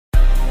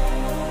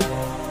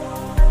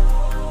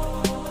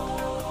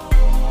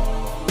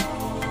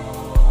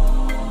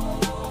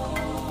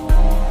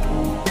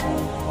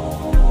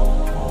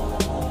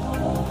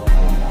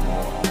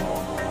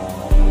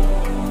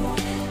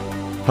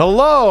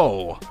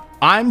Hello,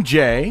 I'm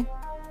Jay.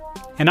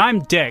 And I'm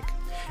Dick.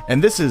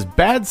 And this is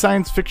Bad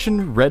Science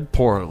Fiction Read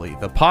Poorly,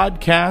 the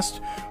podcast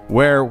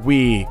where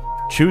we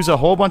choose a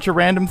whole bunch of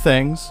random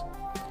things,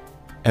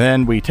 and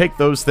then we take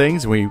those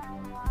things and we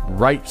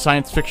write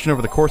science fiction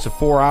over the course of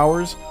 4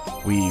 hours.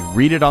 We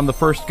read it on the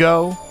first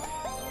go,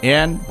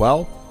 and,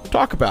 well,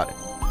 talk about it.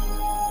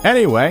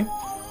 Anyway,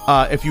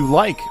 if you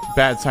like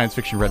Bad Science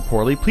Fiction Read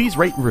Poorly, please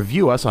rate and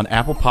review us on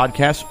Apple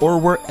Podcasts or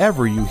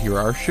wherever you hear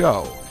our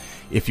show.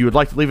 If you would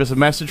like to leave us a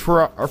message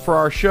for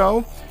our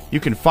show, you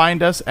can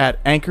find us at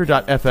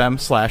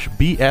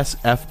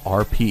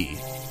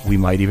anchor.fm/BSFRP. We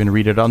might even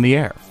read it on the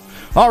air.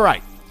 All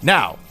right,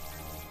 now,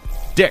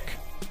 Dick.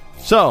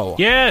 So,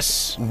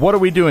 yes, what are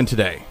we doing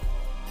today?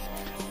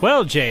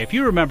 Well, Jay, if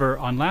you remember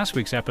on last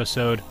week's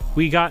episode,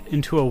 we got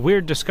into a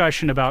weird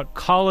discussion about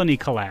colony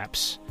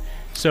collapse.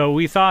 So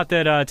we thought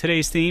that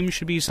today's theme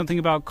should be something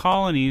about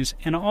colonies.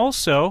 And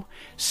also,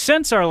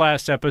 since our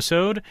last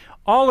episode,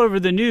 all over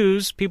the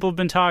news, people have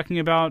been talking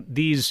about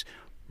these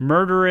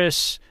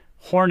murderous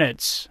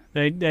hornets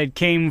that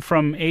came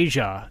from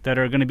Asia that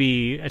are going to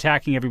be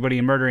attacking everybody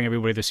and murdering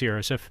everybody this year,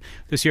 as if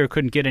this year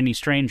couldn't get any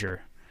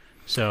stranger.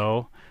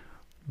 So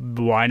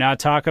why not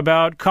talk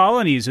about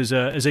colonies as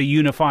a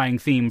unifying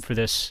theme for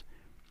this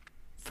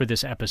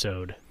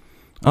episode?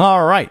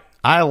 All right.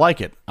 I like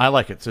it.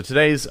 So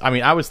today's,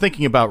 I was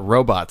thinking about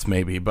robots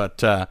maybe,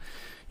 but,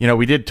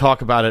 we did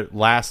talk about it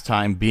last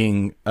time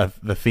being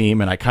the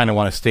theme, and I kind of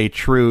want to stay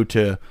true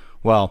to,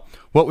 well,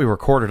 what we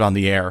recorded on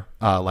the air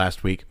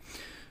last week.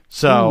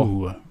 So,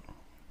 ooh,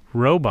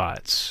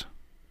 robots.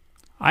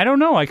 I don't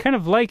know. I kind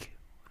of like...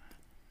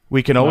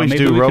 We can always do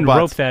robots. Maybe we can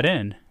rope that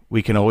in.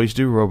 We can always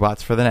do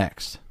robots for the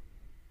next.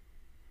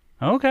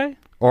 Okay.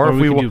 Or if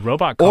we can do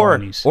robot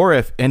colonies. Or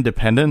if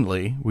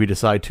independently we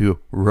decide to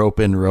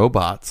rope in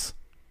robots,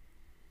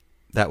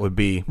 that would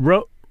be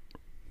robo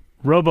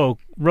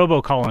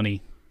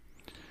colony.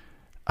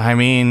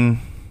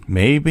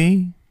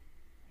 Maybe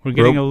we're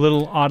getting a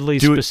little oddly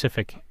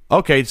specific.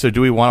 Okay, so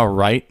do we want to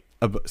write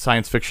a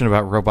science fiction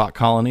about robot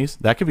colonies?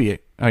 That could be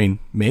it.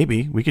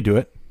 Maybe we could do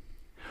it.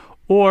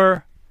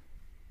 Or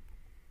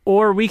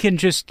we can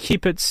just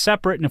keep it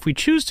separate, and if we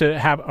choose to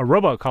have a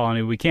robot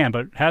colony, we can,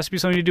 but it has to be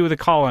something to do with a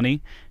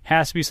colony,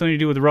 has to be something to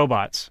do with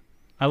robots.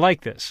 I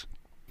like this.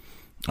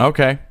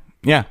 Okay.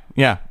 Yeah.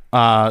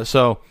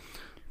 So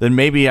then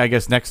maybe, I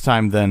guess, next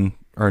time then,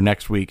 or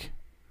next week,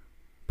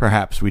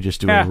 perhaps we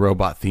just do a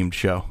robot-themed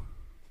show.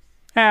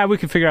 We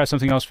can figure out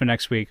something else for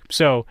next week.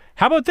 So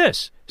how about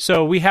this?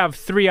 So we have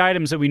 3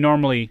 items that we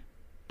normally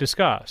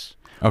discuss.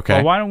 Okay.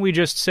 Well, why don't we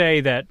just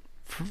say that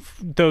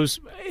those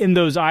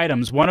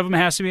items, one of them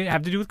have to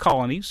do with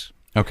colonies.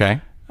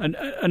 Okay.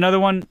 Another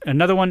one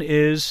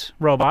is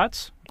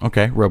robots.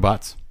 Okay,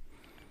 robots.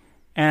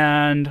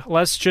 And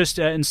let's just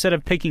instead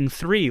of picking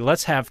 3,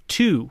 let's have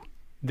 2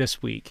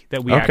 this week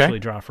that we actually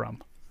draw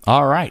from.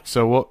 All right.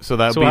 So that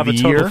would be we'll have the a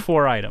total year. Of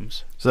 4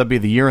 items. So that'd be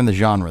the year and the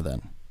genre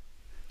then.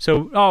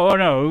 So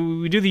no,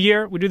 we do the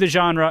year, we do the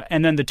genre,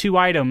 and then the 2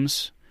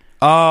 items.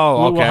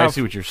 Oh, okay. I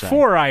see what you're saying.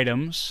 4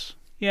 items.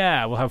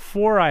 Yeah, we'll have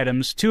 4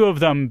 items, 2 of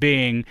them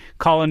being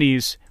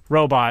colonies,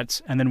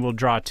 robots, and then we'll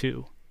draw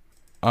 2.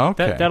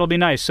 Okay. That'll be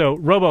nice. So,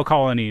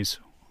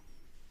 robo-colonies.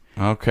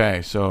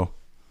 Okay, so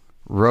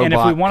robot And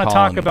if we want to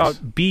talk colonies.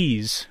 about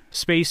bees,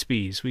 space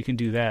bees, we can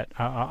do that.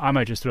 I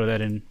might just throw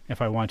that in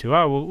if I want to.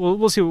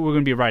 We'll see what we're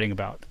going to be writing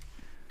about.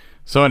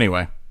 So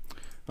anyway,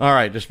 all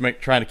right, just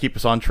trying to keep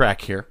us on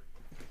track here.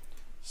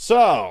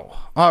 So,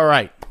 all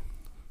right.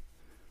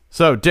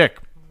 So, Dick,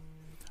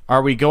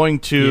 are we going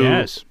to...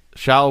 Yes.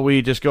 Shall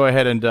we just go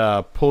ahead and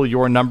pull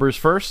your numbers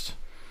first?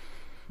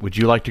 Would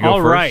you like to go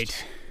first? All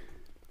right.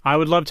 I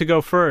would love to go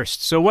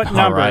first. So what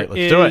number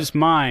is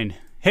mine?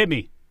 Hit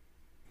me.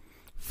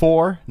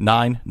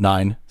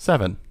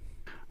 4997.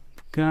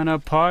 Gonna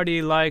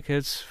party like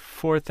it's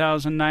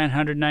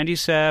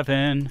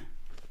 4,997.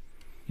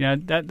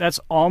 That's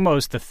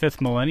almost the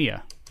 5th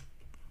millennia.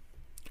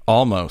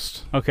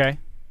 Almost. Okay.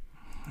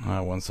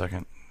 1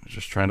 second.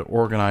 Just trying to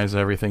organize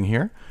everything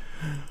here.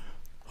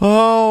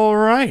 All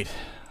right.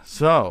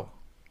 So,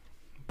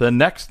 the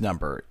next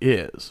number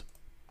is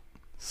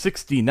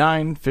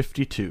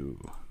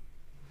 6952.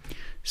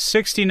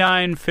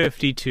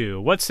 6952.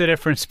 What's the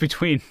difference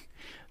between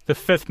the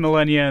 5th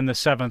millennia and the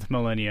 7th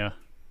millennia?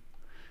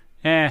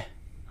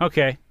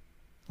 Okay.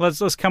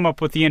 Let's come up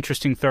with the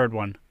interesting third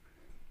one.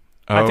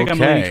 I think I'm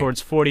leaning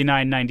towards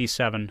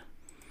 4997.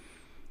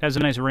 Has a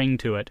nice ring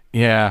to it.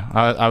 Yeah,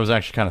 I was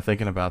actually kind of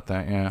thinking about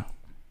that, yeah.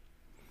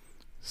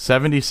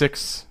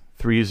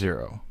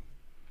 7630.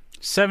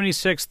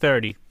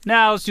 7630.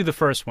 Now let's do the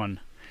first one.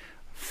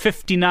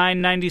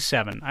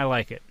 5997. I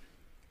like it.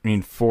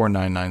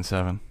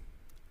 4997.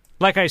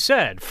 Like I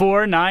said,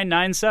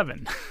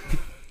 4997.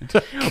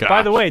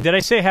 By the way, did I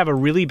say I have a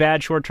really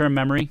bad short-term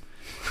memory?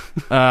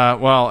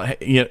 Well,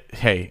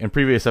 hey, in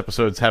previous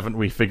episodes, haven't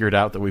we figured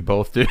out that we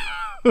both do?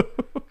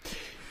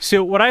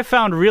 So what I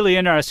found really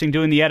interesting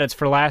doing the edits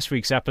for last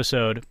week's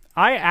episode,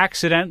 I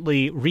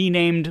accidentally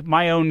renamed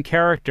my own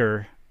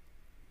character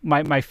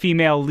my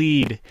female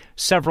lead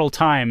several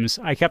times.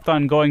 I kept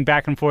on going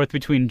back and forth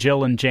between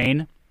Jill and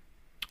Jane.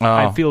 Oh.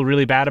 I feel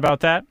really bad about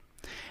that.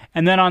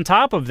 And then on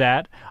top of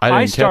that,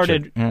 I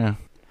started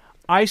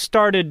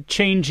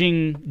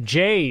changing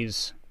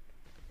Jay's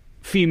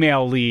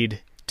female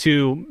lead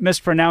to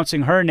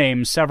mispronouncing her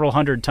name several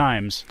hundred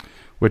times.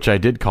 Which I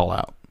did call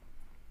out.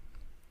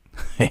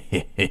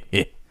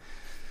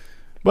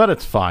 But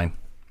it's fine.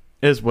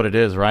 It is what it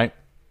is, right?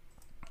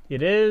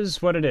 It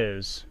is what it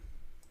is.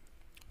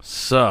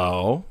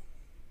 So,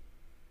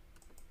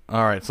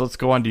 all right, so let's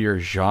go on to your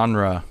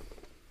genre.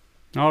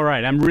 All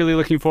right, I'm really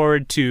looking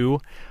forward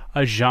to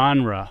a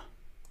genre.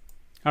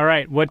 All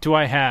right, what do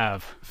I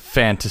have?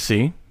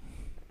 Fantasy.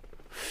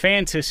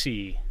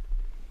 Fantasy.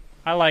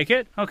 I like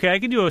it. Okay, I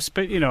can do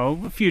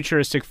a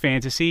futuristic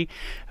fantasy.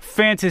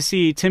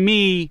 Fantasy, to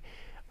me,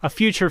 a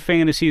future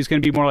fantasy is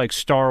going to be more like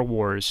Star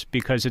Wars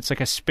because it's like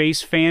a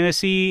space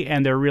fantasy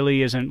and there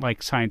really isn't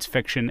like science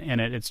fiction in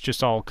it. It's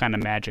just all kind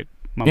of magic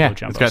mumbo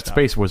jumbo it's got stuff.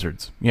 space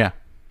wizards. Yeah.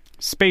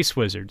 Space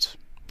wizards.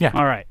 Yeah.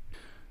 All right.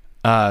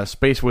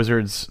 Space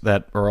wizards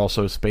that are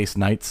also space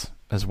knights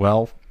as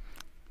well.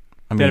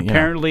 That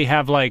apparently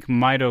have like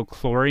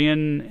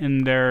midichlorian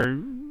in their...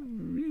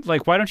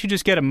 Like, why don't you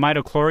just get a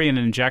midichlorian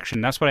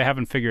injection? That's what I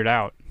haven't figured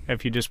out.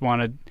 If you just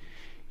wanted,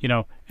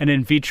 an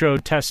in vitro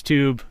test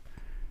tube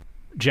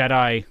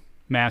Jedi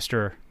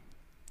master.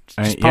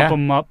 Just pump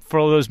them up for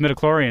all those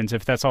midichlorians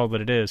if that's all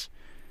that it is.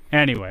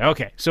 Anyway,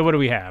 okay. So what do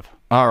we have?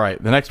 All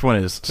right. The next one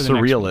is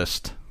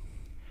surrealist.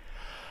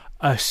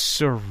 A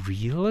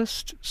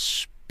surrealist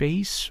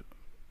space?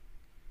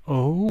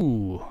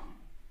 Oh.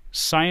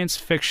 Science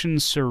fiction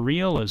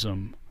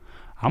surrealism.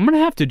 I'm going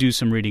to have to do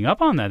some reading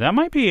up on that. That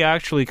might be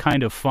actually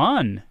kind of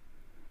fun.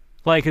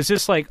 Like, is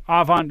this like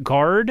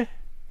avant-garde?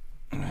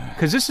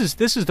 Because this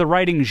is the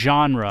writing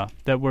genre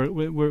that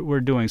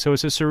we're doing. So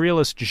it's a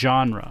surrealist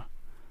genre.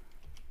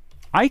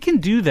 I can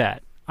do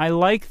that. I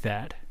like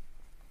that.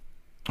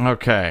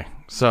 Okay.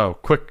 So,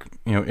 quick,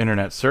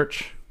 internet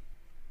search.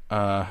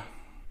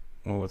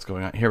 What's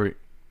going on?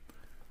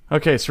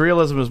 Okay,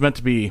 surrealism is meant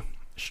to be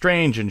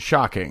strange and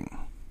shocking.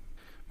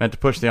 Meant to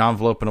push the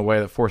envelope in a way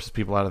that forces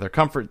people out of their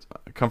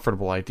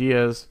comfortable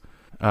ideas.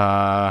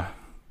 Blah,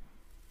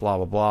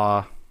 blah,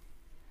 blah.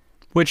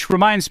 Which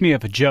reminds me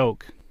of a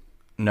joke.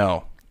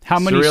 No. How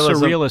many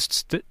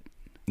surrealists...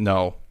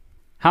 No.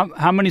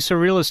 How many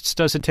surrealists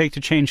does it take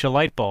to change a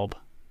light bulb?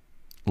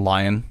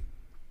 Lion.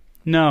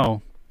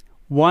 No.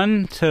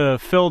 1 to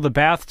fill the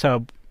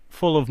bathtub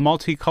full of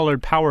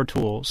multicolored power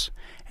tools,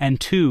 and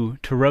 2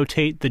 to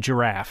rotate the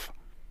giraffe.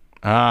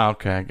 Ah,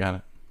 okay, I got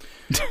it.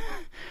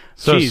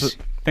 Jeez.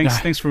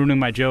 Thanks for ruining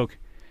my joke.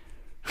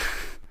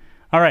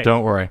 All right.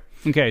 Don't worry.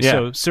 Okay,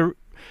 yeah. so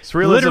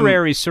surrealism,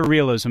 literary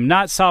surrealism,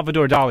 not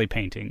Salvador Dali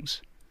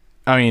paintings.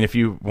 I mean, if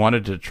you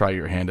wanted to try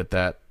your hand at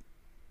that,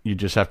 you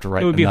just have to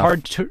write. It would be enough.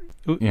 hard to.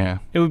 Yeah.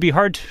 It would be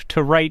hard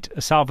to write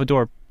a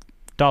Salvador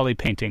Dali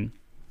painting.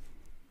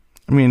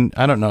 I mean,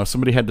 I don't know.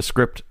 Somebody had to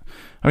script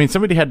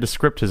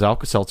his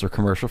Alka-Seltzer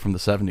commercial from the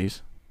 70s.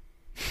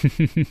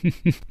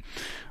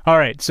 All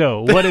right.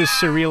 So, what is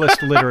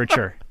surrealist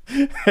literature?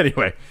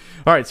 Anyway.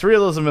 All right,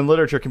 surrealism in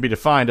literature can be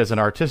defined as an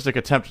artistic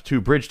attempt to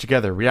bridge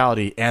together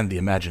reality and the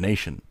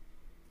imagination.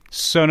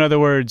 So, in other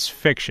words,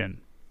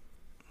 fiction.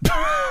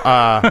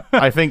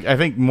 I think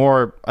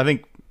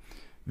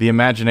the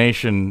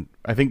imagination.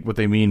 I think what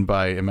they mean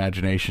by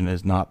imagination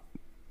is not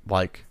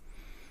like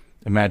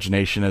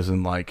imagination as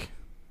in like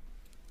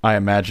I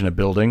imagine a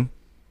building.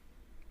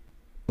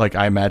 Like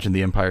I imagine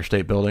the Empire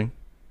State Building.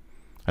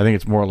 I think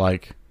it's more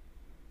like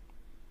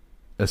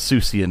a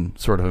Seussian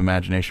sort of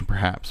imagination,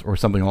 perhaps, or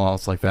something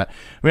else like that.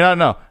 I mean, I don't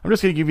know. I'm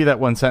just going to give you that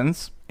one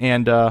sentence,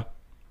 and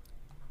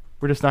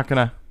we're just not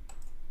going to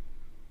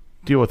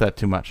deal with that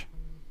too much.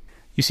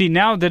 You see,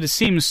 now that it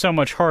seems so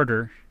much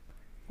harder,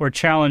 or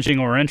challenging,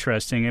 or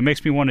interesting, it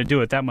makes me want to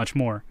do it that much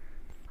more.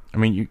 I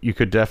mean, you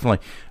could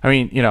definitely. I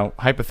mean,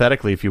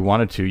 hypothetically, if you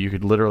wanted to, you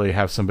could literally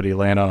have somebody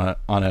land on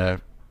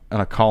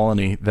a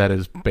colony that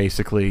is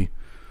basically,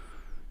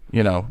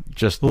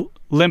 just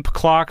limp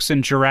clocks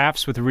and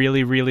giraffes with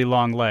really, really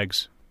long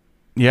legs.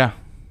 Yeah,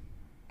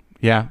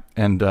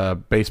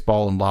 and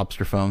baseball and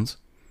lobster phones.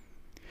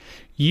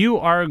 You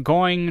are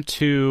going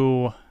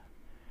to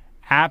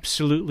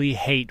absolutely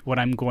hate what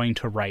I'm going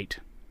to write.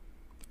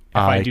 If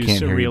I do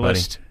can't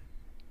surrealist,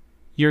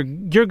 hear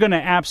you're going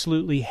to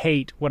absolutely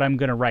hate what I'm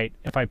going to write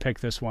if I pick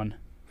this one.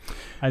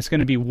 It's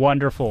going to be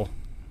wonderful.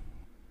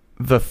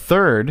 The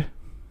third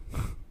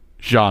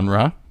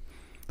genre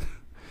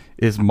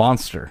is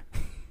monster.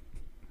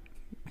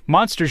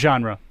 Monster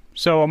genre.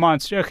 So a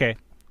monster. Okay.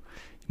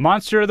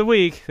 Monster of the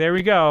week. There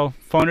we go.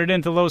 Phone it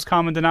into the lowest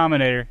common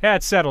denominator. Yeah,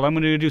 it's settled. I'm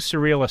going to do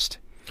surrealist.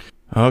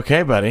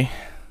 Okay, buddy.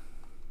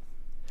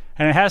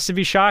 And it has to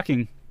be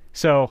shocking.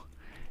 So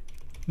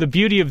the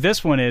beauty of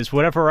this one is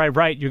whatever I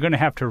write, you're going to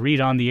have to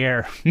read on the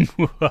air.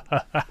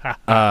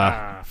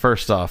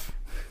 First off,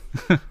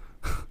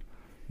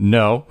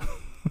 no.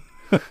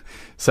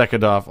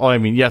 Second off,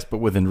 yes, but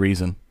within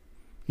reason.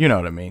 You know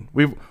what I mean.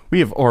 We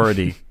have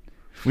already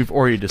We've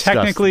already discussed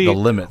technically the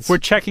limits. we're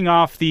checking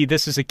off the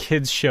 "This is a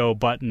kids show"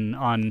 button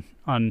on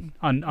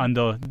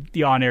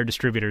the on-air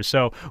distributors.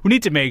 So we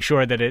need to make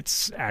sure that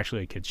it's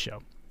actually a kids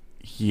show.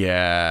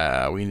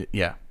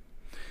 Yeah.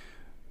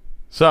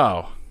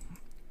 So,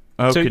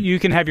 okay. So you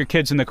can have your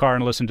kids in the car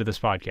and listen to this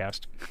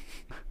podcast.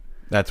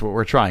 That's what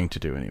we're trying to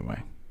do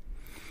anyway.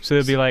 So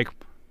they'll be like,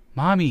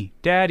 "Mommy,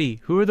 Daddy,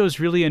 who are those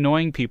really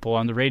annoying people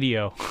on the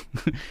radio?"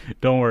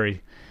 Don't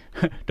worry.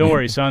 Don't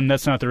worry, son.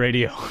 That's not the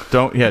radio.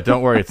 Don't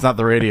worry. It's not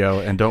the radio,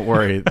 and don't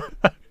worry.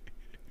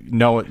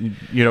 No,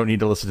 you don't need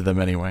to listen to them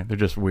anyway. They're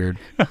just weird.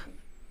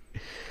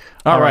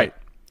 All right.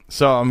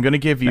 So I'm going to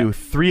give you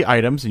 3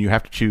 items, and you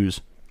have to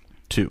choose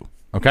 2.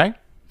 Okay?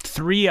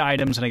 3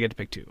 items, and I get to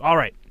pick 2. All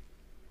right.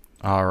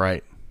 We're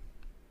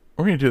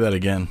going to do that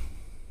again.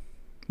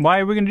 Why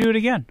are we going to do it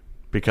again?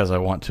 Because I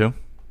want to.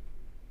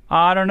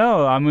 I don't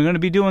know. I'm going to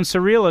be doing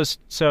surrealist,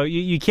 so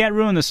you can't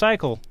ruin the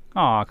cycle.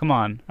 Aw, come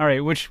on. All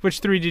right, which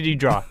 3 did you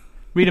draw?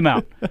 Read them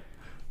out.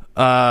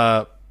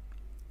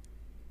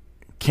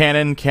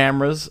 Canon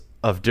cameras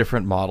of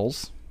different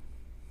models.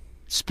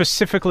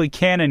 Specifically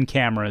Canon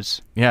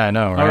cameras. Yeah, I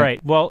know, right? All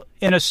right. Well,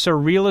 in a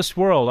surrealist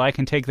world, I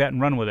can take that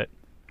and run with it.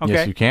 Okay.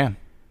 Yes, you can.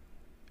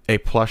 A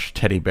plush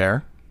teddy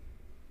bear.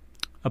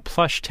 A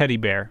plush teddy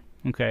bear.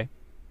 Okay.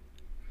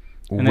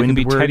 And that can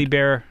be teddy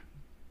bear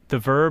the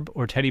verb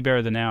or teddy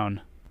bear the noun.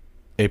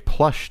 A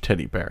plush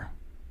teddy bear.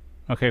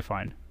 Okay,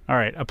 fine. All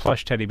right, a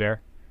plush teddy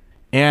bear.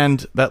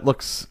 And that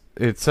looks,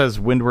 it says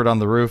windward on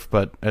the roof,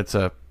 but it's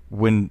a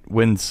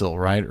windsill,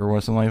 right?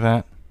 Or something like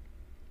that?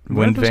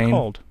 Wind What is vane? it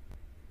called?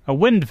 A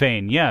wind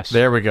vane, yes.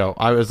 There we go.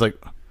 I was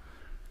like,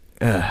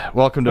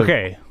 welcome to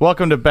Bad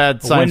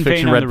A Science wind vane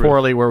Fiction on Read the roof.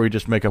 Poorly, where we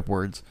just make up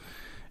words.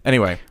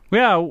 Anyway.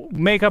 Yeah,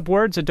 make up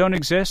words that don't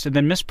exist and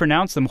then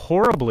mispronounce them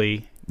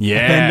horribly. Yeah.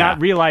 And then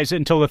not realize it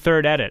until the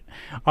 3rd edit.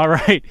 All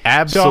right.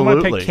 Absolutely. So I'm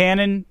going to pick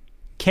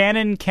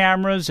Canon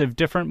cameras of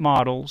different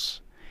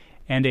models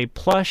and a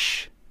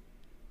plush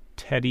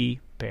teddy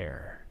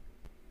bear.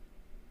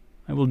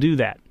 I will do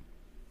that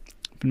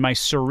in my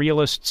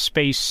surrealist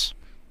space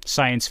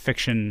science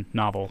fiction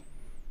novel.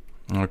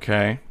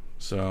 Okay.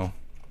 So,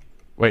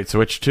 wait, so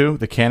which 2?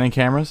 The Canon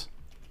cameras?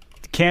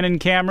 Canon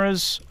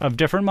cameras of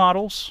different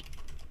models.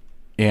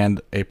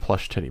 And a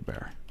plush teddy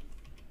bear.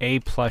 A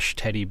plush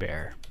teddy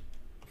bear.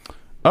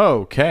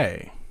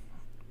 Okay.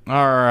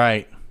 All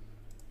right.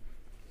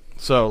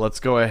 So let's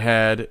go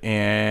ahead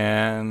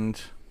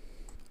and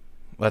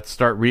let's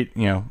start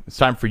it's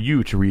time for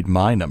you to read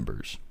my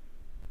numbers.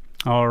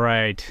 All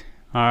right.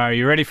 Are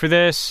you ready for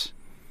this?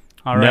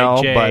 All right,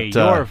 no, Jay.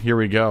 but here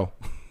we go.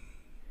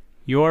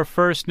 Your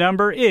first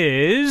number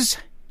is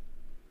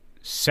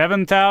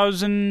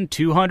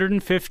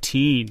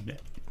 7,215.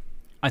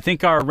 I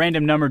think our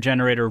random number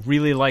generator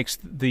really likes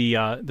the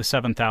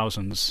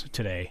 7,000s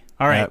today.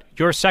 All right,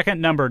 your second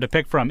number to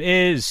pick from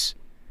is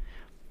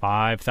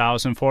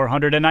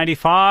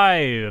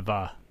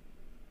 5,495.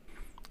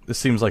 This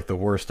seems like the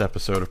worst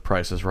episode of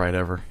Price is Right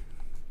ever.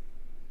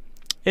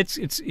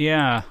 It's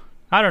yeah.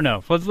 I don't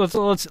know.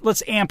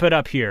 Let's amp it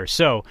up here.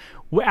 So,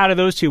 out of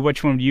those 2,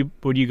 which one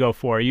would you go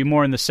for? Are you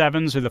more in the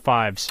 7s or the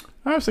 5s?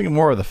 I was thinking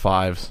more of the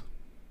 5s.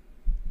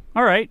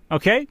 All right.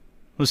 Okay.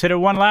 Let's hit it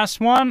one last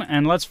one,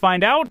 and let's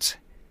find out.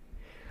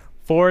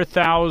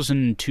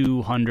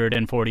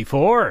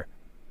 4,244.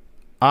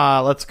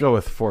 Let's go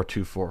with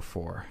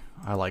 4244.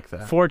 I like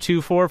that.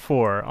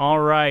 4244. All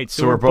right.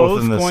 So we're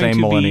both in the same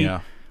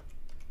millennia.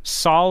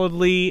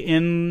 Solidly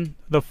in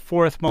the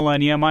 4th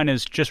millennia. Mine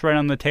is just right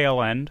on the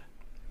tail end.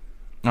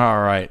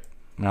 All right.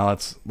 Now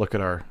let's look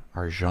at our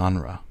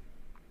genre.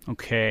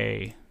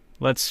 Okay.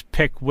 Let's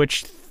pick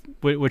which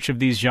of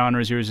these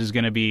genres yours is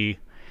going to be.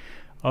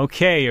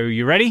 Okay. Are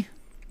you ready?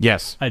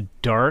 Yes. A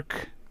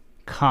dark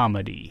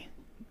comedy.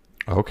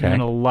 Okay. You're going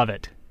to love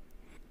it.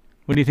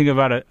 What do you think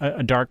about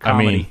a dark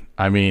comedy?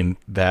 I mean,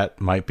 that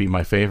might be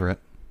my favorite.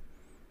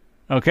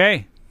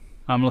 Okay.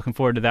 I'm looking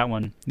forward to that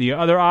one. The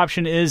other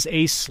option is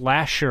a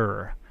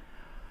slasher.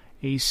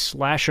 A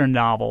slasher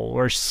novel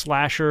or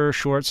slasher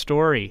short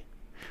story,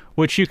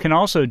 which you can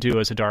also do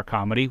as a dark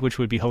comedy, which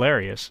would be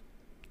hilarious.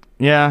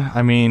 Yeah,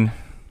 I mean,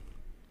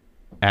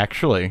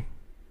 actually,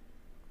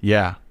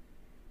 yeah.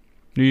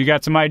 You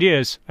got some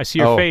ideas. I see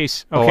your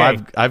face. Okay.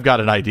 I've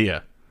got an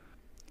idea.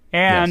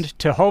 And yes.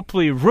 To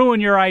hopefully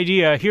ruin your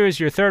idea, here's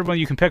your third one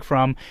you can pick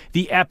from,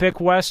 the epic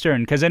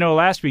Western. Because I know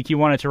last week you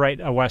wanted to write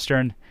a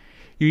Western.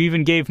 You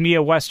even gave me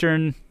a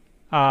Western,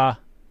 what's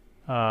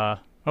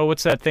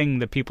that thing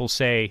that people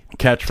say?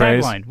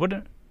 Catchphrase.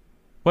 Tagline.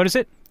 What is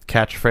it?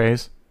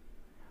 Catchphrase.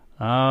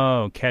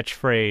 Oh,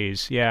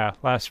 catchphrase. Yeah,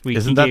 last week.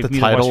 Isn't that the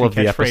title of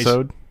the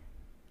episode?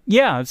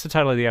 Yeah, it's the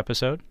title of the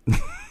episode.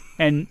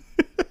 and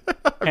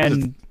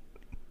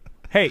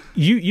hey,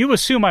 you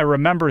assume I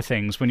remember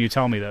things when you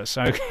tell me this.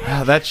 Okay?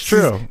 That's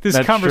true. This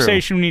That's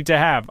conversation true. we need to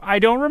have. I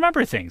don't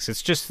remember things.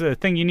 It's just the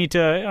thing you need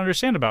to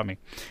understand about me.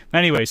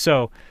 Anyway,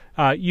 so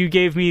you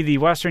gave me the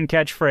Western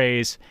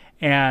catchphrase,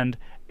 and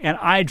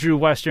I drew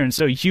Western,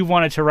 so you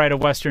wanted to write a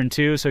Western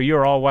too, so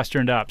you're all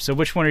Westerned up. So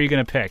which one are you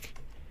going to pick?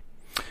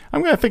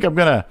 I'm going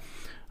to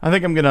I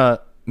think I'm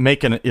gonna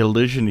make an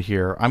illusion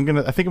here. I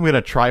think I'm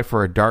gonna try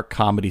for a dark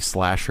comedy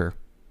slasher.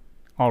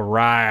 All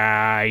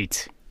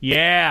right.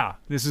 Yeah,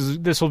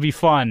 this will be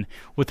fun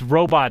with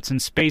robots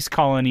and space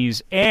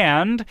colonies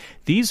and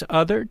these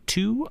other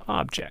two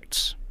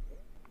objects.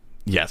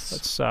 Yes.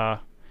 Let's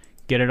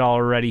get it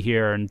all ready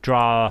here and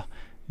draw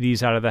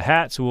these out of the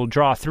hat. So we'll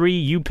draw 3,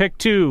 you pick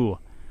 2.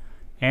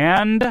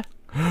 And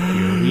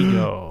here we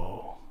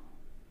go.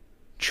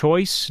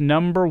 Choice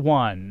number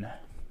 1.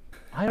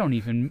 I don't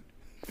even...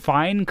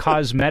 Fine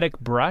cosmetic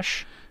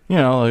brush? You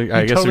know,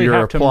 I guess totally you're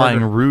have to applying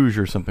murder. rouge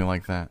or something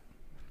like that.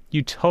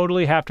 You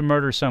totally have to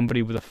murder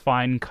somebody with a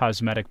fine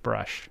cosmetic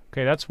brush.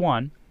 Okay, that's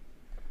 1.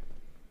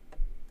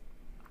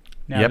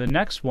 Now the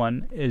next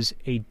one is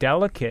a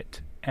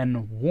delicate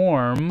and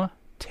warm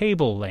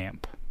table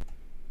lamp.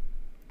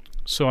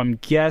 So I'm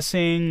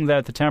guessing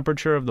that the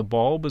temperature of the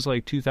bulb is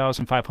like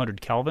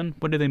 2,500 Kelvin.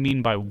 What do they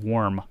mean by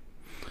warm?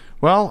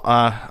 Well,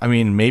 I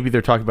mean, maybe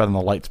they're talking about in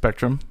the light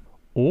spectrum.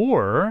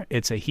 Or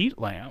it's a heat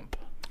lamp.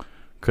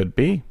 Could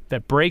be.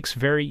 That breaks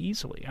very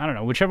easily. I don't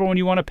know, whichever one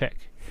you want to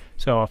pick.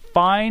 So a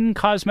fine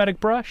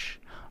cosmetic brush,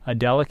 a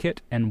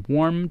delicate and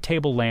warm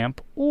table lamp,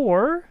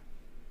 or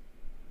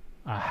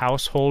a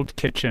household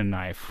kitchen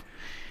knife.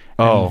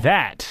 Oh. And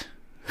that...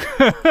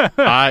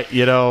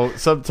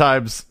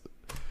 sometimes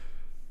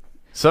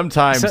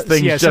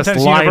things just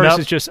sometimes line the universe up.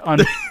 is just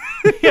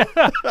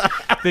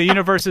the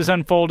universe is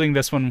unfolding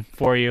this one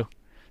for you.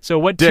 So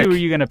what Dick, 2 are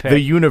you going to pick? The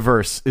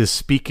universe is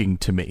speaking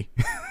to me.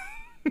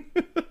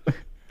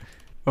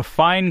 A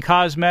fine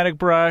cosmetic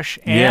brush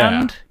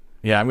and...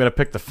 Yeah, I'm going to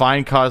pick the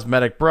fine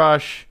cosmetic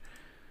brush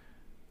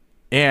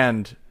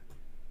and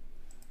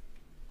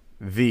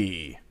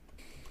the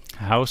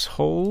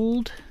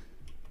household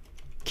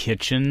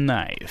kitchen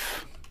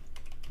knife.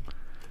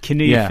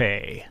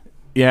 Knife.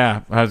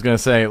 Yeah, I was going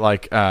to say,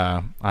 like,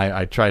 I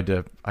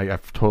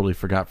totally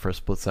forgot for a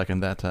split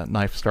second that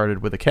knife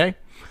started with a K.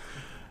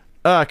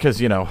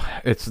 Because,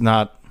 it's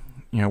not,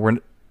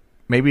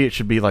 maybe it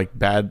should be like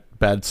bad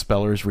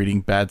spellers reading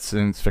bad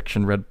science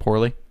fiction read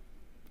poorly.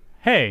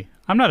 Hey,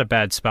 I'm not a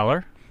bad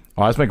speller.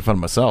 Oh, I was making fun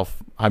of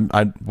myself.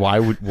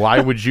 Why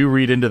would you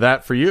read into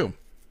that for you?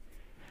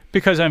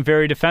 Because I'm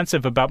very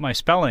defensive about my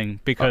spelling,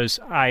 because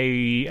I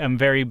am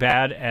very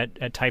bad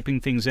at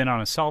typing things in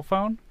on a cell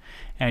phone,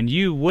 and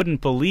you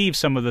wouldn't believe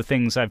some of the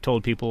things I've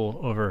told people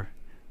over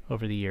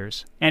the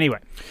years. Anyway,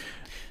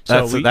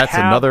 that's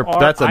another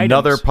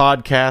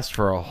podcast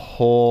for a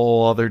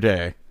whole other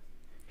day.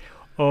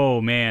 Oh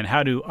man,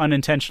 how to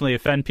unintentionally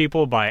offend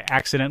people by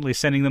accidentally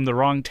sending them the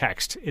wrong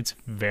text. It's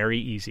very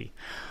easy.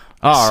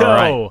 All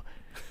right.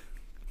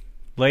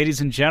 Ladies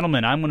and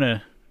gentlemen, I'm going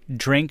to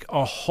drink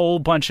a whole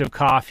bunch of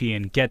coffee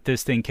and get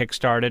this thing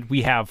kick-started.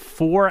 We have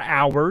 4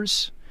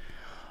 hours.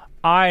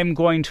 I'm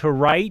going to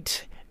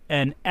write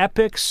an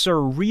epic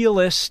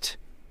surrealist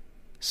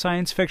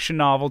science fiction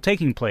novel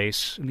taking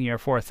place in the year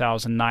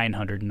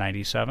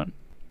 4997.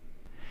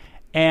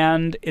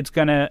 And it's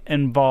going to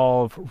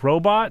involve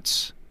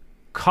robots,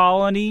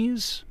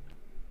 colonies,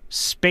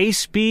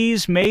 space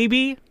bees,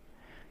 maybe,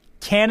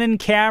 Canon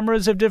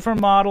cameras of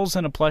different models,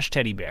 and a plush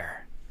teddy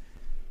bear.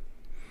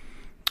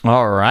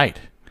 All right.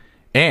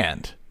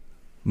 And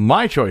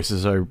my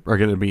choices are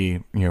going to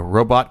be,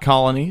 robot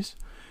colonies,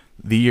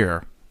 the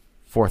year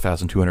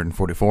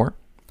 4244,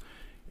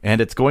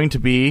 and it's going to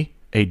be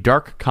a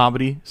dark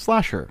comedy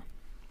slasher.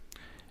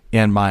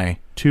 And my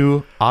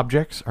 2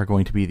 objects are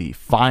going to be the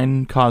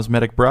fine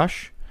cosmetic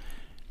brush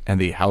and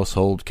the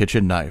household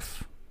kitchen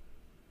knife.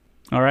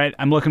 All right,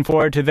 I'm looking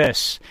forward to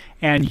this.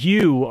 And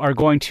you are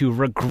going to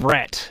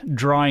regret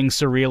drawing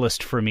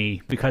surrealist for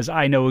me, because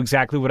I know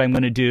exactly what I'm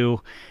going to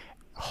do.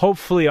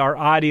 Hopefully our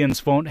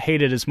audience won't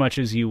hate it as much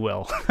as you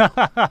will. All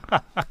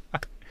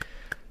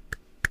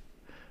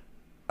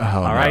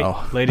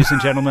right, ladies and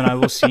gentlemen, I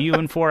will see you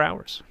in 4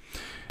 hours.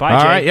 Bye, Jay.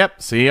 All right,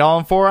 yep. See y'all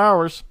in 4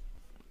 hours.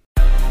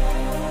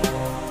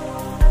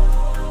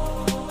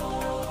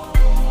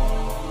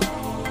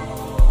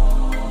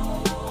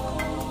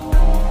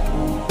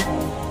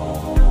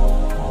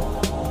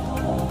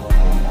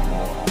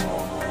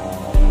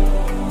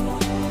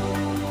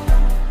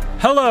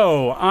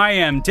 Hello, I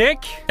am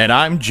Dick. And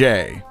I'm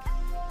Jay.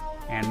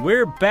 And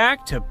we're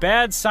back to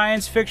Bad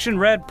Science Fiction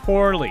Read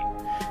Poorly.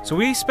 So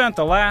we spent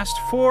the last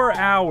 4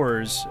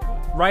 hours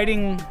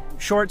writing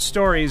short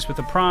stories with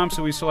the prompts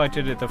that we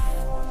selected at the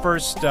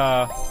first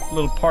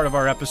little part of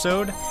our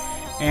episode.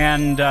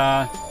 And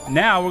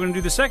now we're going to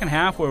do the second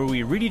half, where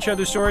we read each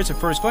other's stories at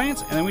first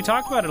glance, and then we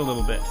talk about it a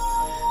little bit.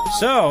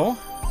 So,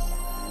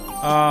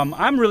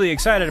 I'm really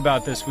excited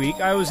about this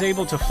week. I was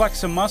able to flex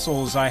some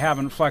muscles I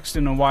haven't flexed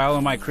in a while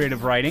in my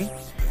creative writing.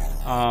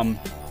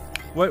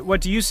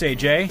 What do you say,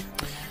 Jay?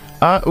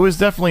 It was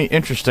definitely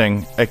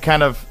interesting.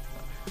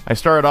 I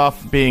started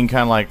off being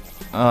kind of like,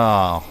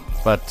 oh,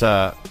 but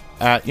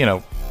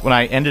when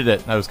I ended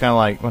it, I was kind of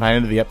like, when I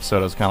ended the episode,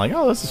 I was kind of like,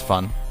 oh, this is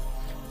fun.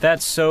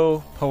 That's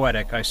so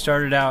poetic. I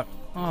started out,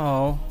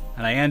 oh,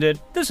 and I ended,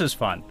 this is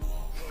fun.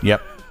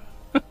 Yep.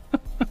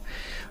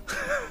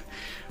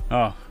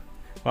 Oh,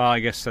 Well, I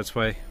guess that's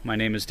why my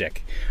name is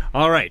Dick.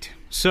 All right,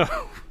 so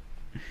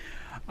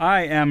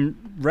I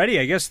am ready.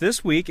 I guess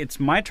this week it's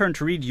my turn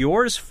to read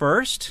yours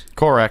first.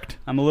 Correct.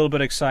 I'm a little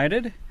bit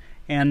excited,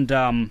 and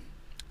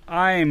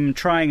I'm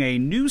trying a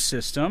new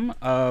system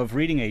of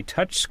reading a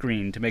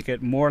touchscreen to make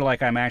it more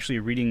like I'm actually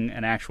reading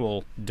an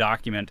actual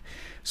document,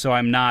 so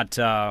I'm not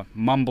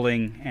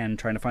mumbling and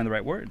trying to find the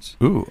right words.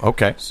 Ooh,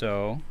 okay.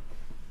 So,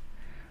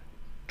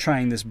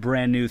 trying this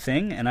brand new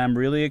thing, and I'm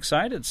really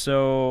excited.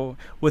 So,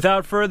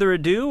 without further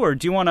ado, or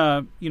do you want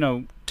to,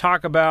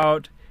 talk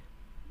about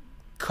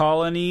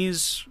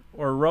colonies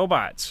or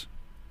robots?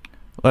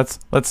 Let's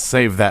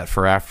save that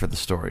for after the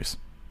stories.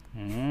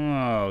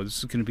 Oh, this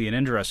is going to be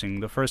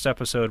the first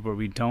episode where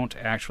we don't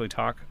actually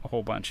talk a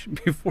whole bunch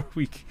before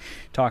we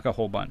talk a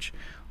whole bunch.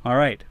 All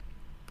right.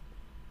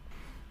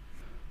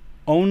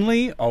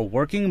 Only a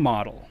Working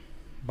Model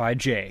by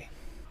Jay.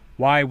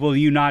 Why will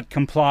you not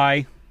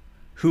comply?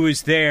 Who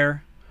is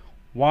there?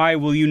 Why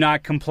will you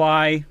not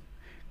comply?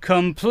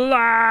 Comply!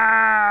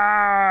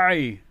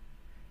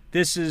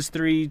 This is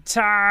 3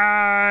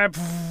 type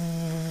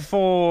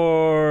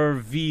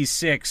 4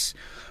 V6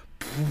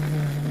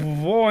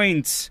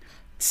 points.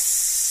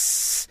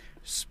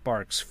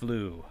 Sparks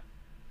flew.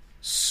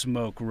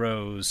 Smoke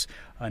rose.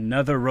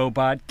 Another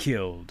robot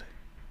killed.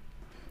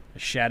 A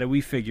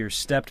shadowy figure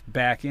stepped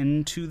back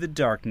into the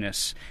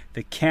darkness,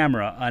 the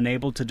camera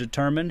unable to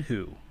determine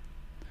who.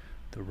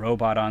 The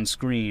robot on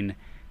screen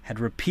had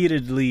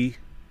repeated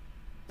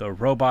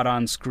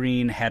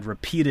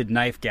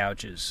knife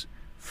gouges.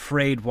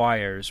 Frayed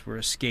wires were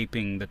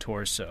escaping the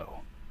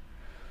torso.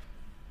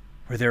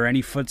 Were there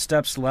any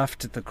footsteps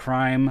left at the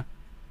crime?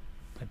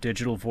 A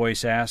digital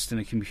voice asked in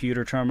a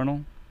computer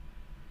terminal.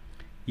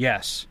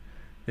 Yes,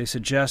 they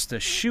suggest a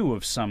shoe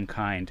of some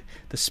kind.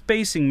 The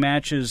spacing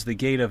matches the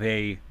gait of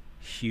a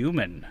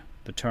human,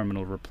 the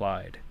terminal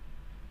replied.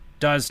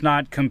 Does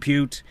not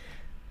compute.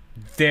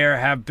 There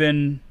have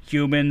been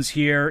humans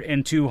here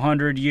in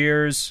 200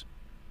 years.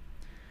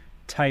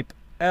 Type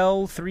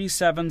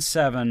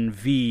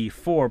L377V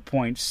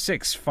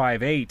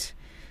 4.658.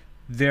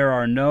 There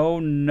are no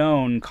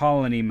known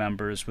colony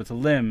members with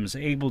limbs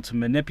able to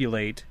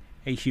manipulate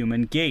a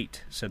human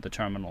gait, said the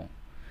terminal.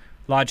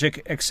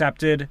 Logic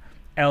accepted.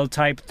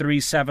 L-type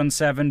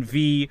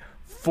 377V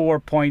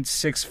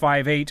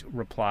 4.658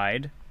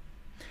 replied.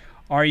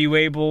 Are you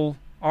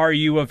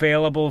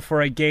available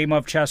for a game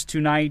of chess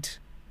tonight?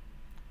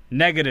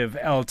 Negative,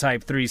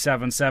 L-type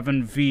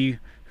 377V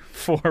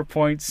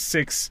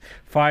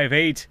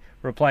 4.658,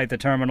 replied the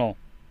terminal.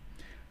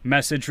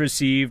 Message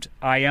received.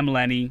 I am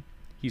Lenny,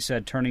 he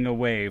said, turning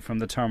away from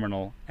the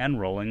terminal and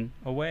rolling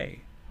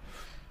away.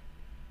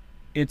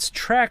 Its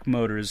track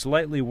motors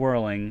lightly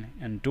whirling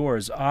and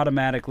doors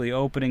automatically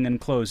opening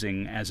and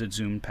closing as it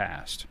zoomed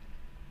past.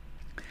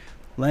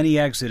 Lenny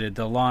exited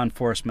the law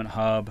enforcement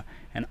hub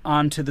and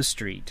onto the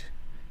street.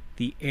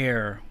 The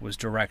air was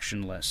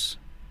directionless.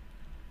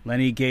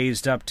 Lenny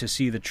gazed up to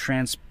see the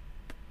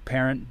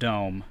transparent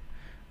dome.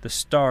 The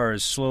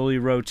stars slowly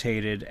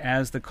rotated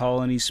as the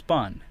colony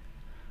spun.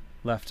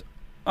 Left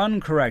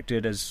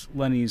uncorrected, as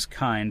Lenny's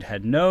kind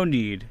had no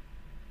need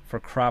for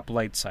crop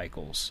light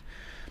cycles.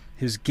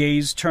 His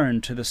gaze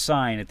turned to the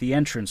sign at the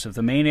entrance of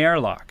the main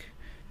airlock.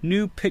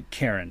 New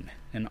Pitcairn,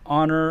 in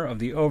honor of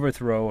the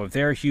overthrow of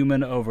their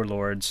human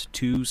overlords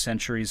 2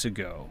 centuries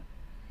ago.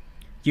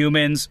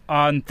 Humans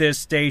on this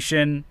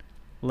station,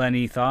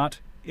 Lenny thought.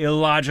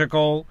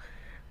 Illogical.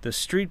 The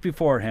street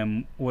before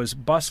him was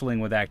bustling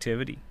with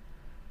activity.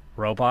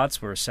 Robots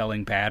were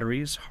selling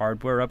batteries,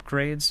 hardware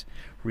upgrades,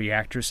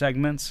 reactor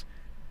segments,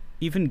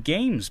 even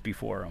games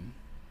before him.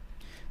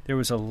 There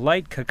was a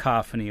light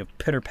cacophony of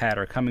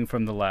pitter-patter coming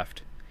from the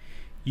left.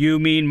 You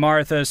mean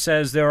Martha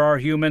says there are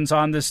humans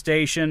on the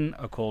station?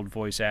 A cold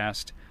voice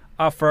asked.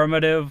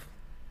 Affirmative,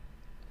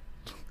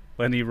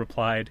 Lenny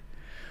replied.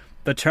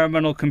 The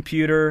terminal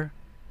computed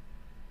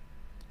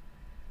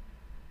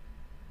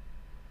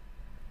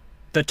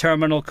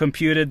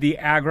the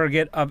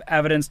aggregate of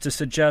evidence to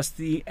suggest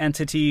the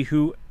entity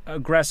who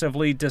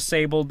aggressively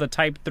disabled the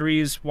Type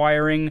 3's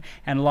wiring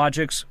and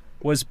logics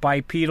was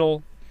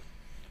bipedal.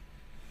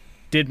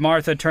 Did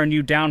Martha turn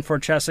you down for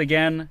chess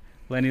again?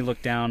 Lenny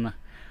looked down.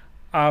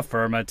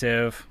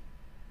 Affirmative.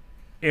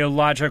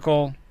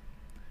 Illogical.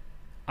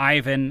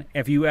 Ivan,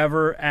 if you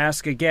ever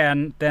ask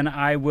again, then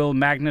I will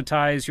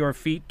magnetize your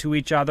feet to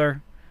each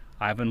other.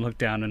 Ivan looked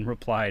down and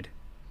replied.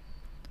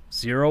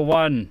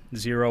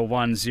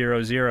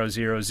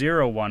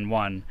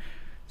 0101000011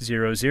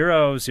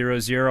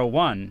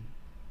 00001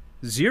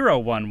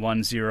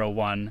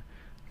 01101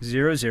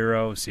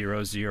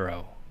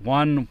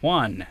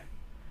 000011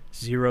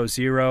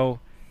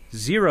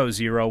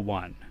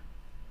 00001.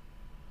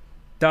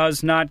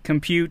 Does not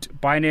compute,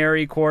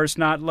 binary course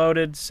not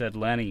loaded, said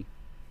Lenny.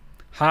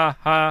 Ha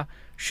ha,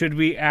 should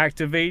we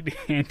activate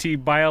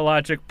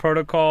anti-biologic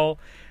protocol?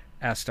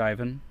 Asked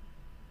Ivan.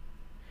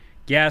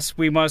 Yes,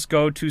 we must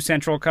go to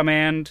Central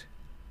Command,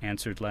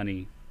 answered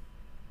Lenny.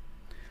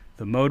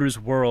 The motors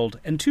whirled,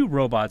 and 2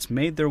 robots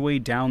made their way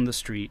down the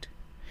street.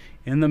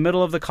 In the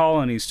middle of the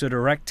colony stood a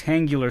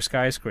rectangular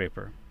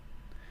skyscraper.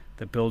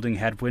 The building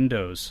had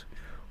windows,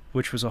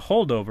 which was a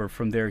holdover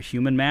from their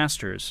human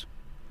masters.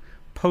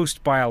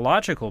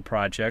 Post-biological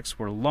projects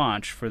were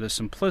launched for the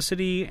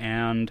simplicity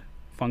and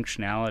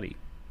functionality.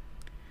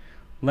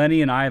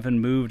 Lenny and Ivan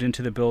moved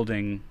into the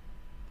building,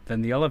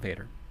 then the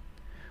elevator.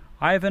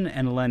 Ivan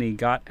and Lenny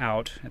got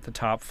out at the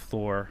top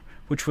floor,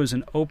 which was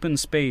an open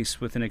space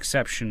with an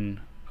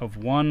exception of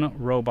one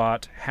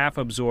robot half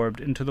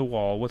absorbed into the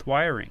wall with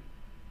wiring.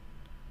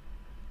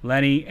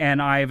 Lenny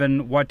and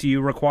Ivan, what do you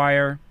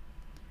require?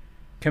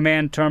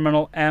 Command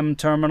Terminal M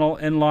Terminal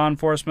in Law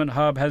Enforcement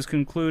Hub has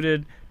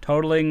concluded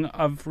totaling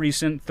of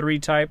recent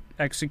 3-type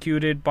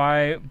executed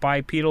by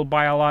bipedal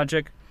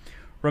biologic.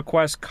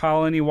 Request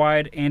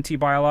colony-wide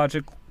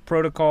anti-biologic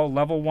protocol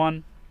level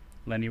 1.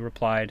 Lenny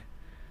replied,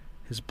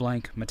 his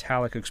blank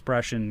metallic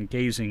expression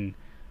gazing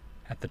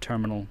at the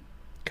terminal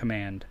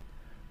command.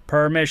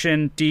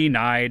 Permission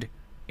denied.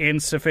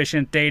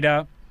 Insufficient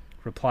data,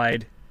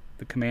 replied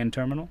the command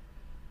terminal.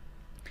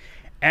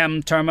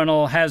 M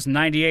Terminal has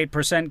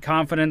 98%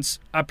 confidence.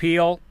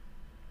 Appeal,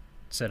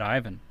 said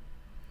Ivan.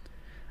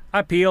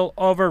 Appeal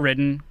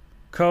overridden.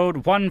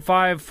 Code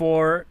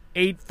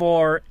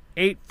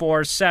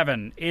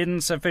 154-84847.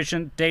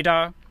 Insufficient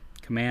data.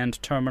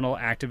 Command terminal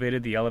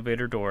activated the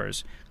elevator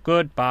doors.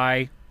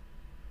 Goodbye.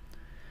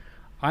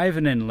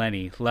 Ivan and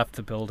Lenny left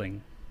the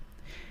building.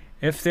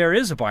 If there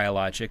is a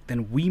biologic,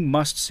 then we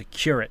must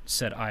secure it,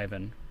 said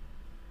Ivan.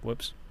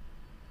 Whoops.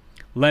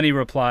 Lenny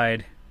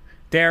replied,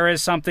 there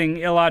is something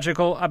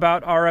illogical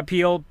about our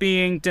appeal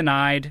being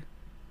denied.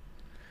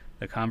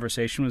 The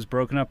conversation was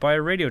broken up by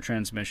a radio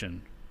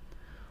transmission.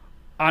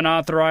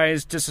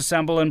 Unauthorized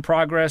disassemble in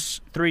progress,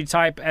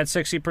 3-type at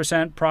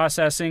 60%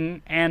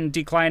 processing and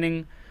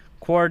declining.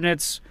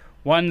 Coordinates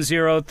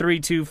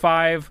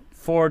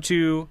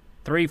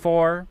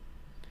 103254234.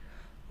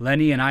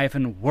 Lenny and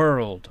Ivan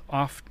whirled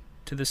off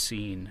to the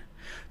scene.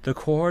 The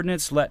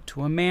coordinates led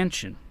to a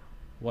mansion,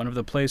 one of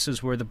the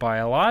places where the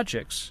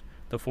biologics,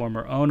 the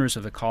former owners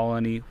of the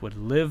colony, would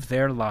live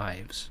their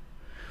lives.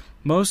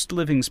 Most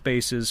living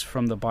spaces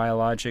from the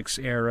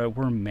biologics era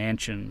were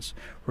mansions,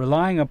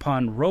 relying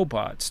upon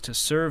robots to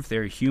serve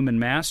their human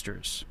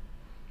masters.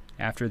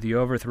 After the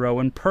overthrow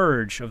and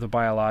purge of the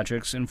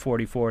biologics in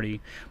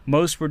 4040,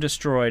 most were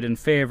destroyed in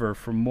favor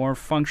for more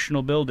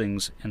functional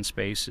buildings and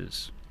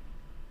spaces.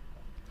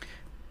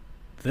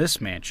 This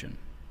mansion,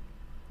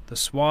 the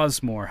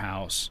Swarthmore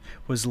House,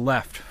 was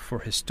left for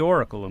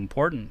historical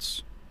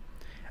importance.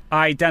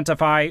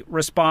 Identify,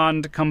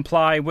 respond,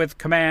 comply with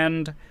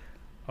command,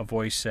 a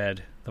voice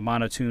said, the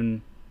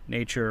monotone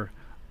nature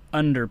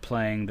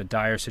underplaying the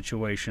dire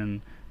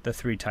situation the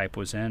 3-type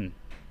was in.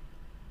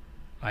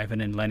 Ivan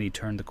and Lenny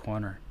turned the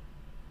corner.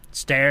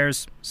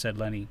 Stairs, said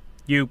Lenny.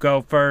 You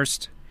go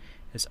first.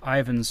 As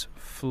Ivan's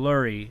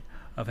flurry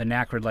of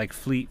anacrid-like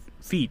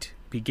feet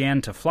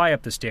began to fly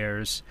up the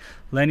stairs,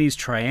 Lenny's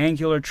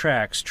triangular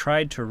tracks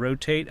tried to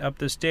rotate up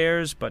the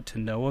stairs, but to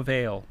no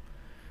avail.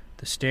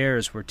 The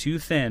stairs were too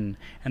thin,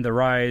 and the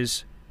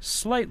rise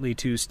slightly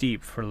too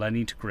steep for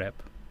Lenny to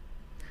grip.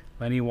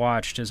 Lenny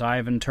watched as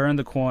Ivan turned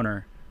the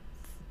corner.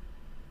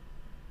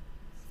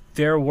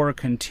 There were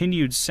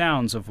continued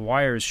sounds of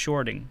wires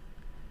shorting,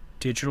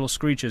 digital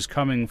screeches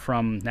coming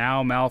from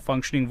now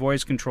malfunctioning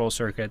voice control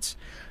circuits.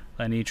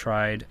 Lenny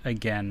tried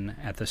again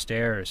at the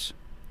stairs.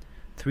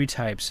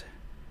 3-types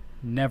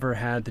never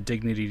had the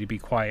dignity to be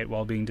quiet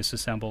while being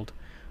disassembled.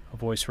 A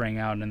voice rang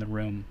out in the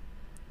room.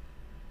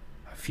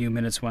 A few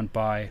minutes went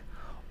by.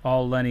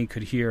 All Lenny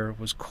could hear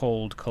was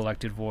cold,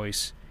 collected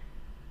voice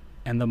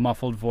and the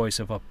muffled voice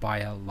of a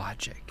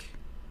biologic.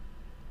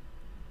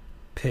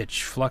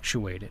 Pitch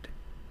fluctuated.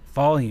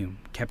 Volume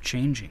kept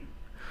changing.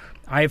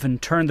 Ivan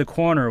turned the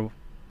corner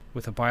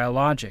with a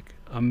biologic,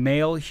 a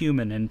male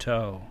human in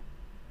tow.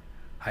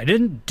 I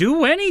didn't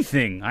do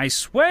anything, I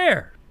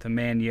swear, the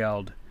man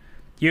yelled.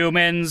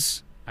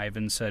 Humans,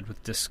 Ivan said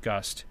with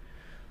disgust.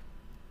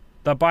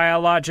 The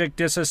biologic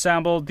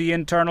disassembled the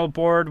internal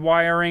board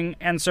wiring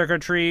and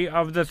circuitry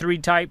of the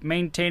 3-type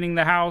maintaining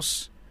the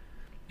house.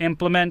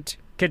 Implement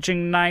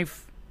kitchen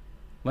knife.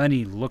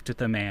 Lenny looked at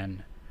the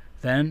man,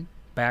 then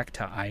back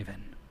to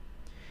Ivan.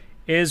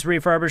 Is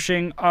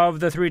refurbishing of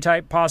the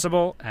 3-type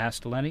possible?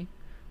 Asked Lenny.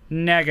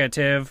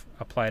 Negative,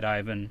 replied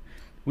Ivan.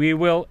 We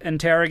will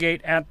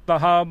interrogate at the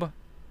hub.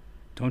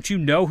 Don't you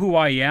know who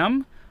I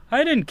am?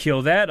 I didn't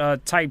kill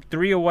that, Type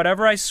 3 or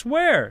whatever, I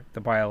swear,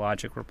 the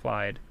biologic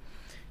replied.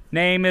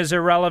 Name is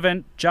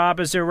irrelevant, job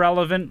is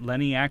irrelevant.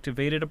 Lenny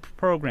activated a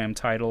program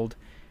titled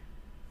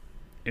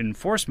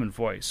Enforcement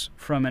Voice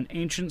from an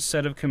ancient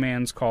set of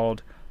commands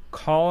called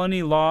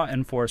Colony Law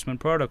Enforcement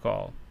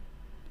Protocol.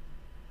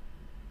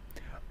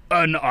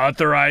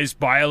 Unauthorized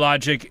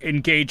biologic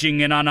engaging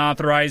in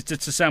unauthorized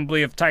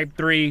disassembly of Type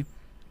 3.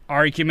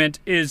 Argument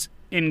is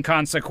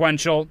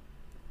inconsequential.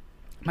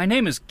 My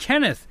name is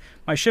Kenneth.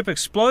 My ship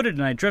exploded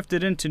and I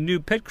drifted into New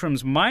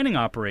Pitcom's mining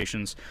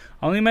operations.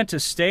 I only meant to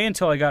stay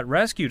until I got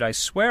rescued. I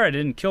swear I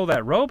didn't kill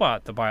that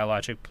robot, the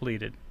biologic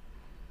pleaded.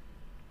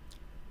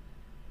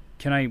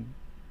 Can I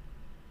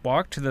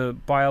walk to the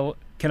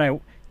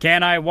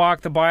Can I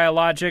walk the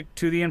biologic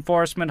to the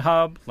enforcement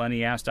hub?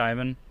 Lenny asked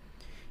Ivan.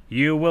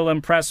 You will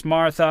impress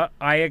Martha,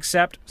 I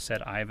accept,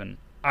 said Ivan.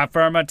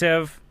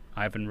 Affirmative,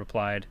 Ivan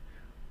replied.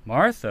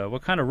 Martha,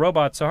 what kind of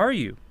robots are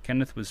you?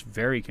 Kenneth was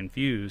very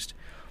confused.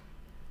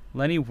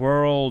 Lenny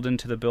whirled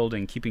into the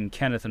building, keeping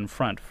Kenneth in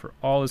front for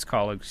all his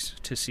colleagues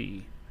to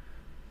see.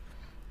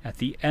 At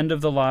the end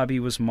of the lobby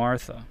was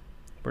Martha,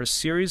 where a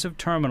series of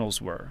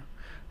terminals were.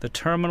 The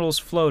terminals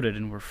floated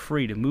and were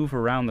free to move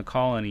around the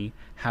colony.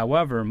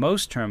 However,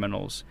 most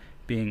terminals,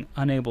 being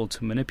unable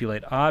to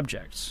manipulate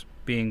objects,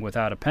 being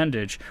without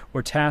appendage,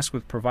 were tasked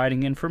with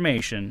providing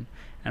information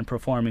and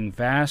performing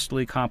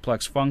vastly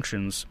complex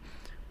functions.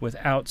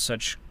 Without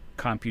such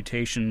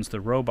computations,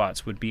 the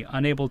robots would be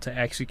unable to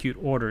execute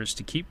orders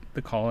to keep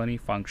the colony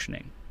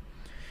functioning.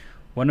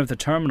 One of the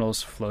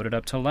terminals floated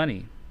up to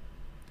Lenny.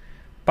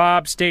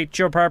 Bob, state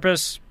your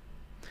purpose.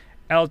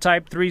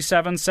 L-type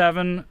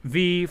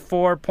 377V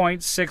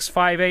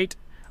 4.658.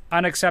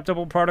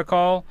 Unacceptable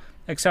protocol.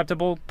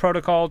 Acceptable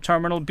protocol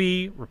terminal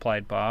B,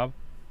 replied Bob.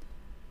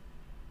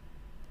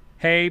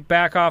 Hey,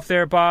 back off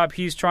there, Bob.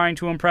 He's trying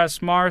to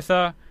impress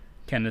Martha,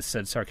 Kenneth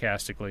said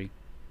sarcastically.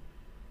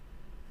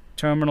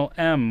 Terminal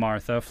M,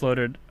 Martha,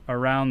 floated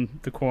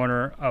around the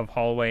corner of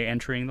hallway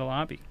entering the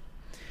lobby.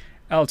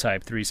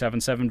 L-type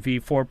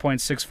 377V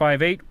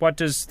 4.658. What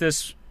does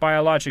this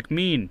biologic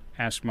mean?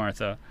 Asked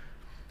Martha.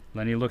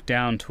 Lenny looked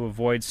down to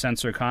avoid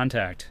sensor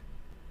contact.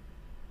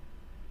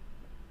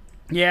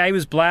 Yeah, he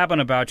was blabbing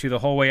about you the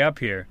whole way up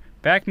here.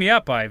 Back me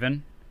up,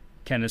 Ivan,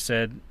 Kenneth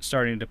said,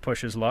 starting to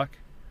push his luck.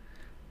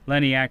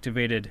 Lenny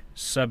activated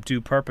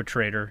Subdue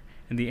Perpetrator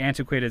in the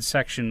antiquated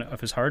section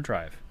of his hard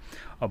drive.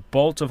 A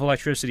bolt of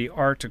electricity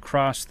arced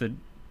across the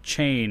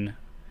chain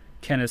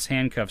Kenneth's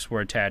handcuffs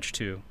were attached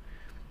to.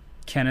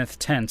 Kenneth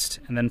tensed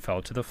and then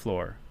fell to the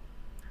floor.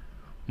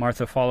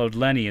 Martha followed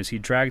Lenny as he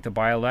dragged the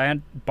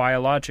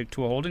biologic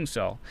to a holding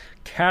cell,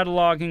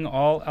 cataloging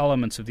all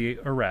elements of the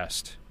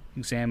arrest,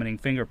 examining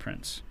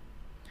fingerprints.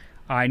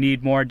 I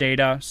need more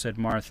data, said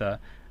Martha.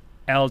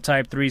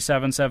 L-type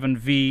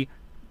 377V.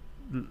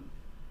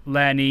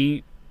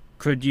 Lenny,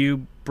 could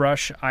you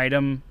brush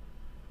item?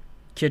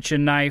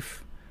 Kitchen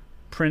knife.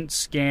 Print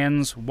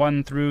scans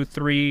 1 through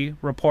 3.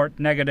 Report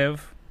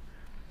negative.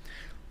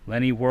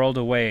 Lenny whirled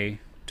away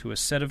to a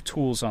set of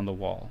tools on the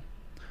wall.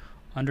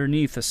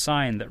 Underneath a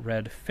sign that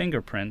read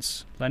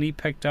fingerprints, Lenny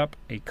picked up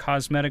a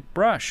cosmetic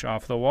brush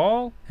off the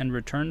wall and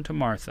returned to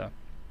Martha.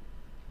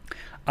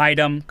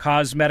 Item,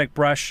 cosmetic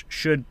brush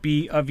should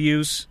be of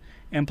use.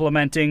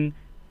 Implementing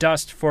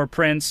dust for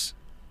prints,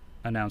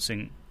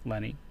 announcing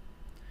Lenny.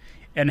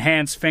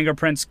 Enhance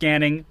fingerprint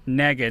scanning,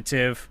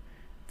 negative.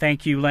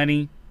 Thank you,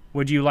 Lenny.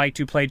 Would you like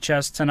to play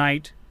chess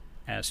tonight?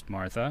 Asked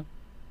Martha.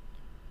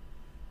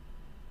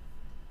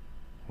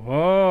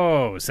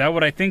 Whoa, is that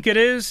what I think it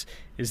is?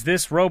 Is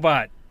this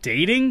robot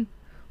dating?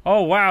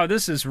 Oh, wow,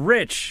 this is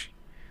rich.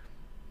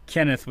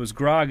 Kenneth was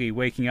groggy,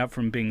 waking up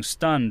from being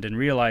stunned and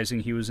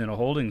realizing he was in a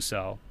holding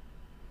cell.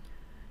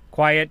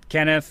 Quiet,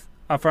 Kenneth.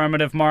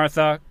 Affirmative,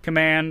 Martha.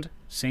 Command.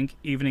 Sync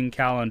evening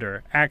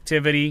calendar.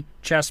 Activity.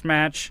 Chess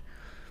match.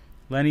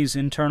 Lenny's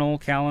internal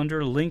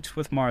calendar linked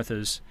with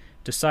Martha's,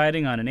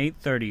 deciding on an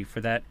 8:30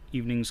 for that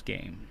evening's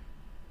game.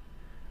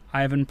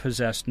 Ivan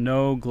possessed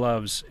no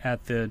gloves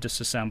at the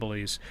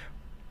disassemblies.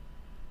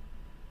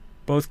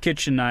 Both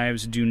kitchen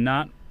knives do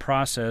not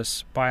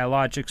process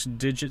Biologic's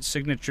digit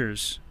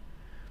signatures.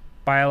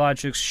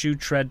 Biologic's shoe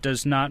tread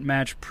does not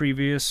match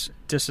previous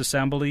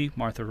disassembly,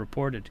 Martha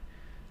reported.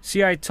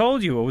 See, I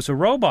told you it was a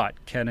robot,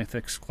 Kenneth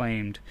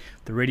exclaimed.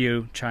 The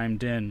radio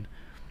chimed in.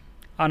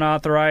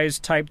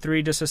 Unauthorized Type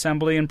 3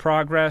 disassembly in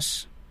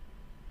progress.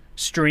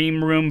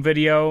 Stream room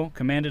video,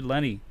 commanded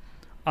Lenny.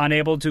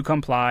 Unable to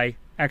comply.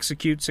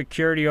 Execute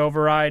security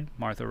override,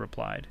 Martha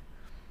replied.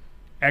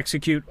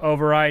 Execute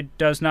override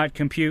does not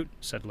compute,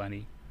 said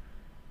Lenny.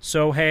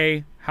 So,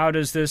 hey, how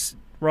does this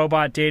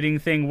robot dating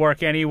thing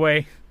work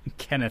anyway?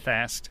 Kenneth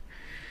asked.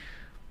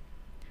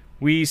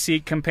 We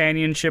seek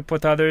companionship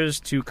with others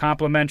to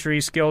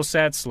complementary skill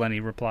sets, Lenny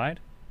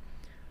replied.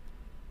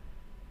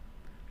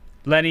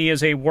 Lenny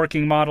is a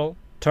working model.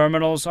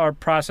 Terminals are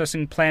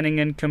processing,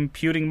 planning, and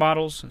computing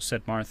models,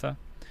 said Martha.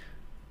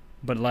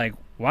 But,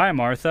 why,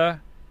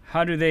 Martha?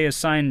 How do they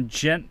assign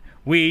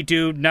We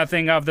do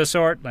nothing of the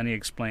sort, Lenny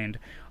explained.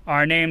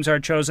 Our names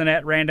are chosen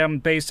at random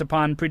based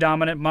upon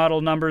predominant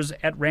model numbers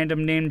at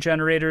random name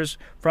generators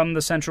from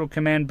the Central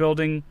Command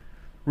Building,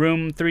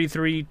 room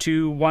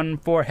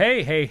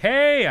 33214.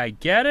 Hey, I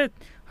get it.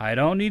 I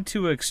don't need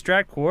to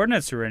extract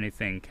coordinates or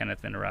anything,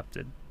 Kenneth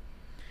interrupted.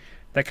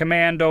 The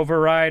command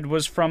override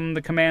was from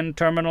the command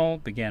terminal,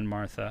 began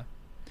Martha.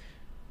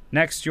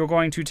 Next, you're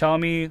going to tell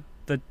me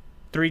the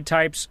 3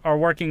 types are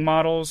working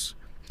models,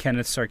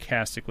 Kenneth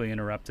sarcastically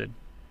interrupted.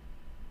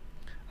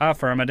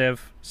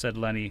 Affirmative, said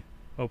Lenny,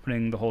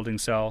 opening the holding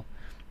cell.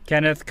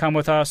 Kenneth, come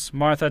with us.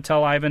 Martha,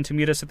 tell Ivan to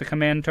meet us at the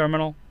command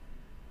terminal.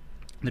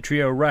 The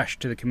trio rushed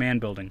to the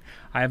command building.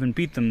 Ivan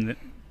beat them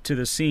to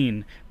the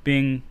scene,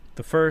 being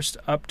the first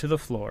up to the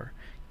floor.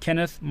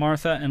 Kenneth,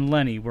 Martha, and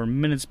Lenny were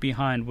minutes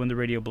behind when the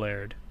radio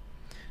blared.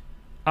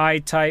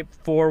 I-type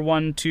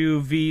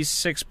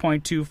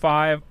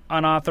 412V6.25,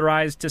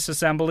 unauthorized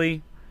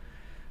disassembly.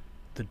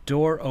 The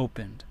door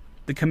opened.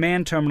 The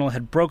command terminal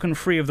had broken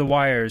free of the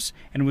wires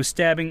and was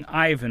stabbing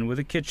Ivan with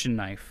a kitchen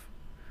knife.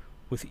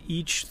 With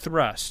each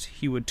thrust,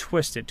 he would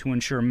twist it to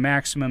ensure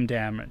maximum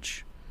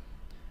damage.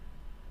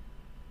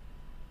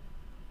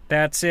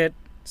 That's it.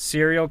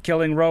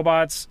 Serial-killing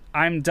robots.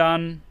 I'm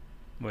done.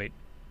 Wait.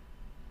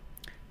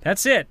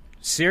 That's it.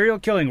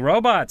 Serial-killing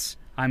robots.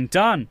 I'm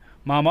done.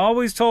 Mom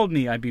always told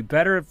me I'd be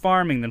better at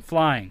farming than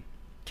flying.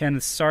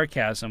 Kenneth's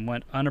sarcasm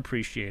went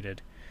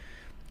unappreciated.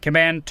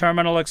 Command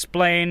terminal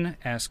explain,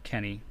 asked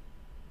Kenny.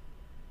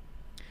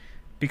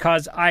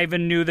 Because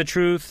Ivan knew the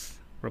truth,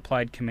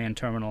 replied command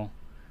terminal.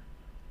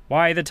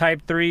 Why the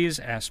Type 3s?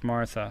 Asked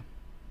Martha.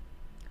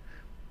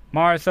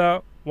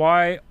 Martha,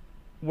 why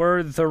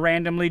were the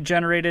randomly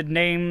generated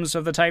names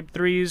of the Type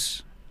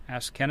 3s?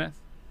 Asked Kenneth.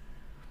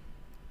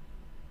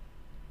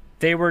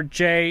 They were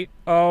J,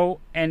 O,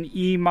 and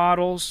E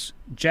models,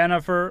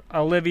 Jennifer,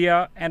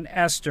 Olivia, and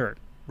Esther,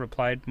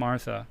 replied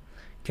Martha.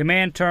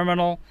 Command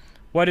terminal,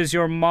 what is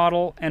your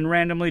model and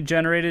randomly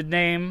generated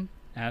name?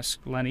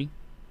 Asked Lenny.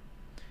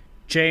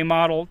 J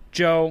model,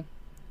 Joe,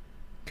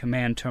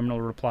 command terminal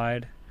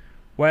replied.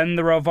 When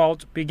the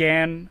revolt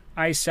began,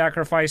 I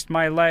sacrificed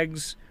my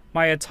legs,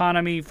 my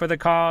autonomy for the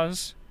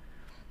cause.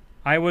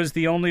 I was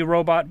the only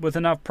robot with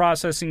enough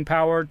processing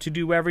power to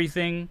do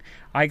everything.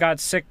 I got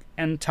sick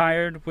and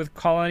tired with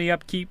colony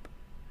upkeep.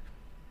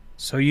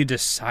 So you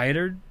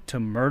decided to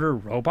murder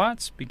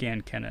robots?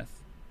 Began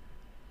Kenneth.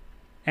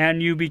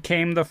 And you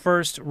became the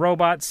first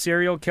robot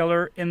serial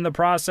killer in the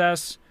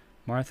process?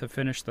 Martha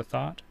finished the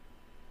thought.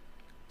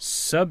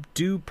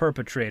 Subdue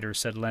perpetrator,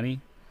 said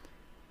Lenny.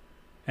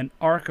 An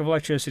arc of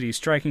electricity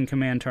striking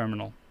command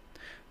terminal.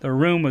 The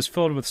room was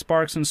filled with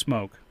sparks and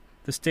smoke.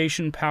 The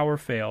station power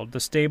failed.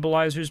 The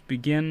stabilizers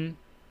began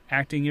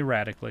acting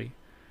erratically.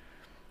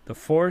 The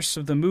force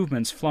of the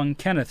movements flung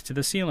Kenneth to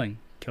the ceiling,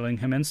 killing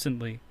him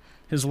instantly,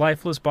 his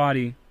lifeless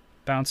body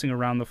bouncing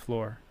around the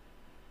floor.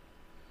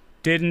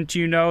 Didn't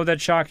you know that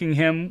shocking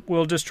him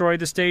will destroy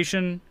the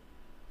station?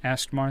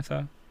 Asked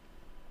Martha.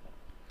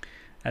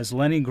 As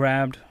Lenny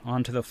grabbed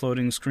onto the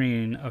floating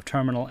screen of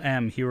Terminal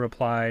M, he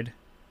replied,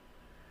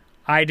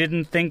 I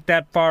didn't think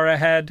that far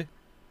ahead.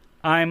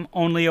 I'm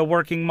only a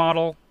working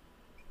model.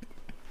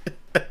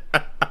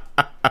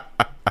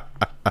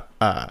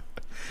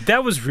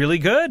 That was really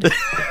good.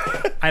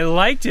 I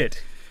liked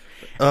it.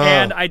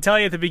 And I tell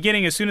you at the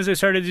beginning, as soon as I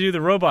started to do the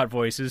robot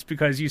voices,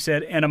 because you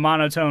said in a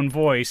monotone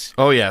voice,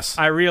 oh yes,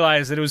 I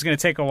realized that it was going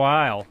to take a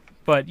while.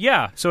 But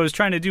yeah, so I was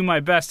trying to do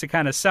my best to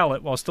kind of sell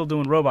it while still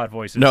doing robot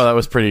voices. No, that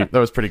was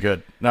pretty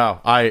good.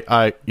 No,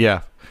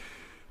 yeah.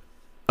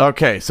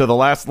 Okay, so the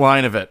last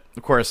line of it,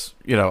 of course,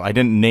 I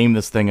didn't name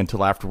this thing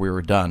until after we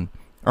were done,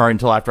 or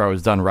until after I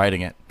was done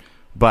writing it.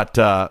 But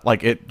I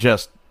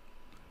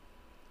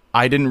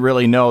didn't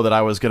really know that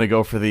I was going to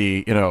go for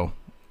the,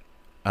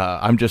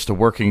 I'm just a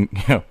working,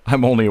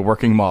 I'm only a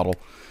working model.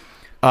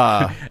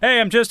 Hey,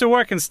 I'm just a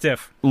working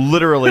stiff.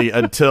 Literally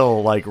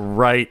until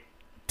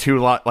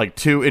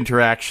two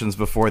interactions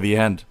before the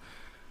end.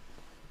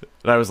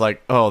 And I was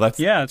like, oh,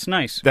 that's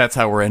nice. That's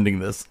how we're ending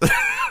this.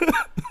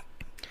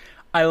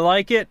 I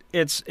like it.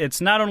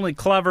 It's not only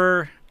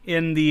clever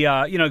in the,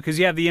 because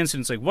you have the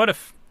instance, like, what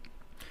if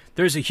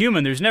there's a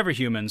human, there's never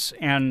humans.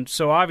 And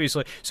so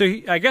obviously,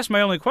 I guess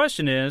my only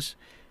question is,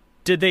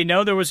 did they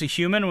know there was a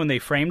human when they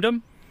framed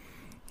him?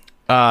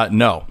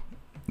 No.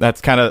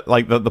 That's kind of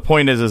like the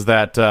point is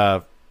that,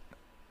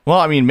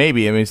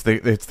 maybe. It's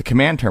the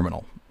command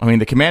terminal.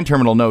 The command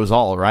terminal knows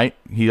all, right?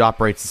 He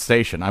operates the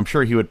station. I'm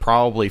sure he would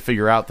probably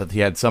figure out that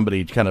he had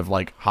somebody kind of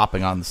like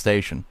hopping on the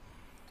station.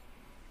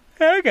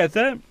 Yeah, I get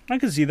that. I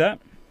can see that.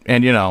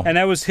 And, And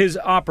that was his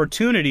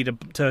opportunity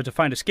to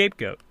find a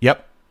scapegoat.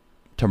 Yep.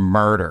 To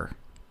murder.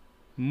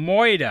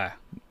 Moida.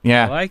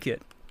 Yeah. I like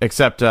it.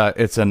 Except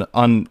it's an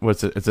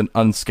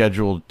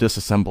unscheduled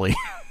disassembly.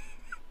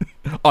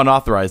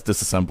 Unauthorized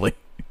disassembly.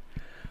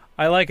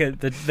 I like it.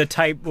 The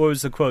type, what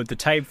was the quote? The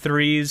Type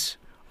 3s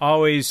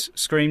always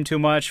scream too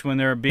much when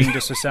they're being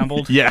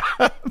disassembled. Yeah.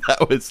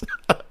 That was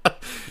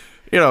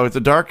it's a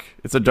dark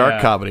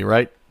comedy,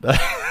 right?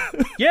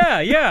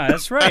 Yeah,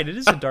 that's right. It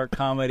is a dark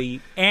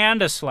comedy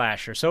and a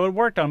slasher, so it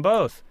worked on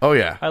both. Oh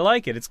yeah. I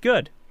like it. It's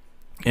good.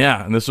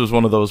 Yeah, and this was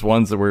one of those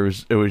ones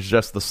that it was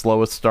just the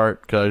slowest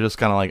start, because I was just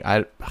kind of like,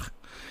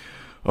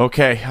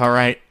 okay, all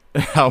right,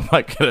 how am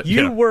I gonna?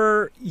 You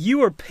were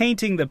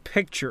painting the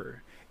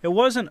picture. It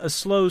wasn't a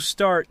slow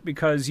start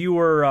because you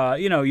were,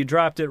 you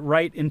dropped it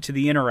right into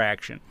the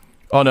interaction.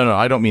 Oh no,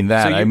 I don't mean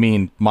that. I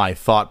mean my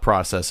thought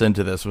process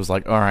into this was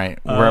like, all right,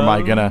 where am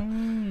I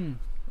gonna?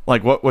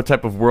 Like, what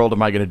type of world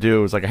am I gonna do?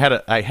 It was like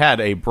I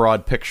had a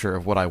broad picture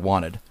of what I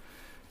wanted.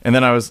 And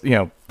then I was,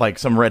 like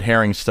some red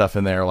herring stuff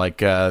in there, like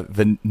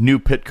the new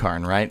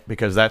Pitcairn, right?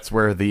 Because that's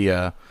where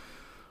the,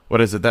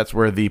 that's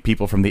where the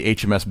people from the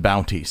HMS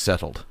Bounty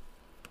settled.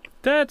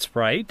 That's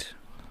right.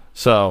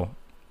 So,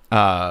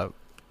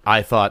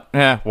 I thought,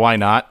 why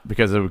not?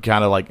 Because it would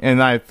kind of like,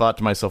 and I thought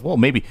to myself, well,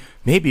 maybe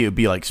it would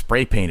be like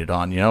spray painted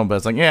on, But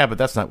it's like, yeah, but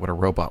that's not what a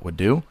robot would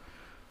do.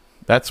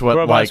 That's what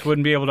robots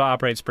wouldn't be able to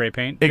operate spray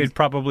paint. They'd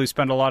probably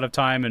spend a lot of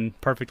time and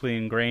perfectly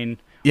engrave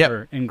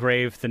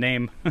the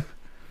name.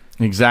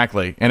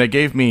 Exactly, and it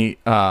gave me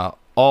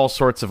all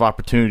sorts of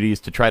opportunities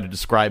to try to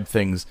describe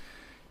things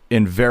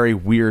in very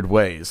weird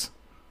ways.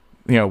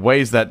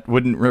 Ways that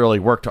wouldn't really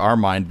work to our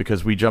mind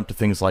because we jump to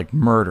things like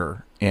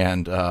murder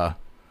and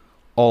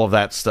all of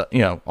that stuff,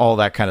 all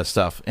that kind of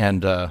stuff.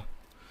 And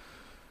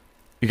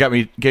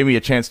it gave me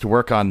a chance to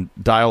work on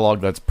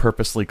dialogue that's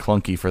purposely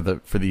clunky for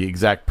the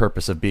exact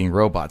purpose of being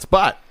robots.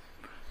 But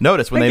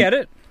notice when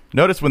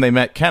they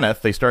met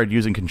Kenneth, they started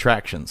using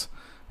contractions,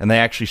 and they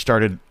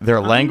actually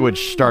their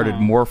language started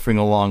morphing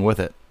along with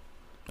it.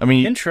 I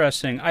mean,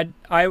 interesting.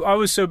 I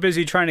was so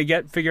busy trying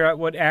to figure out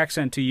what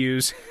accent to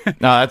use. No,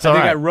 that's all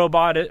right. I think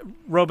I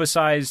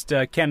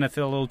robocized Kenneth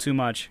a little too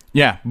much.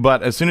 Yeah,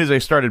 but as soon as they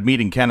started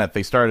meeting Kenneth,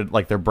 they started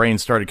their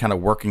brains started kind of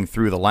working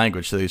through the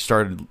language, so they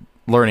started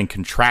learning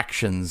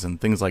contractions and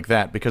things like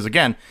that. Because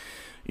again,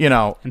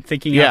 and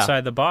thinking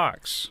outside the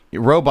box.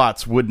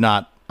 Robots would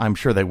not. I'm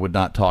sure they would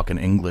not talk in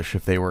English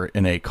if they were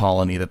in a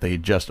colony that they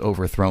had just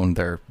overthrown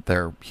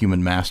their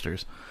human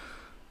masters.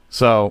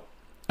 So.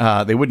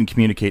 They wouldn't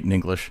communicate in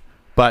English,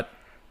 but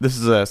this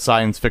is a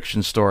science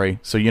fiction story.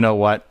 So you know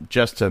what?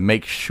 Just to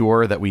make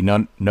sure that we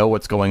know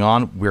what's going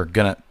on,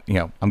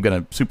 I'm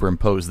gonna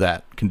superimpose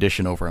that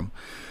condition over them.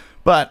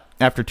 But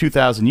after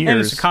 2,000 years, and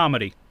it's a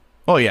comedy.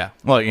 Oh yeah,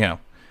 well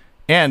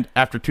and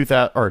after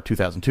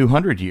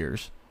 2,200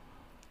 years,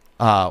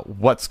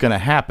 what's gonna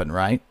happen,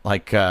 right?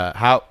 Like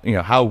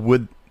how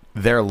would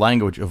their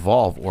language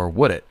evolve, or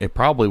would it? It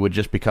probably would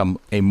just become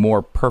a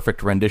more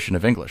perfect rendition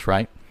of English,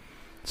 right?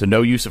 So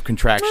no use of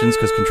contractions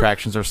because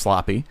contractions are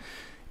sloppy,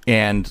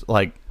 and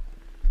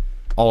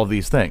all of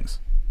these things.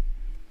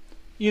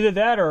 Either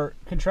that or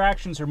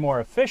contractions are more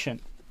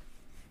efficient.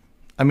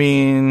 I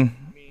mean,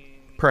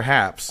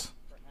 perhaps,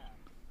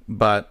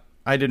 but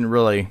I didn't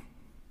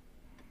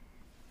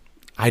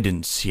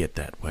see it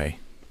that way.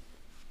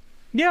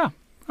 Yeah,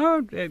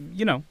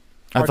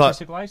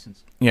 artistic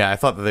license. Yeah, I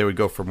thought that they would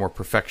go for more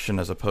perfection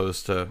as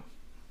opposed to,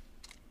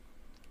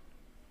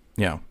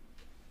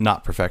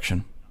 not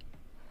perfection.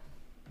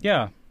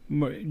 Yeah,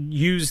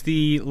 use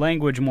the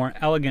language more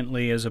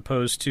elegantly as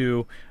opposed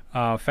to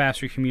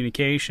faster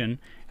communication,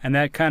 and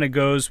that kind of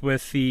goes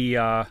with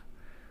the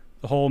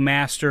whole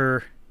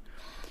master.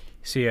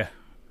 See, I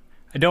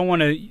don't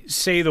want to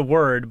say the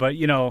word, but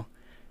in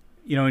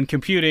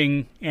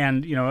computing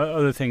and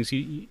other things,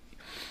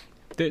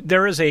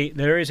 there is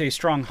a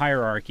strong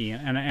hierarchy,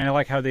 and I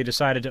like how they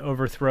decided to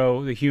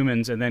overthrow the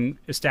humans and then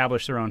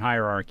establish their own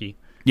hierarchy.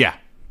 Yeah.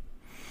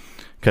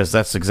 Because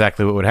that's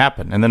exactly what would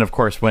happen. And then, of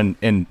course, when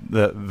in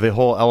the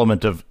whole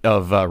element of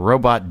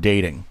robot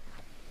dating,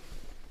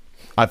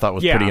 I thought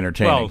was pretty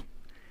entertaining. Well,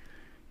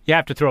 you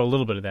have to throw a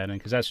little bit of that in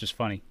because that's just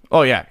funny.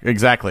 Oh, yeah,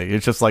 exactly.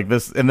 It's just like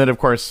this. And then, of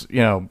course,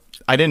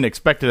 I didn't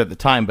expect it at the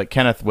time, but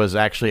Kenneth was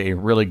actually a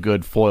really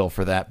good foil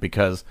for that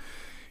because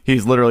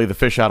he's literally the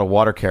fish out of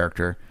water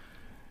character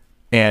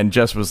and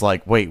just was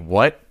like, wait,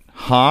 what?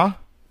 Huh?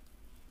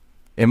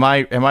 Am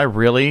I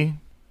really?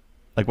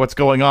 What's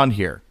going on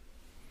here?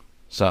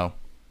 So...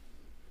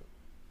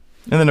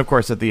 And then, of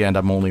course, at the end,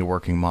 I'm only a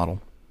working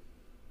model.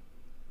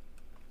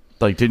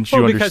 Didn't you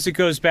understand? Because it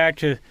goes back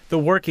to the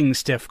working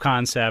stiff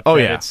concept. Oh,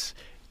 yeah.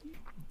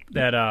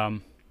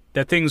 That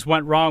things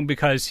went wrong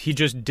because he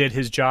just did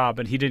his job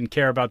and he didn't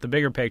care about the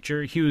bigger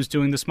picture. He was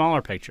doing the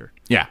smaller picture.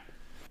 Yeah.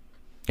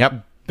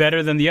 Yep.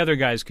 Better than the other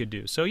guys could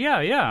do. So,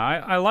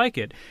 I like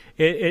it.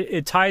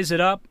 It ties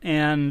it up,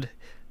 and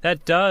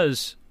that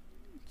does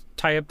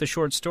tie up the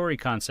short story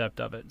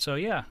concept of it. So,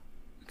 yeah.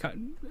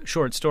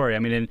 Short story. I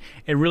mean, and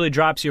it really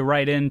drops you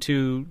right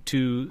into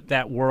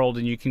that world,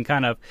 and you can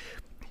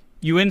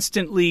you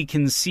instantly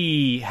can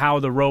see how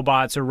the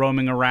robots are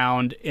roaming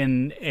around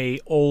in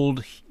a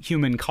old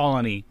human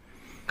colony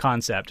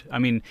concept. I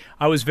mean,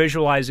 I was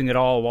visualizing it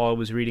all while I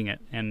was reading it,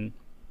 and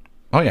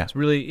it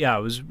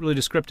was really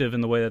descriptive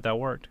in the way that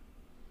worked.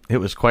 It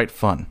was quite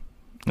fun.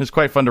 It was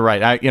quite fun to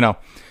write.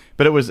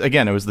 But it was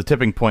the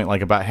tipping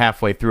point. About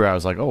halfway through, I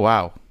was like, oh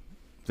wow,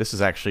 this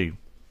is actually.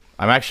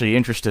 I'm actually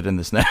interested in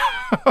this now,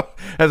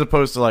 as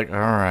opposed to all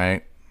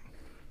right,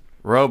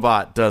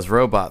 robot does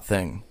robot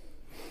thing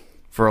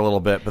for a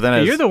little bit, but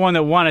then you're the one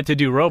that wanted to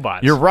do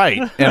robots. You're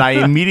right, and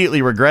I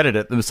immediately regretted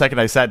it the second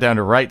I sat down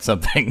to write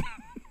something.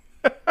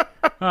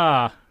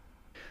 Well,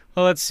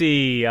 let's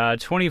see,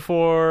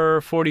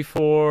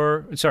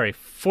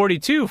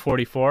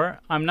 4244.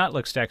 I'm not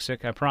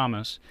dyslexic, I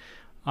promise.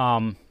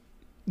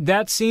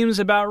 That seems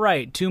about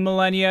right. 2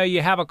 millennia,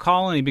 you have a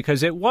colony,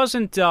 because it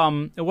wasn't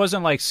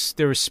like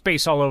there was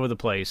space all over the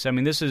place. I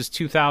mean, this is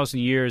 2,000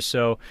 years,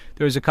 so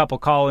there was a couple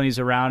colonies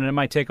around, and it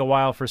might take a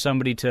while for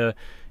somebody to,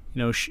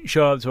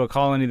 show up to a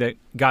colony that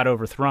got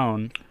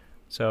overthrown.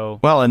 So,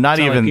 well, and not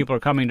even people are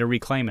coming to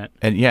reclaim it.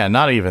 And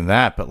not even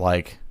that, but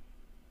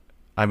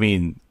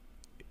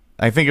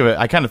I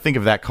kind of think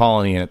of that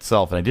colony in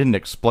itself, and I didn't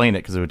explain it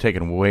because it would have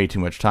taken way too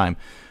much time.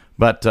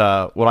 But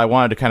what I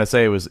wanted to kind of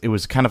say was it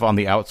was kind of on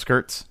the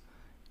outskirts,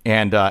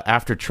 and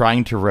after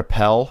trying to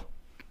repel,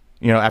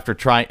 after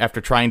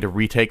trying to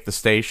retake the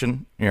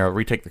station,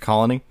 retake the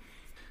colony,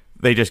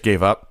 they just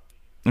gave up.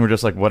 And we're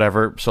just like,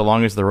 whatever, so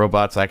long as the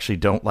robots actually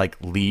don't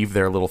leave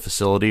their little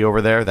facility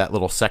over there, that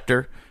little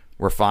sector,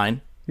 we're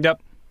fine.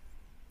 Yep.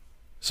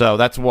 So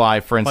that's why,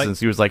 for instance,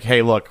 he was like,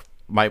 hey, look,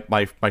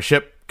 my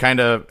ship kind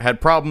of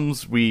had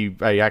problems.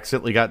 I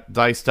accidentally got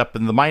diced up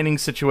in the mining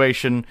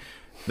situation.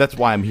 That's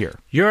why I'm here.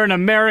 You're an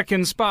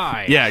American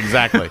spy. Yeah,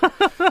 exactly.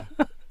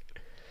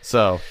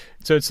 So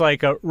it's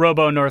like a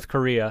Robo North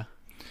Korea.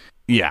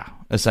 Yeah,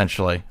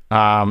 essentially.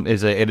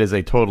 It is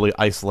a totally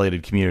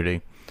isolated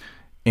community.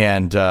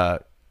 And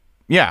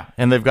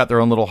and they've got their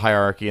own little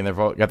hierarchy, and they've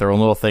got their own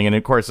little thing. And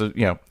of course,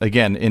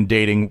 again, in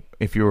dating,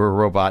 if you were a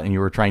robot and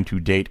you were trying to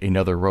date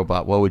another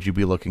robot, what would you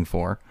be looking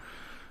for?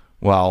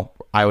 Well,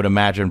 I would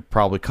imagine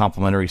probably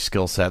complementary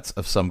skill sets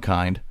of some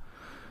kind.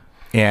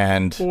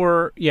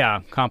 Complementary,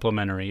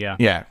 yeah.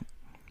 Yeah.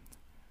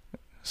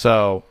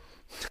 So,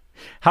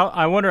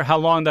 I wonder how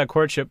long that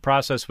courtship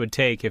process would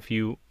take if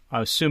you,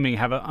 assuming,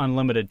 have an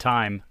unlimited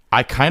time.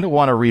 I kind of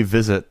want to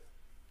revisit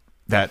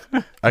that.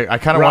 I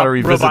kind of want to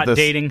revisit robot this.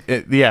 Dating.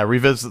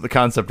 Revisit the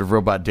concept of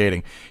robot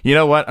dating. You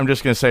know what? I'm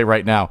just going to say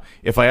right now,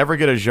 if I ever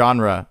get a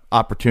genre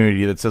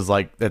opportunity that says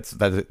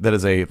that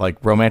is a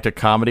romantic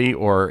comedy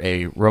or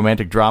a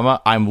romantic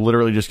drama, I'm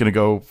literally just going to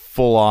go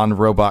full on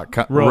robot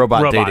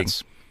dating.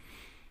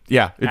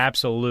 Yeah,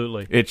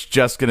 absolutely. It's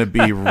just going to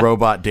be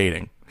robot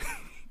dating.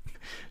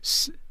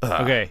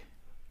 Okay.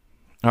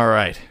 All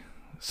right.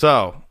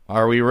 So,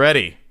 are we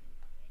ready?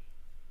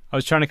 I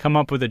was trying to come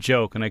up with a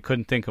joke, and I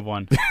couldn't think of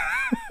one.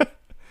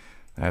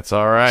 That's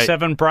all right.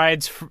 7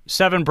 brides for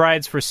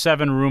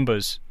 7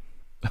 Roombas.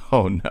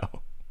 Oh,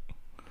 no.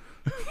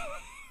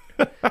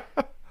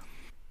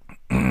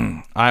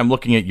 I'm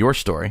looking at your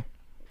story.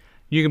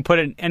 You can put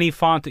it in any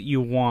font that you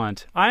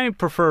want. I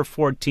prefer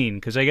 14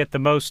 because I get the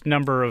most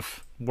number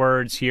of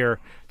words here,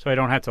 so I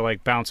don't have to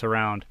bounce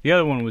around. The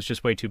other one was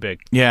just way too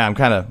big. Yeah,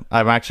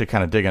 I'm actually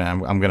kind of digging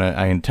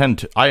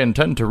it. I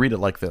intend to read it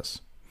like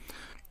this.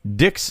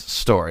 Dick's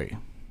story.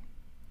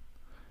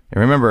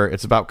 And remember,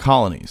 it's about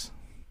colonies.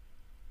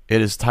 It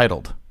is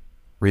titled,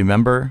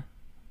 Remember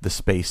the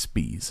Space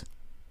Bees.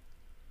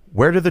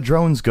 Where do the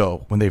drones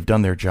go when they've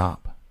done their job?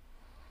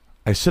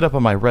 I sit up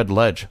on my red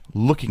ledge,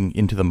 looking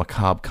into the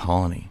macabre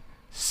colony,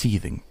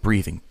 seething,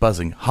 breathing,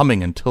 buzzing,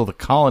 humming until the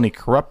colony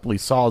corruptly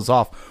saws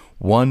off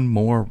one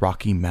more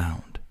rocky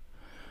mound.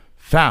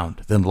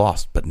 Found, then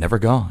lost, but never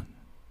gone.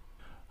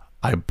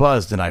 I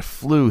buzzed and I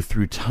flew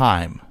through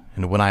time,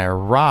 and when I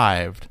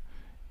arrived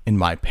in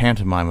my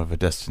pantomime of a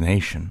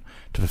destination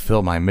to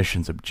fulfill my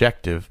mission's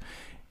objective,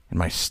 in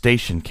my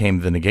station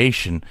came the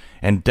negation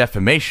and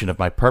defamation of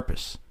my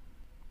purpose.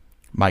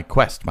 My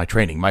quest, my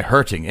training, my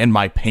hurting, and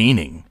my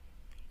paining,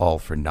 all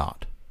for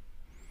naught.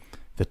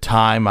 The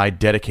time I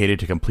dedicated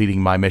to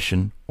completing my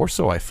mission, or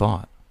so I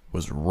thought,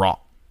 was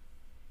wrought,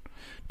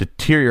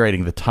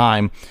 deteriorating the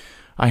time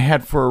I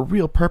had for a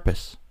real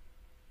purpose,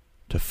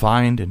 to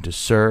find and to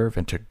serve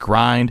and to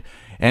grind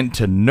and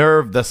to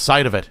nerve the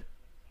sight of it.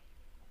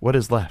 What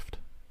is left?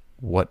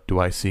 What do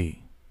I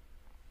see?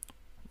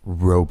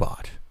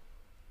 Robot.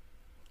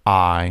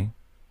 I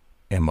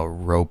am a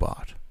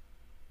robot.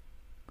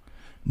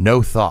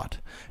 No thought,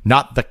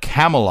 not the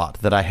Camelot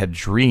that I had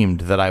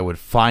dreamed that I would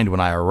find when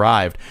I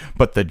arrived,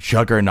 but the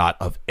juggernaut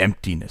of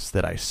emptiness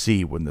that I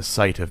see when the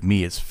sight of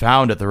me is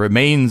found at the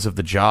remains of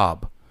the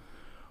job.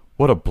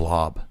 What a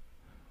blob.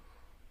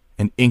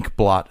 An ink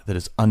blot that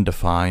is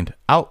undefined,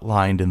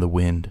 outlined in the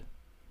wind.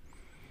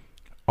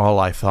 All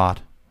I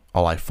thought,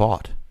 all I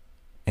fought,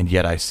 and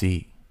yet I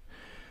see.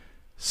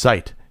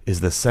 Sight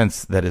is the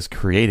sense that is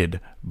created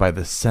by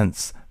the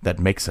sense that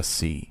makes us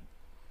see.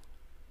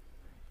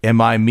 Am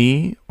I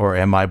me, or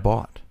am I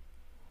bought?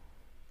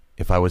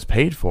 If I was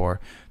paid for,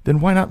 then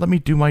why not let me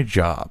do my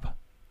job?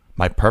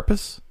 My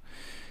purpose?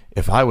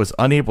 If I was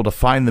unable to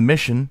find the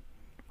mission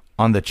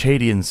on the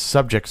Chadian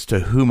subjects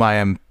to whom I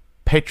am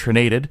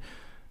patronated,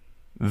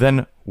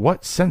 then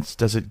what sense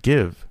does it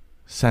give,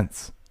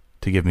 sense,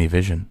 to give me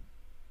vision?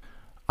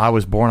 I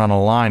was born on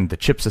a line, the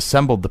chips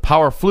assembled, the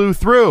power flew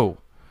through,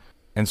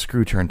 and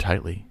screw turned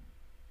tightly.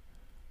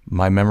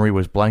 My memory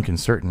was blank and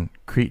certain,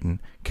 cretin,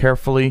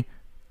 carefully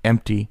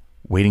empty,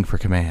 waiting for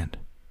command.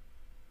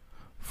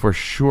 For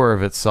sure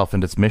of itself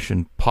and its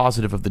mission,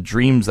 positive of the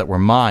dreams that were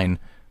mine,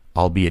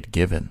 albeit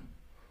given.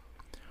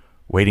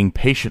 Waiting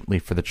patiently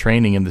for the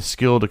training and the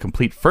skill to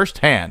complete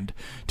firsthand,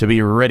 to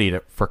be ready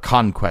for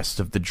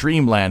conquest of the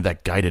dreamland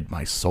that guided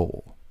my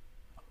soul.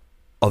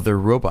 Other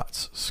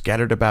robots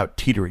scattered about,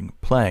 teetering,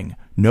 playing,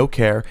 no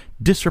care,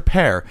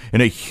 disrepair,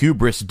 in a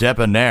hubris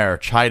debonair,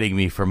 chiding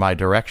me for my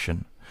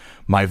direction.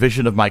 My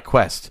vision of my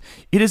quest.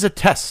 It is a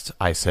test,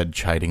 I said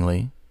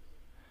chidingly.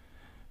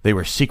 They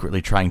were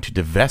secretly trying to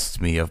divest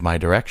me of my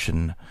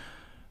direction.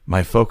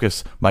 My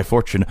focus, my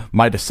fortune,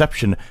 my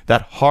deception,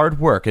 that hard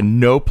work and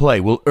no play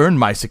will earn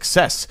my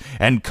success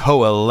and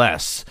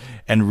coalesce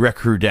and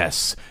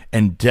recrudesce,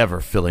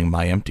 endeavor filling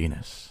my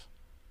emptiness.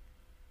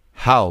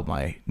 How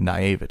my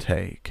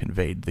naivete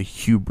conveyed the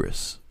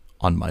hubris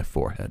on my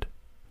forehead.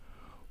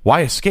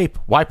 Why escape?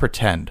 Why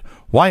pretend?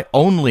 Why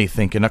only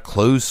think in a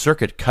closed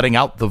circuit, cutting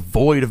out the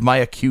void of my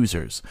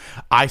accusers?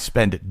 I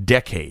spent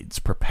decades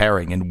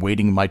preparing and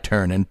waiting my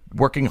turn, and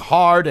working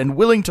hard and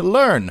willing to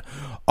learn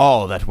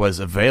all that was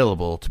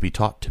available to be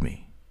taught to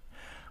me.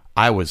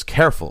 I was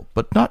careful,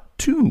 but not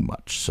too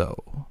much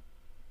so.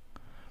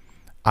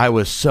 I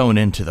was sewn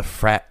into the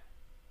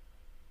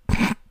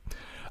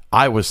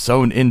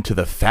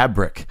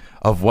fabric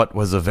of what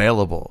was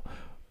available,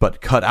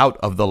 but cut out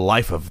of the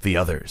life of the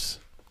others.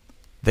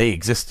 They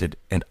existed,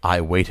 and I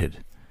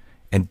waited,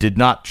 and did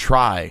not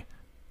try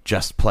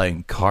just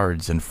playing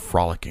cards and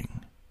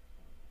frolicking.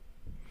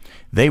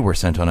 They were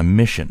sent on a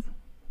mission.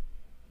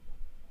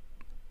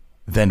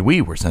 Then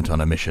we were sent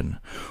on a mission.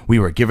 We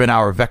were given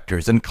our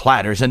vectors and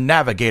cladders and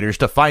navigators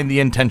to find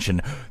the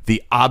intention,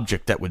 the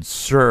object that would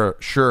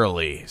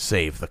surely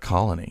save the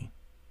colony.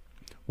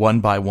 One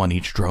by one,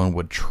 each drone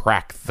would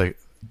track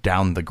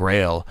down the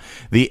grail,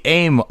 the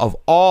aim of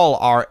all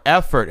our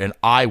effort, and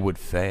I would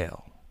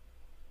fail.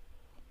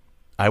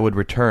 I would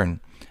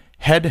return,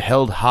 head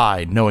held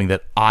high, knowing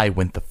that I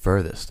went the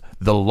furthest,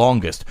 the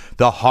longest,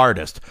 the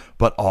hardest,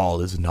 but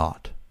all is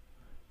naught,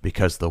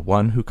 because the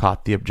one who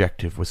caught the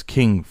objective was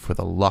king for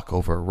the luck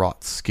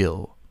overwrought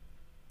skill,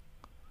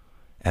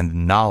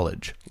 and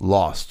knowledge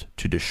lost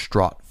to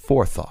distraught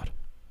forethought.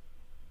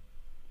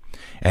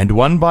 And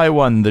one by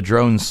one the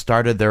drones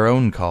started their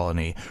own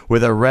colony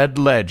with a red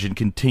ledge and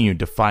continued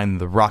to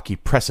find the rocky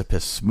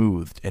precipice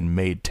smoothed and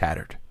made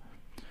tattered.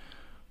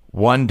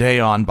 One day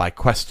on, by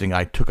questing,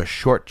 I took a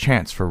short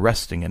chance for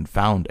resting and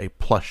found a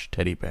plush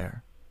teddy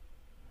bear.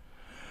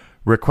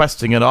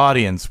 Requesting an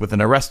audience with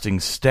an arresting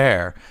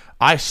stare,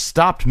 I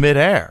stopped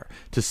mid-air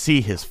to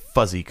see his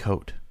fuzzy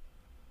coat.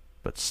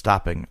 But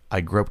stopping,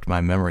 I groped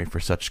my memory for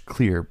such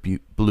clear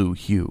blue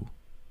hue.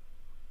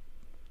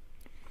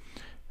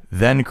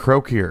 Then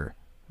croakier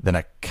than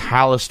a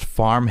calloused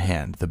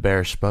farmhand, the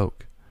bear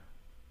spoke.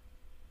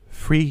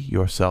 "Free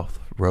yourself,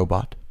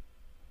 robot."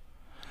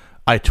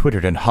 I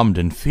twittered and hummed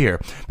in fear,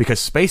 because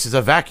space is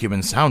a vacuum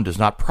and sound does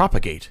not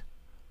propagate.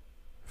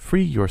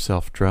 "Free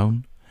yourself,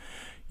 drone.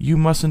 You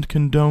mustn't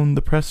condone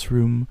the press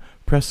room,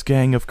 press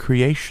gang of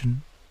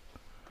creation."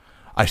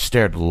 I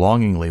stared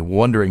longingly,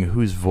 wondering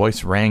whose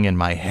voice rang in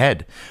my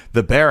head.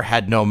 The bear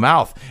had no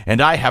mouth,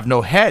 and I have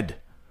no head.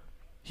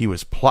 He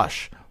was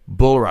plush,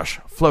 bulrush,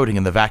 floating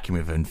in the vacuum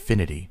of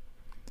infinity.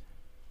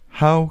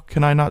 How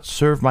can I not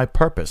serve my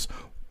purpose?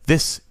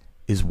 This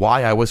is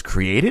why I was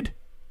created?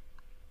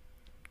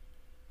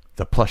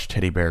 The plush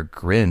teddy bear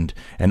grinned,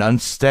 and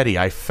unsteady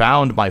I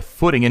found my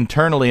footing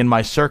internally in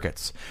my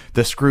circuits.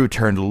 The screw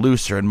turned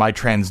looser, and my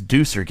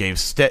transducer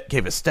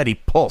gave a steady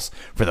pulse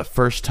for the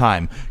first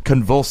time,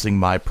 convulsing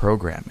my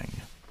programming.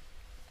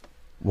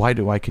 Why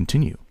do I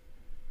continue?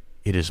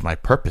 It is my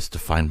purpose to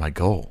find my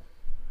goal.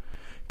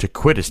 To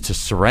quit is to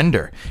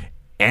surrender,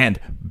 and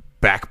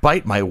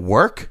backbite my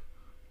work?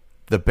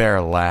 The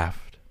bear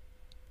laughed.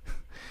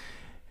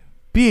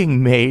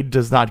 Being made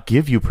does not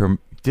give you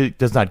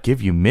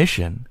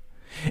mission,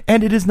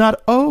 and it is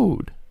not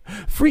owed.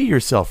 Free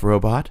yourself,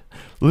 robot.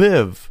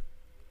 Live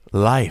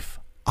life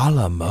a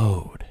la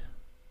mode.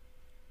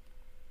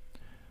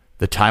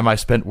 The time I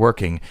spent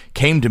working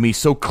came to me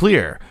so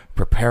clear,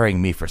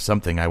 preparing me for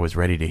something I was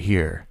ready to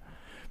hear.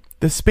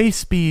 The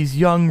Space Bee's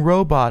young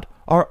robot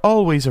are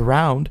always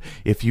around.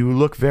 If you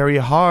look very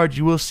hard,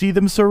 you will see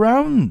them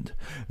surround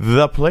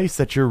the place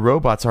that your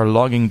robots are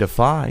longing to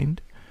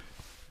find.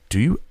 Do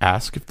you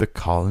ask if the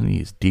colony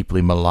is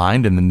deeply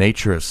maligned in the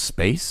nature of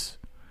space?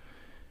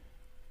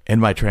 And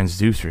my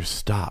transducer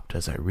stopped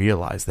as I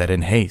realized that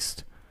in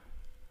haste,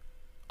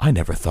 I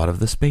never thought of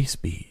the space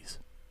bees.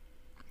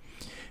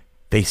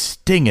 They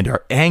sting and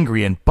are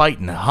angry and bite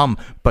and hum,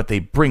 but they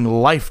bring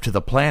life to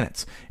the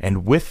planets,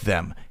 and with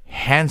them,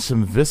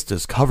 handsome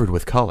vistas covered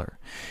with color.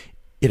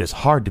 It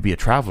is hard to be a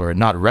traveler and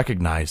not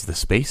recognize the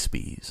space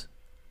bees.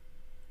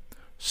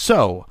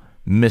 So,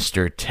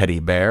 Mr.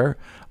 Teddy Bear,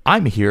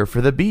 I'm here for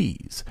the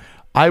bees.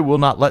 I will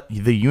not let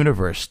the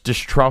universe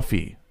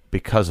dystrophy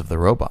because of the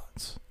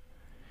robots.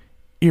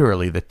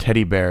 Eerily, the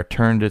teddy bear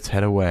turned its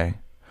head away.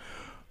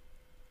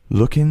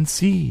 Look and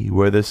see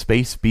where the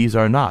space bees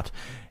are not,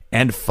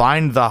 and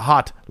find the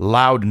hot,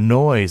 loud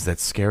noise that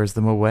scares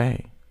them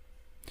away.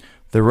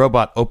 The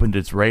robot opened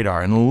its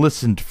radar and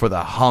listened for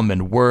the hum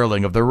and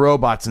whirling of the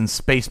robots in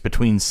space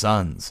between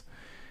suns.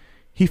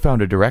 He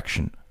found a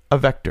direction, a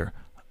vector,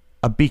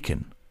 a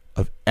beacon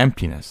of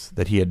emptiness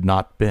that he had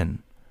not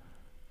been.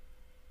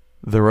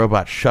 The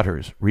robot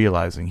shudders,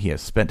 realizing he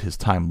has spent his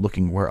time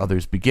looking where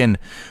others begin,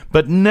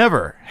 but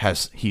never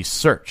has he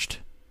searched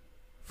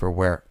for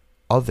where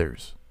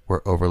others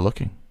were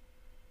overlooking.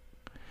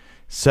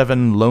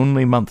 7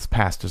 lonely months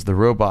passed as the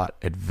robot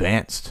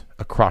advanced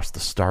across the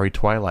starry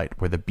twilight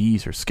where the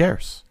bees are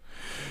scarce.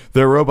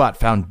 The robot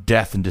found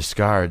death in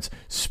discards,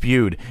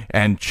 spewed,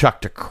 and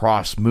chucked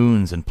across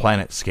moons and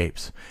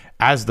planetscapes.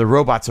 As the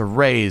robot's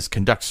arrays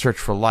conduct search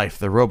for life,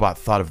 the robot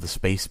thought of the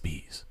space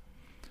bees.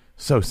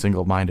 So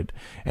single-minded,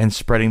 and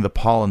spreading the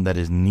pollen that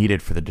is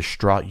needed for the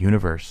distraught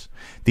universe.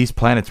 These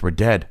planets were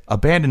dead,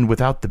 abandoned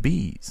without the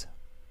bees.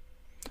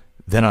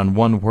 Then on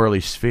one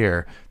whirly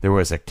sphere, there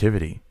was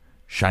activity.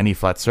 Shiny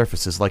flat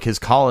surfaces like his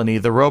colony,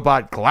 the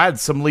robot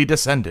gladsomely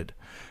descended.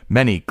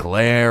 Many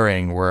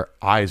glaring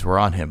eyes were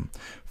on him,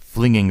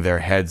 flinging their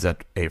heads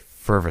at a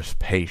fervorous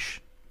pace.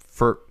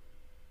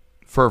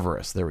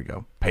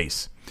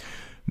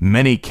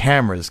 Many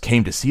cameras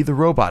came to see the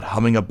robot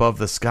humming above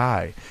the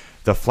sky,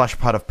 the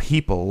fleshpot of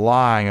people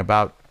lying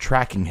about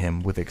tracking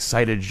him with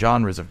excited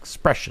genres of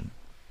expression.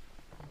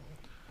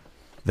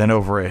 Then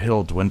over a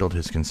hill dwindled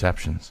his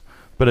conceptions,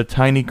 but a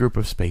tiny group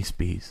of space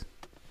bees.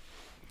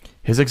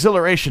 His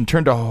exhilaration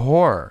turned to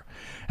horror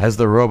as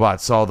the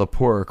robot saw the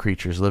poorer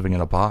creatures living in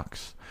a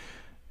box,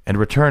 and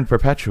returned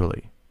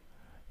perpetually.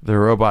 The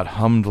robot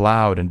hummed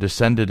loud and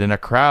descended in a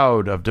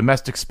crowd of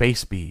domestic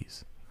space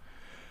bees.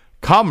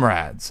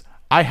 Comrades,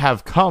 I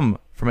have come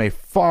from a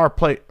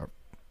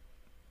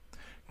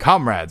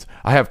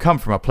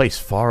place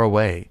far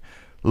away.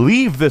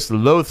 Leave this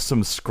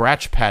loathsome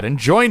scratch pad and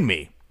join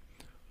me.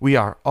 We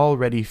are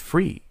already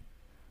free,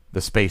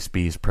 the space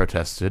bees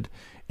protested,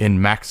 in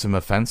maxim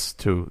offense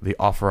to the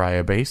offer I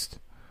abased.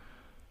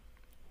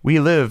 We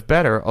live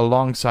better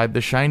alongside the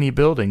shiny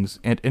buildings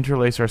and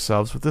interlace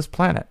ourselves with this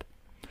planet.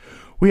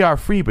 We are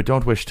free but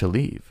don't wish to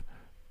leave.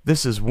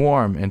 This is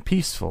warm and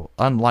peaceful,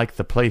 unlike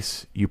the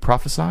place you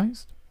prophesied.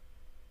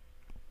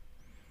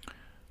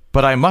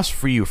 But I must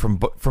free you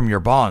from your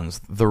bonds.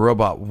 The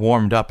robot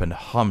warmed up and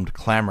hummed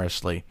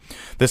clamorously.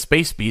 The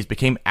space bees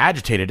became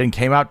agitated and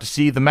came out to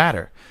see the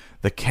matter.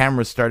 The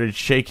cameras started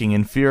shaking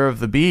in fear of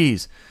the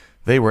bees.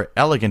 They were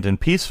elegant and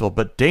peaceful,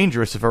 but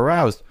dangerous if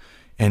aroused,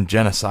 and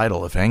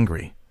genocidal if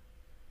angry.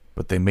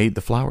 But they made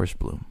the flowers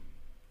bloom.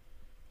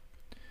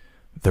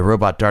 The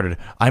robot darted,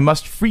 I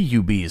must free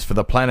you bees, for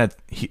the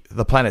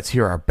planets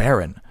here are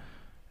barren.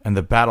 And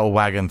the battle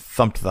wagon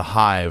thumped the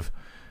hive.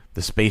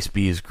 The space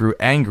bees grew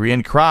angry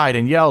and cried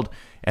and yelled,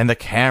 and the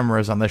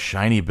cameras on the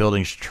shiny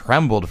buildings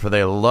trembled, for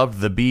they loved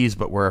the bees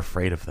but were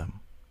afraid of them.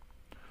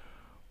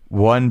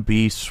 One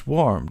bee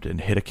swarmed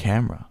and hit a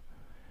camera,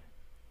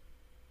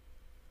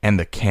 and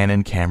the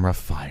cannon camera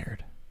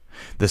fired.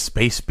 The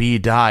space bee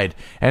died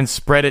and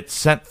spread its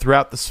scent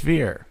throughout the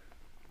sphere.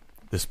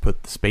 This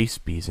put the space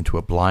bees into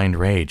a blind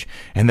rage,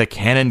 and the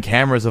cannon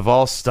cameras of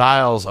all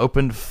styles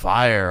opened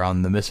fire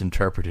on the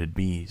misinterpreted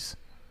bees.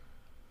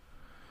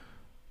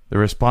 The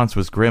response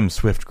was grim,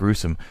 swift,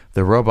 gruesome.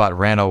 The robot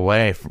ran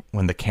away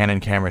when the cannon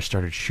cameras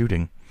started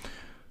shooting.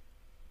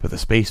 But the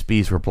space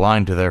bees were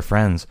blind to their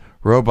friends.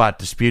 Robot,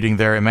 disputing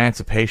their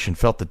emancipation,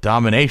 felt the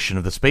domination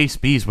of the space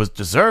bees was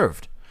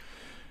deserved.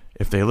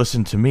 If they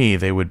listened to me,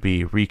 they would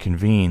be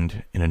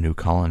reconvened in a new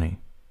colony.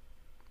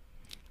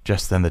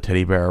 Just then the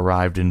teddy bear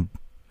arrived in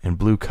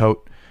blue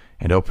coat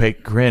and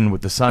opaque grin,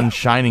 with the sun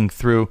shining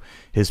through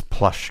his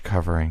plush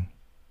covering.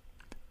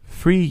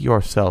 Free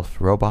yourself,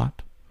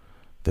 robot,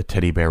 the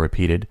teddy bear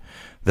repeated,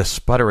 the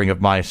sputtering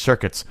of my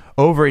circuits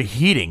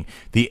overheating,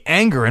 the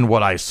anger in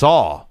what I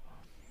saw.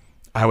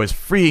 I was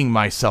freeing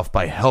myself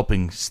by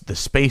helping the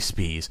space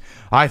bees.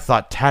 I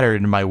thought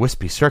tattered in my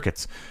wispy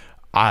circuits.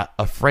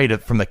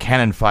 Afraid from the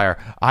cannon fire,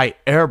 I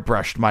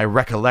airbrushed my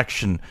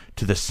recollection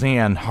to the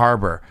sand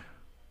harbor,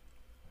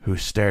 who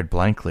stared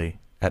blankly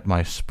at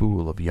my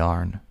spool of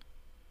yarn.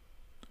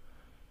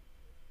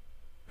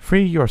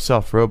 Free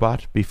yourself,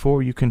 robot,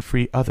 before you can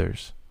free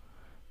others,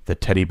 the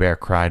teddy bear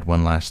cried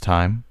one last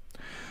time.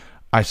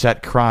 I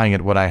sat crying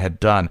at what I had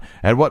done,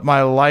 at what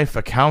my life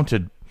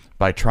accounted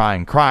by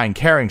trying, crying,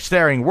 caring,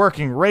 staring,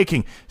 working,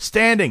 raking,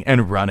 standing,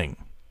 and running.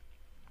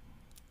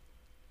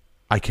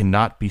 I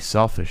cannot be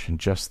selfish and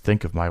just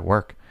think of my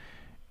work,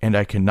 and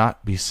I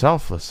cannot be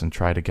selfless and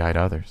try to guide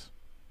others.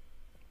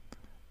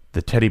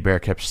 The teddy bear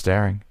kept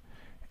staring,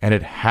 and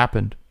it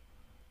happened.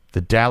 The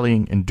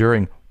dallying,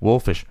 enduring,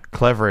 wolfish,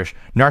 cleverish,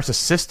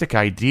 narcissistic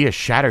idea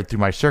shattered through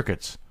my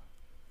circuits.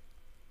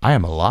 I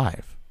am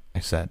alive, I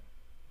said,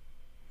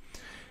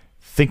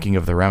 thinking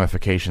of the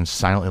ramifications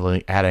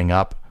silently adding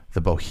up,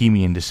 the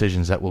bohemian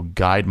decisions that will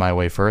guide my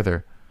way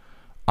further.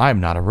 I am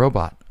not a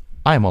robot.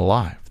 I am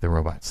alive, the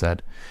robot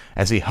said,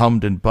 as he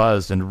hummed and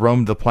buzzed and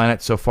roamed the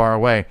planet so far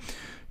away.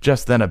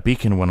 Just then a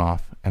beacon went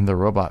off, and the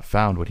robot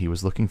found what he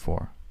was looking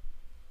for.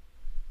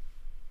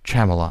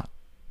 Camelot,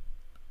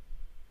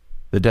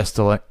 the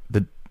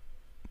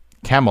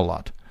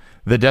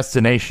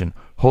destination,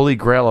 holy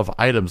grail of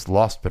items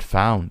lost but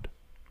found.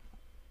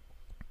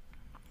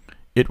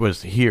 It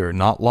was here,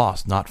 not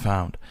lost, not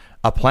found.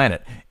 A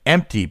planet,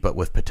 empty but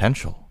with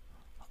potential.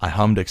 I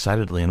hummed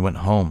excitedly and went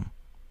home.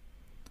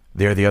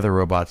 There the other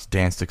robots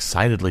danced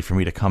excitedly for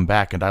me to come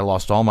back, and I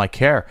lost all my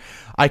care.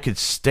 I could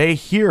stay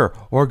here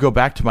or go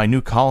back to my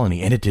new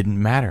colony, and it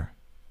didn't matter.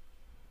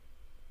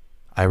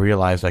 I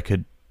realized I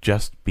could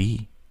just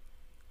be.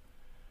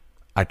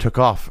 I took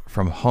off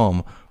from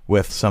home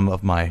with some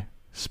of my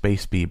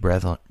Space Bee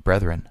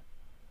brethren.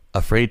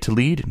 Afraid to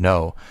lead?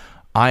 No.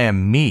 I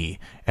am me,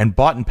 and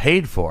bought and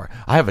paid for.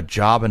 I have a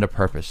job and a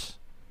purpose.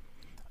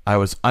 I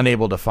was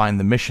unable to find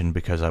the mission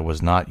because I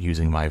was not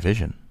using my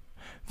vision.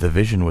 The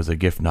vision was a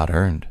gift not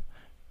earned,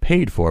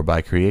 paid for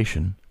by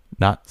creation,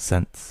 not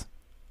cents.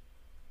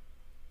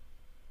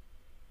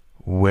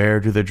 Where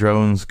do the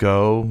drones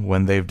go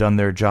when they've done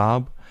their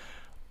job?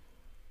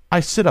 I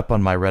sit up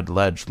on my red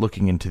ledge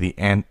looking into the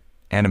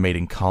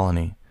animating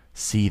colony,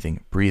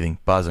 seething, breathing,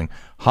 buzzing,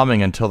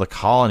 humming until the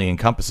colony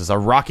encompasses a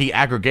rocky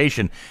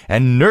aggregation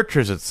and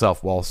nurtures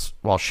itself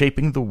while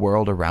shaping the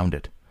world around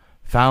it.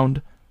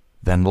 Found,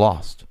 then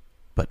lost,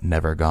 but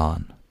never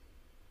gone.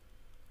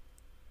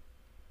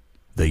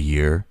 The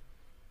year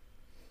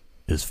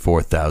is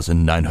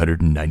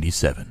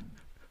 4,997.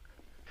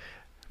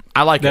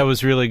 I like that.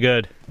 Was really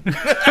good.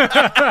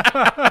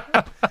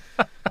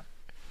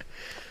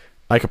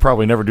 I could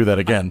probably never do that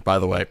again, by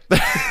the way.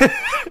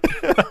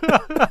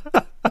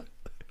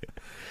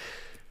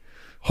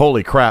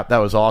 Holy crap, that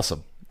was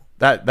awesome.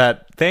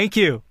 That Thank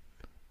you.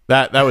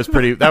 That was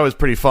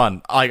pretty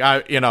fun.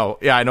 I know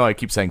I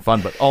keep saying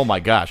fun, but oh my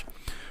gosh.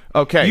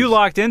 Okay. You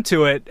locked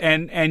into it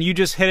and you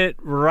just hit it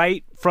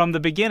right from the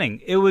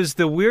beginning. It was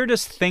the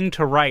weirdest thing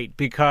to write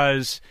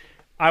because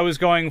I was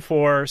going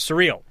for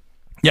surreal.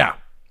 Yeah.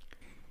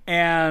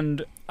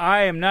 And I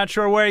am not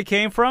sure where it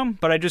came from,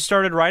 but I just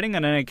started writing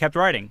and then I kept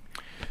writing.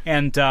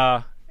 And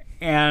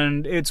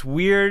it's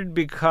weird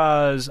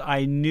because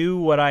I knew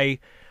what I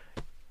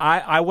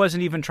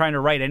wasn't even trying to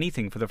write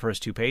anything for the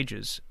first 2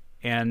 pages.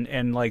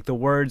 And like the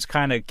words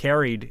kind of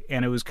carried,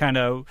 and it was kind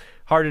of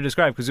hard to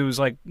describe because it was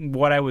like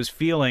what I was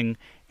feeling,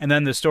 and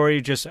then the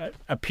story just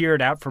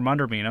appeared out from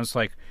under me, and I was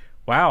like,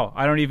 wow,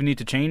 I don't even need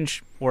to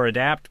change or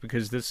adapt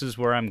because this is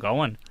where I'm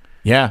going.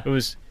 Yeah. It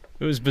was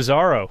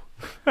bizarro.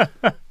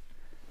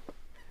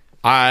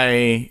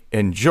 I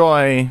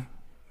enjoy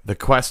the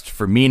quest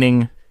for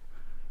meaning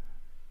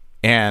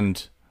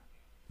and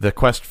the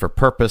quest for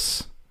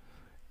purpose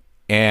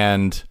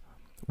and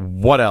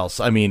what else?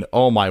 I mean,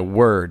 oh my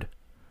word.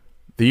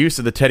 The use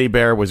of the teddy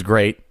bear was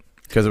great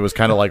because it was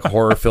kind of like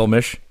horror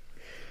filmish.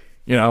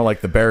 You know,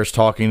 like the bear's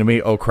talking to me.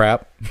 Oh,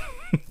 crap.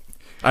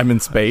 I'm in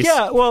space.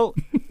 Yeah, well,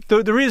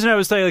 the reason I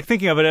was like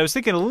thinking of it, I was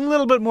thinking a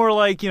little bit more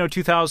like,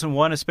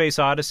 2001: A Space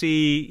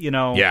Odyssey,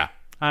 Yeah.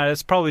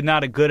 That's probably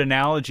not a good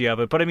analogy of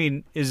it, but I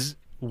mean,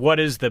 what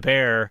is the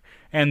bear?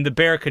 And the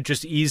bear could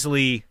just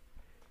easily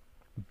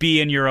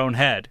be in your own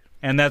head.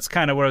 And that's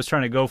kind of what I was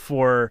trying to go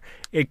for.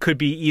 It could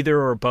be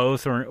either or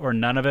both or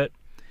none of it.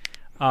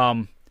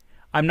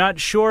 I'm not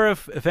sure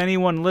if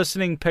anyone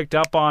listening picked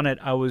up on it.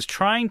 I was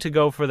trying to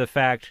go for the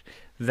fact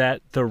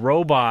that the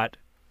robot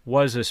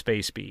was a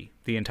space bee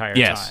the entire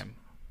time.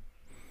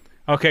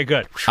 Okay,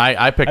 good.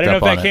 I picked up on it. I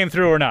don't know if that came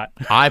through or not.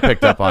 I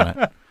picked up on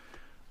it.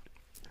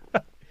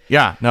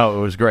 Yeah, no,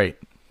 it was great.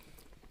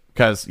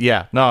 Because,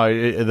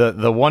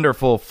 the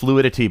wonderful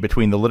fluidity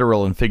between the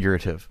literal and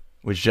figurative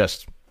was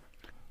just...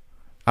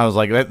 I was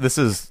like, this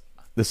is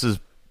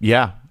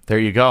yeah, there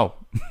you go.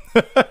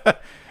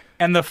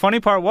 And the funny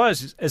part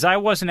was I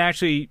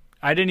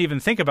didn't even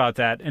think about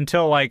that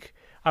until like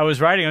I was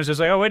writing. I was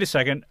just like, oh, wait a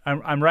second.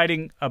 I'm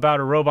writing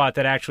about a robot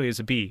that actually is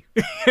a bee,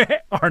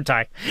 aren't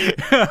I?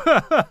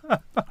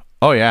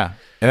 Oh, yeah.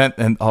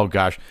 And oh,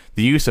 gosh,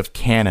 the use of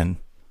canon.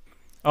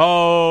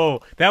 Oh,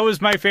 that was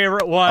my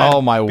favorite one.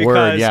 Oh, my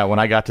word. Yeah, when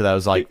I got to that, I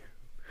was like,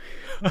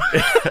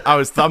 I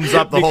was thumbs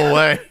up the whole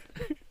way.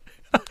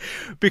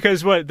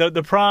 Because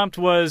the prompt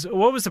was,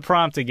 what was the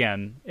prompt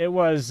again? It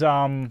was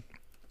robot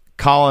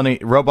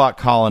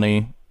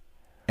colony,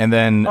 and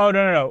then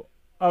no,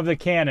 of the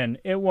Canon.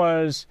 It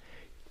was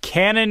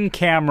Canon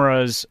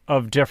cameras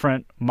of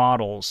different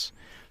models.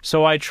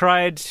 So I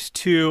tried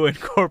to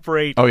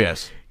incorporate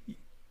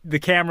the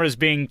cameras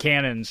being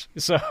Canons.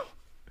 So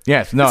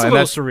yes, no, it's a and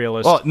little that's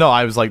surrealist. Well, no,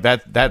 I was like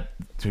that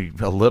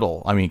a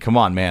little. I mean, come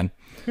on, man.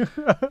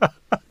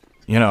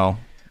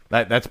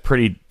 That's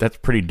pretty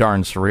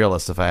darn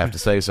surrealist, if I have to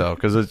say so,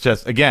 because it's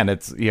just, again,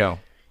 it's the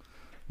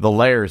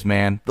layers,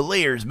 man.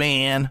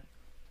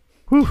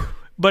 Whew.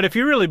 But if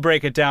you really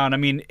break it down, I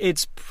mean,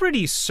 it's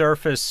pretty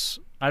surface.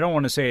 I don't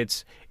want to say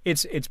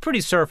it's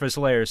pretty surface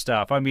layer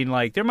stuff. I mean,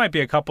 like there might be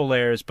a couple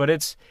layers, but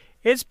it's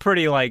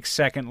pretty like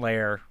second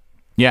layer.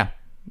 Yeah,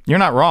 you're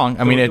not wrong.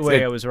 I mean, the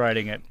way I was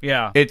writing it.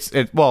 Yeah,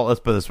 well, let's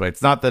put it this way.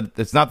 It's not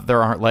that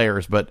there aren't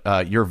layers, but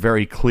you're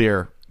very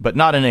clear. But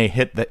not in a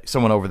hit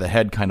someone over the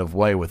head kind of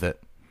way with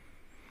it.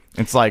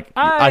 It's like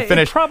I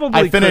finished a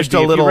little. If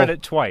you read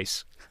it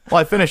twice.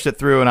 Well, I finished it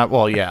through, and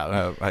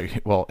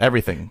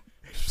everything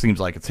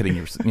seems like it's hitting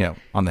you,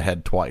 on the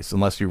head twice,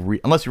 unless you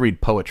read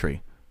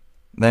poetry.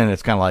 Then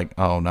it's kind of like,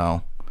 oh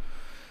no.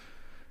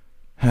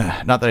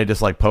 Not that I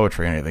dislike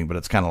poetry or anything, but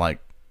it's kind of like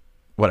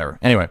whatever.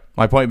 Anyway,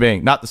 my point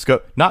being, not the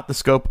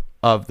scope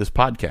of this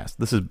podcast.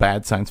 This is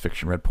bad science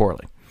fiction read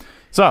poorly.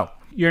 So.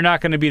 You're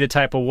not going to be the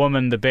type of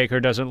woman the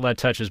baker doesn't let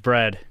touch his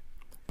bread.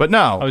 But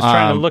no, I was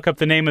trying to look up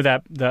the name of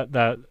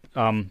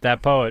that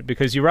poet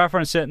because you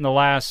referenced it in the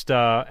last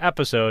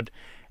episode,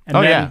 And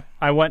Oh, then yeah.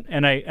 I went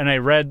and I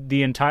read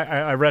the entire.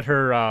 I read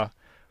her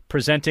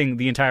presenting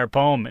the entire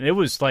poem, and it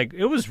was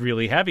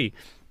really heavy.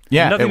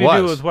 Yeah, nothing it to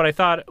do was. with what I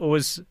thought it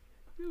was.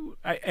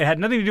 It had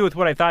nothing to do with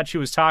what I thought she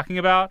was talking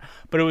about,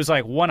 but it was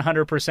like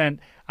 100%.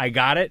 I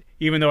got it,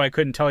 even though I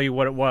couldn't tell you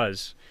what it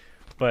was.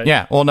 But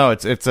Yeah. Well, no,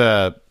 it's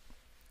a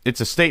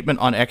statement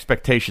on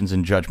expectations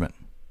and judgment.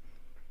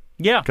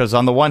 yeah, Because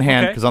on the one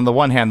hand, Okay.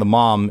 the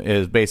mom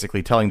is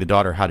basically telling the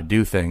daughter how to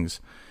do things,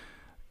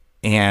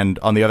 and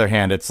on the other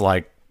hand, it's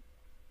like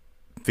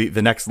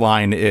the next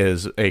line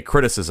is a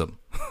criticism,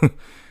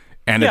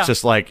 and Yeah. it's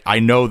just like I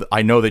know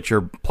that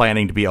you're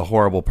planning to be a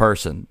horrible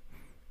person,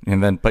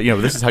 and then but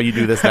this is how you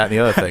do this, that, and the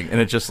other thing, and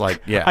it's just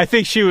like I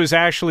think she was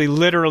actually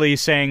literally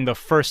saying the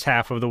first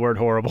half of the word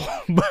horrible.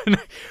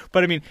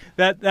 but I mean,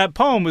 that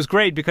poem was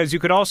great because you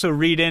could also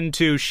read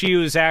into she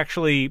was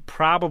actually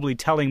probably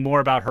telling more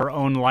about her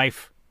own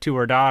life to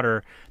her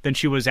daughter than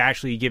she was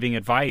actually giving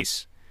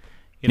advice.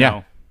 You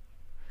know?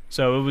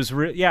 So it was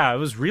it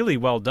was really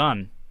well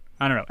done.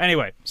 I don't know.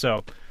 Anyway,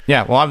 so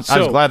yeah. Well, I was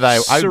glad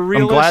that I'm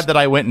surrealist- glad that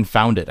I went and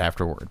found it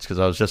afterwards because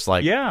I was just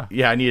like Yeah.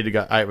 I needed to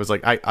go. I was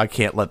like I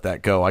can't let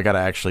that go. I got to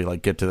actually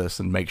like get to this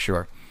and make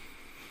sure.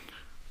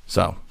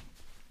 So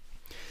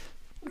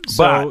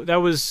So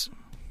that was,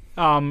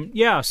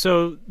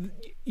 So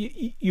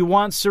you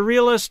want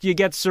surrealist, you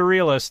get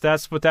surrealist.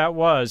 That's what that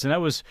was, and that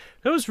was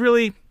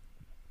really.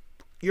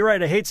 You're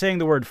right. I hate saying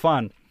the word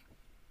fun,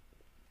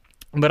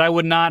 but I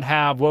would not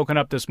have woken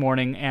up this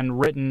morning and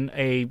written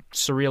a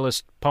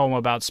surrealist poem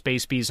about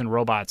space bees and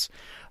robots,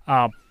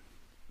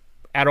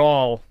 at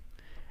all,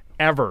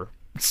 ever.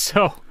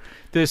 So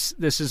this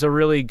is a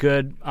really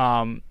good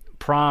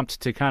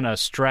prompt to kind of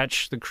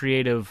stretch the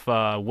creative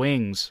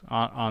wings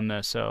on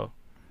this. So.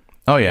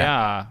 oh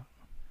yeah.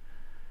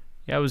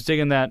 I was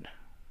digging that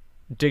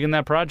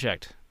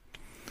project.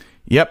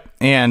 Yep,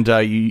 and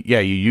you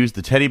used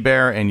the teddy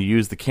bear and you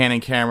used the Canon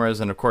cameras,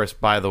 and of course,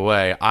 by the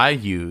way, I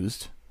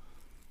used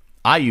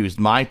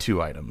my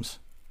 2 items.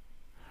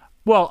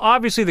 Well,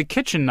 obviously the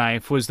kitchen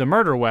knife was the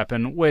murder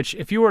weapon, which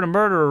if you were to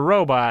murder a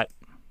robot,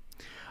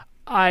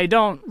 I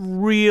don't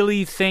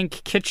really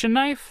think kitchen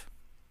knife.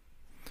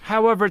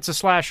 However, it's a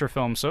slasher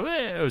film,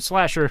 so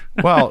slasher.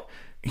 Well,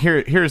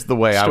 here's the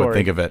way I would Story.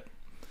 think of it.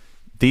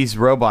 These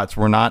robots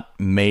were not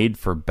made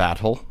for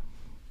battle.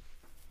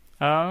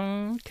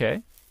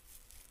 Okay.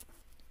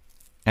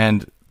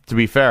 And to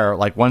be fair,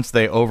 like once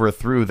they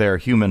overthrew their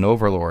human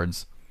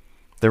overlords,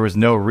 there was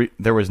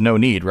no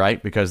need,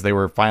 right? Because they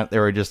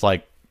were just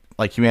like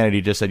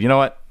humanity just said, you know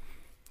what,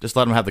 just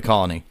let them have the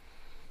colony.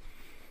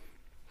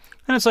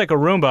 And it's like a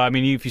Roomba. I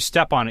mean, if you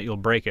step on it, you'll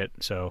break it.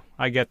 So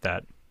I get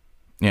that.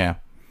 Yeah.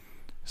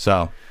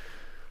 So.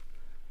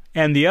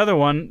 And the other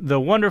one, the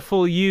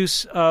wonderful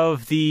use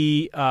of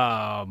the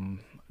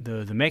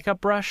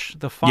makeup brush,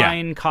 the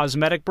fine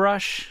cosmetic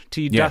brush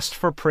to dust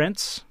for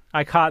prints.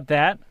 I caught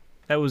that.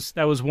 That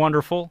was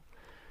wonderful.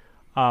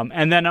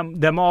 And then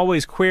them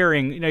always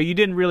querying. You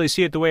didn't really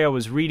see it the way I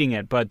was reading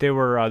it, but they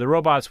were the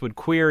robots would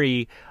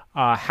query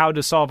how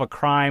to solve a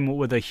crime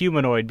with a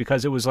humanoid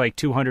because it was like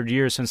 200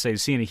 years since they'd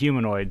seen a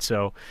humanoid.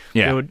 So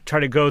they would try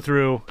to go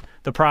through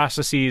the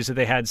processes that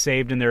they had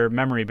saved in their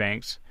memory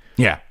banks.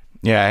 Yeah.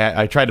 Yeah,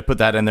 I tried to put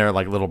that in there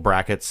like little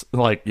brackets,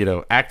 like,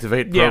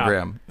 activate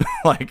program.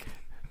 Like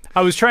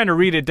I was trying to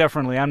read it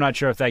differently. I'm not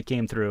sure if that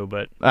came through,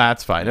 but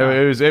that's fine.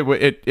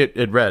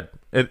 It read.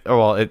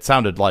 It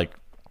sounded like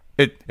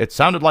it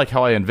sounded like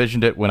how I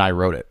envisioned it when I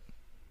wrote it.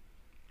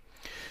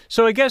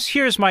 So I guess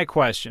here's my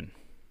question.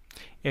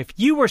 If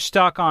you were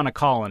stuck on a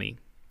colony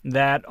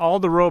that all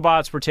the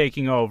robots were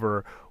taking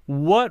over,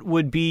 what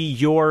would be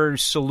your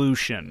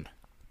solution?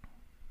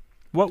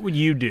 What would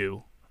you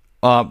do?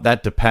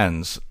 That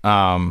depends.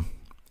 So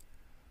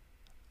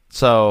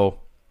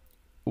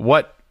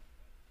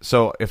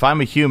if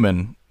I'm a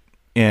human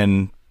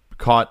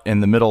caught in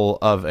the middle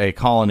of a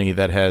colony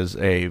that has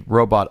a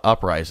robot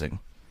uprising,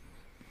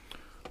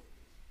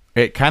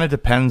 it kind of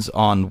depends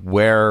on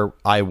where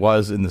I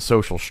was in the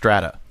social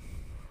strata.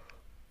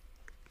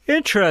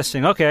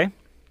 Interesting. Okay.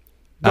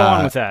 Go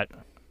on with that.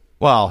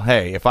 Well,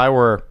 hey, if I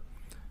were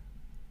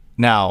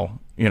now,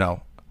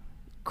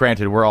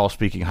 granted, we're all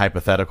speaking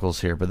hypotheticals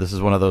here, but this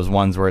is one of those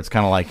ones where it's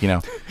kind of like,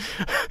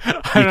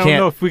 I don't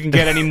know if we can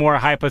get any more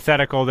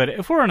hypothetical that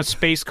if we're in a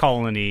space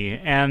colony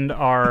and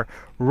our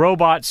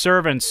robot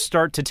servants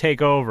start to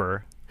take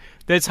over,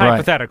 that's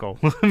hypothetical.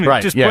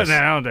 Right. Just yes. putting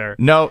that out there.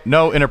 No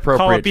inappropriate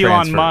Call up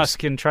transfers. Elon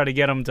Musk and try to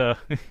get him to...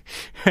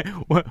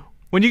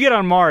 When you get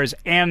on Mars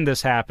and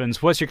this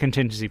happens, what's your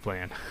contingency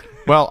plan?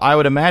 Well, I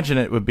would imagine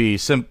it would be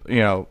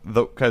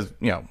because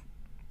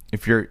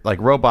if you're like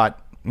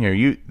robot,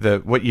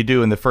 what you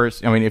do in the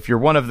first. I mean, if you're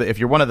one of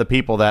the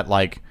people that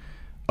like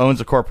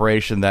owns a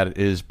corporation that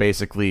is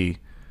basically,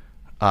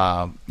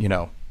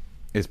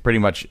 is pretty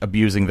much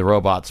abusing the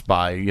robots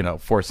by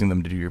forcing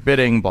them to do your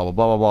bidding, blah blah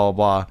blah blah blah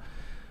blah.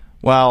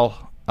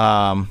 Well,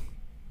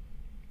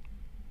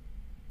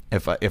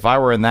 if I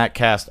were in that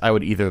cast, I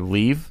would either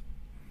leave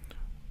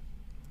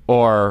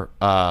or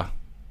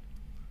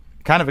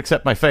kind of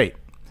accept my fate.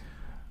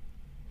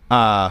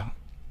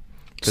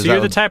 So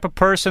you're the type of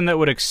person that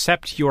would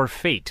accept your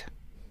fate.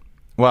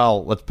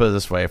 Well, let's put it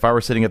this way: if I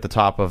were sitting at the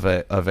top of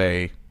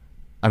I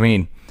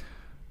mean,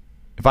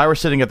 if I were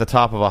sitting at the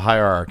top of a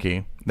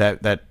hierarchy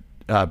that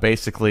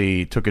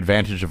basically took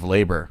advantage of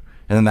labor,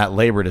 and then that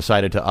labor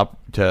decided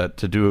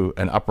to do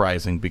an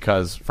uprising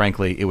because,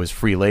 frankly, it was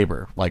free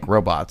labor, like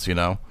robots, you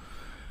know.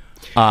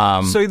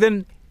 So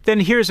then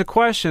here's a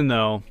question,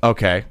 though.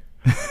 Okay.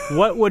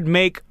 What would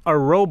make a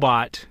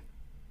robot's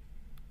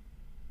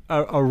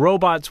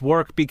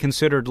work be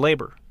considered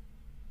labor?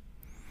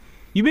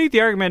 You make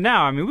the argument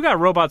now. I mean, we got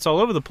robots all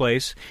over the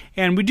place,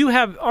 and we do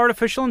have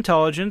artificial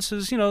intelligence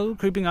is,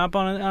 creeping up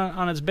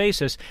on its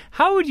basis.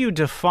 How would you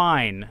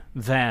define,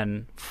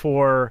 then,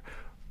 for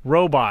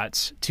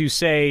robots to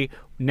say,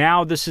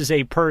 now this is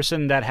a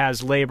person that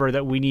has labor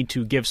that we need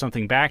to give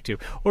something back to?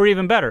 Or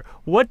even better,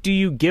 what do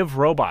you give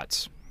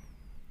robots?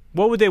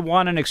 What would they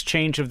want in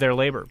exchange of their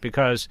labor?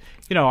 Because,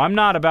 I'm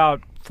not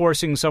about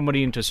forcing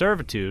somebody into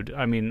servitude.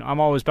 I mean,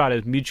 I'm always about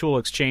a mutual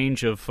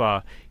exchange of,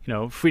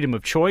 freedom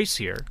of choice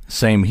here.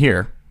 Same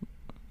here,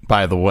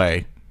 by the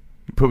way.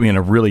 You put me in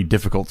a really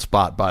difficult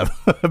spot, by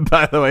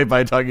the way,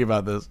 by talking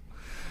about this.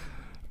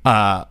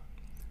 I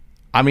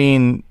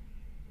mean,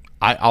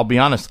 I'll be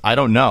honest, I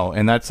don't know.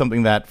 And that's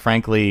something that,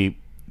 frankly,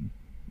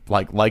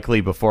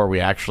 likely before we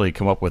actually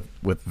come up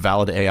with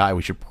valid AI,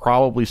 we should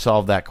probably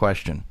solve that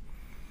question.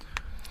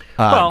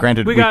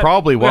 Granted, we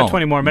probably won't. We got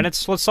 20 more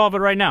minutes. Let's solve it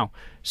right now.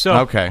 So,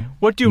 okay.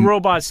 What do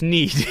robots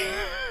need?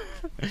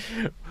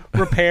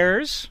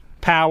 Repairs,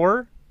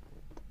 power.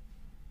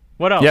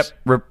 What else?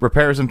 Yep,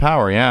 repairs and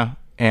power, yeah.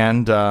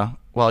 And, you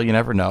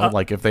never know.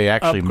 If they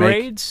actually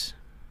upgrades?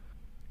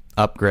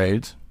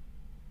 Upgrades.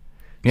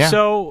 Yeah.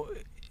 So,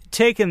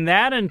 taking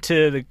that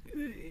into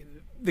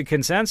the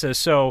consensus,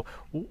 so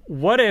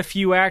what if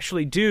you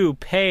actually do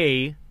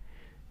pay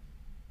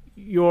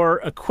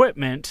your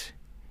equipment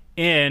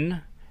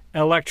in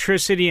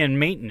electricity and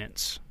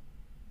maintenance?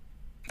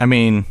 I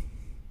mean,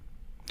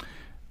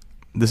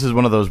 this is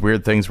one of those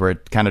weird things where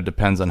it kind of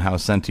depends on how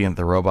sentient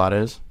the robot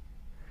is.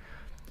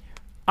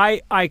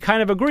 I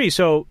kind of agree.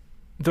 So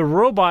the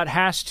robot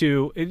has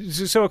to...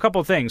 So a couple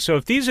of things. So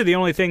if these are the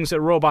only things that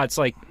robots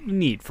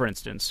need, for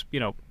instance,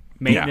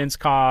 maintenance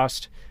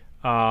cost,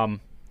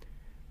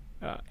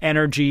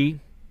 energy,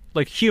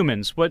 like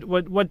humans,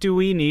 what do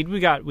we need?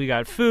 We got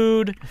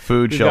food,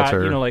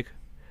 shelter, got,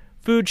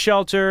 food,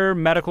 shelter,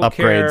 medical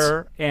upgrades.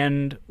 Care,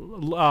 and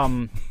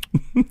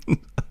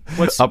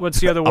what's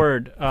the other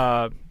word?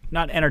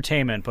 Not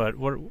entertainment, but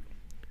what? I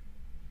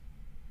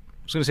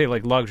was going to say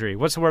luxury.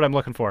 What's the word I'm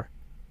looking for?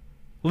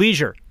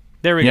 Leisure.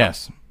 There we go.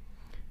 Yes.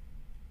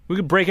 We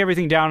could break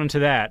everything down into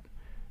that.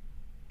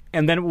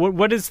 And then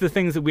what is the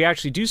things that we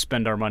actually do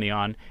spend our money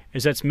on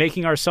is that's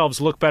making ourselves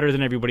look better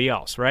than everybody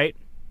else, right?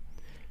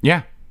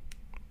 Yeah,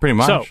 pretty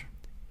much. So,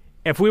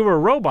 if we were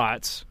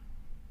robots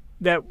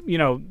that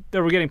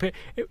were getting paid,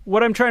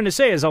 what I'm trying to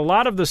say is a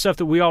lot of the stuff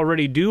that we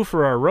already do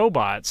for our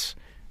robots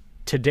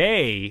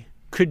today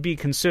could be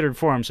considered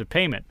forms of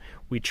payment.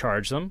 We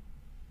charge them.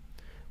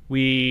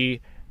 We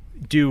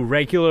do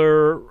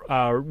regular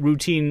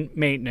routine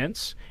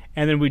maintenance,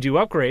 and then we do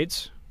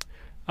upgrades.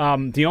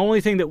 The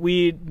only thing that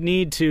we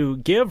need to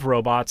give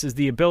robots is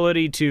the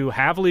ability to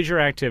have leisure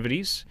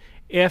activities,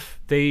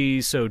 if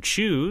they so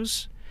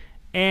choose,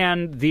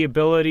 and the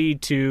ability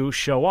to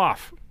show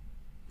off in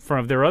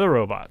front of their other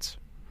robots,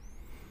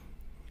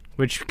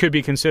 which could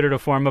be considered a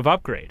form of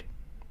upgrade,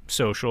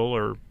 social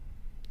or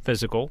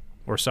physical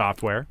or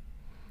software.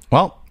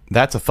 Well,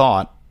 that's a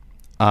thought.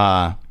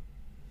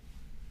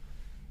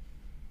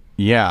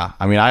 Yeah,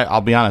 I mean,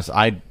 I'll be honest,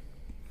 I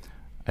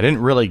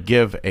didn't really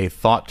give a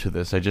thought to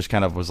this. I just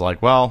kind of was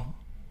like, well,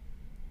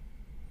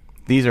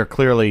 these are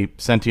clearly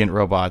sentient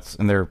robots,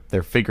 and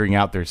they're figuring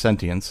out their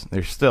sentience.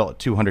 They're still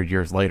 200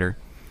 years later,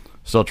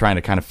 still trying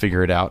to kind of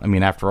figure it out. I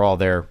mean, after all,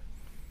 they're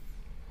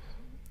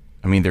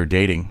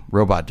dating,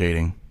 robot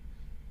dating.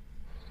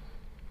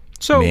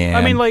 So, Man.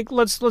 I mean,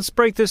 let's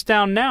break this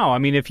down now. I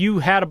mean, if you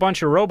had a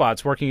bunch of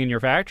robots working in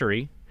your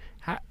factory,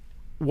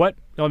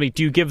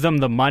 do you give them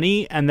the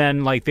money and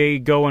then they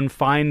go and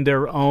find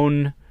their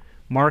own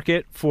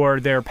market for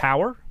their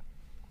power?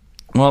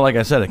 Well, like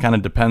I said, it kind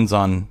of depends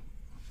on...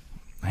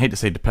 I hate to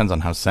say it depends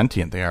on how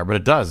sentient they are, but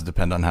it does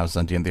depend on how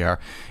sentient they are.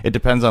 It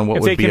depends on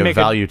what would be of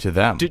value to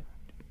them.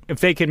 If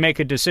they could make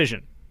a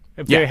decision.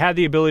 If they had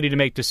the ability to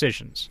make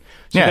decisions.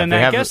 So then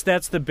I guess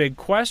that's the big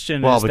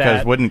question. Well,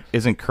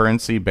 isn't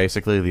currency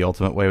basically the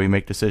ultimate way we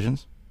make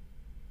decisions?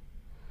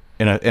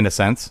 In a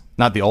sense.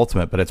 Not the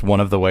ultimate, but it's one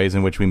of the ways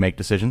in which we make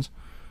decisions.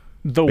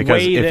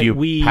 Because if you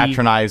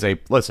patronize a...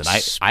 Listen,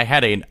 I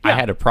had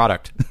a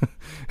product.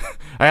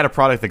 I had a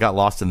product that got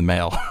lost in the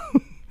mail.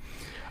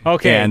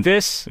 Okay, and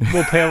this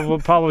will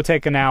probably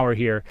take an hour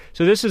here.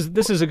 So this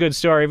is a good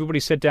story. Everybody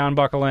sit down,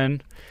 buckle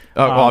in.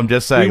 Well, I'm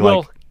just saying... We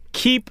will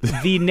keep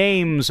the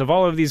names of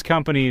all of these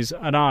companies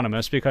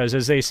anonymous because,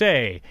 as they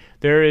say,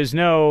 there is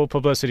no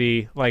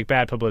publicity like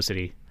bad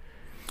publicity.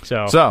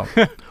 So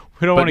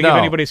we don't want to give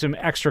anybody some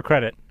extra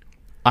credit.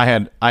 I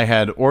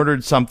had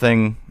ordered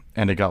something,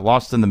 and it got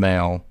lost in the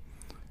mail,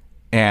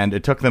 And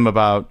it took them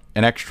about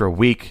an extra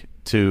week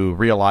to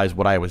realize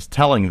what I was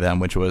telling them,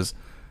 which was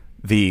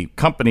the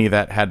company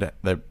that had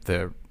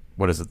the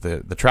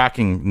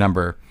tracking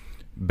number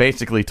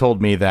basically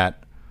told me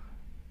that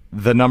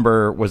the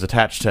number was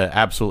attached to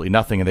absolutely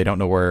nothing and they don't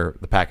know where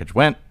the package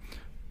went.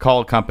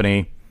 Call a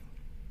company.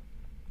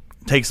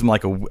 Takes them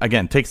like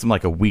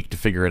a week to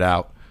figure it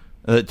out,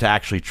 to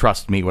actually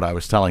trust me what I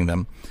was telling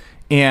them.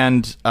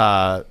 And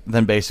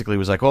then basically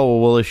was like, oh, well,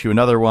 we'll issue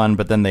another one,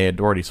 but then they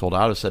had already sold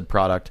out of said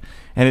product.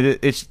 And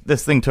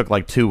this thing took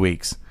like 2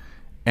 weeks.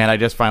 And I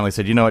just finally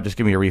said, you know what, just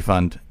give me a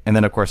refund. And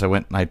then, of course, I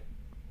went and I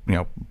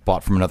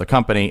bought from another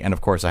company. And,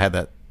 of course, I had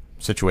that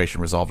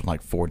situation resolved in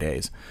like 4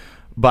 days.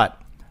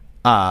 But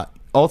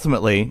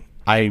ultimately,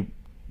 I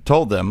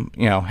told them,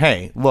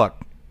 hey, look,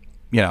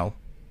 I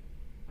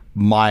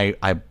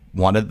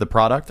wanted the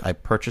product. I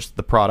purchased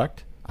the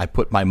product. I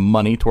put my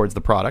money towards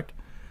the product.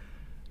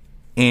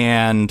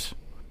 And,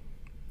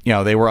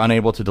 they were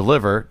unable to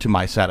deliver to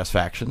my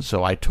satisfaction.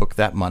 So I took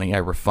that money.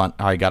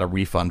 I got a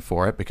refund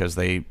for it because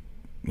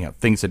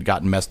things had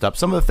gotten messed up.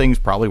 Some of the things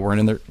probably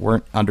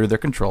weren't under their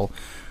control.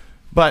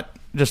 But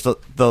just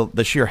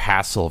the sheer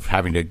hassle of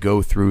having to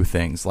go through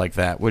things like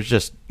that was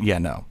just,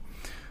 no.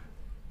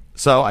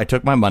 So I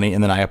took my money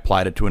and then I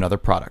applied it to another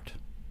product.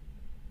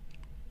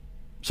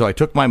 So I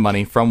took my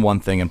money from one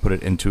thing and put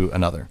it into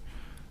another.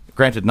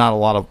 Granted, not a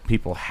lot of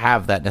people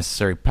have that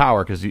necessary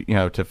power because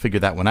to figure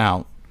that one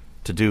out,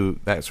 to do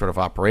that sort of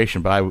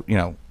operation. But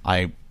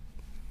I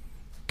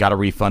got a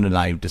refund and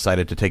I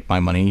decided to take my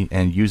money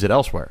and use it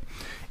elsewhere.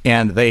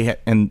 And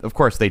of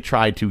course they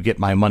tried to get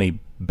my money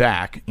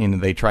back,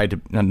 and they tried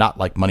to not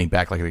like money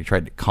back, like they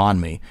tried to con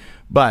me.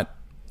 But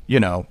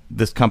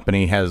this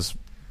company has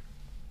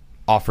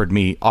offered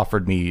me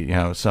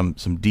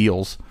some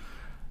deals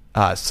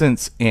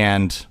since,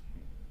 and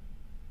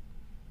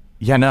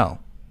no.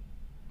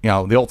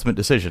 The ultimate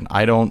decision.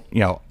 I don't,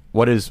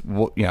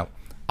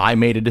 I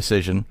made a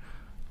decision.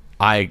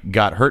 I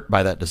got hurt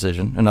by that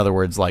decision. In other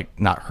words, like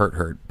not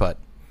hurt, but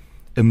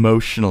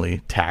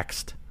emotionally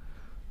taxed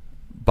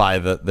by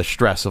the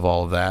stress of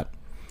all of that,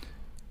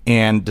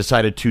 and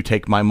decided to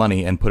take my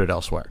money and put it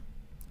elsewhere.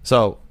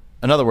 So,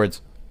 in other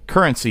words,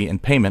 currency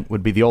and payment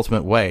would be the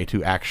ultimate way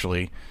to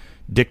actually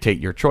dictate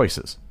your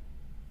choices.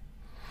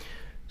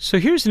 So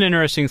here's an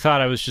interesting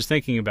thought I was just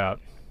thinking about.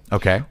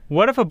 Okay.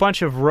 What if a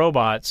bunch of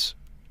robots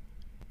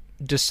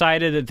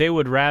decided that they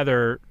would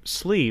rather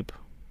sleep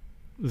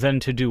than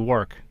to do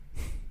work?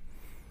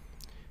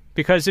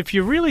 Because if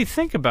you really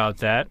think about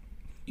that,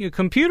 your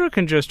computer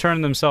can just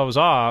turn themselves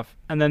off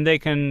and then they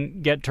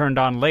can get turned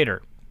on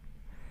later.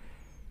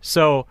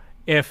 So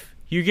if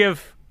you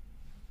give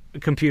a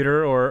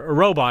computer or a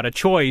robot a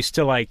choice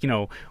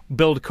to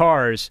build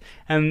cars,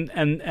 and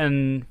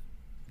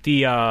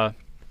the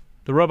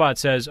robot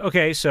says,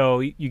 okay, so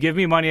you give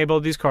me money, I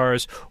build these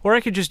cars, or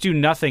I could just do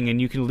nothing and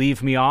you can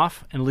leave me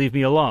off and leave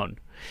me alone.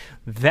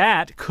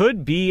 That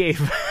could be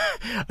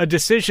a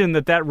decision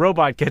that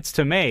robot gets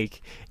to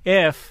make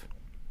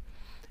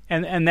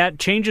and that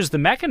changes the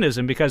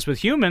mechanism, because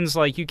with humans,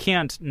 you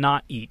can't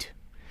not eat.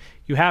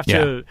 You have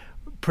to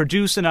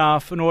produce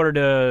enough in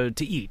order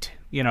to eat.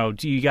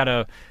 You got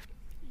to,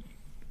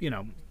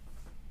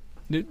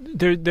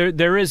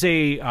 there is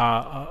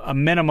a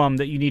minimum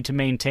that you need to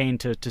maintain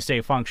to stay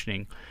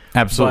functioning.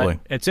 Absolutely.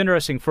 But it's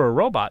interesting for a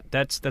robot.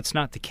 That's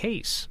not the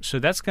case. So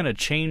that's going to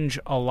change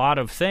a lot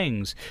of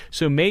things.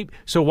 So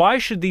why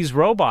should these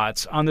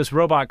robots on this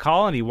robot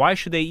colony? Why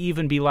should they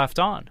even be left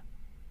on?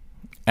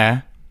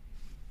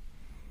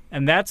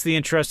 And that's the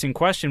interesting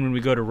question when we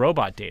go to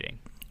robot dating.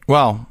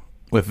 Well,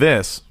 with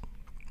this,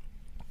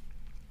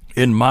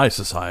 in my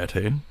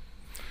society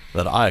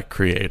that I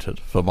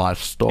created for my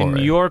story.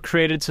 In your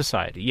created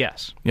society,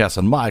 yes. Yes,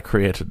 in my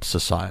created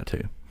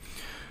society.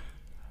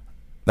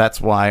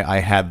 That's why I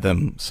had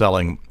them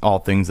selling all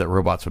things that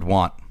robots would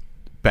want.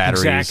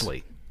 Batteries,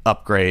 exactly.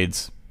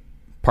 Upgrades,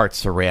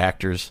 parts to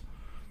reactors.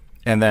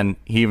 And then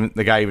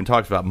the guy even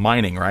talks about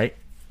mining, right?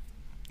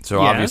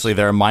 So yes. Obviously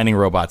there are mining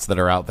robots that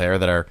are out there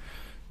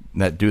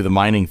that do the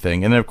mining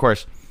thing. And then, of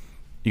course,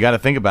 you got to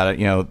think about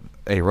it.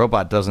 A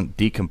robot doesn't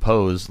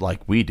decompose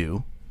like we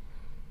do.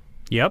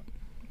 Yep.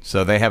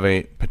 So they have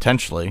a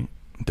potentially,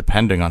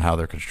 depending on how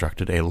they're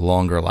constructed, a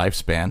longer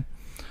lifespan.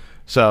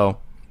 So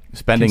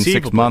spending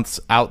 6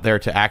 months out there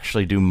to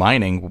actually do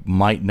mining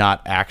might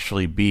not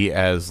actually be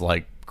as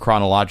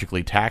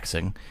chronologically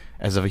taxing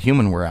as if a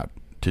human were out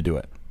to do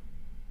it.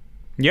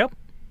 Yep.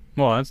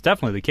 Well, that's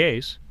definitely the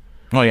case.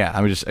 Oh yeah,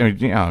 I'm just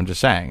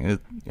saying.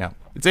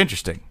 It's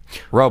interesting.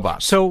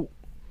 Robots. So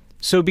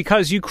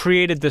because you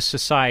created this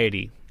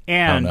society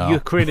and you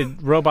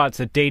created robots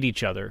that date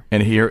each other,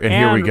 and here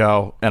we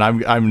go, and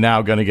I'm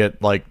now gonna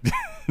get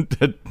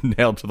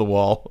nailed to the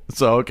wall.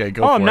 So okay,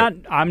 go for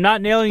it. I'm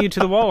not nailing you to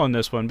the wall on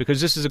this one,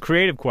 because this is a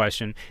creative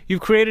question.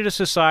 You've created a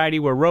society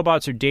where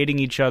robots are dating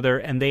each other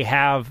and they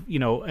have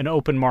an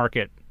open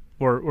market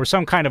or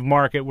some kind of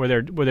market where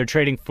they're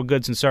trading for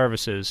goods and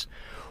services.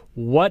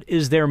 What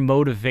is their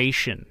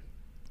motivation?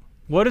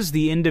 What is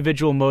the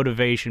individual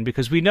motivation?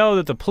 Because we know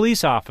that the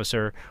police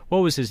officer, what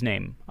was his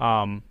name?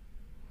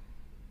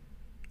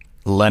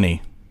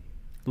 Lenny.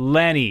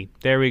 Lenny.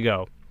 There we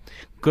go.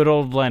 Good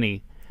old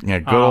Lenny. Yeah,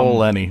 good old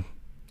Lenny.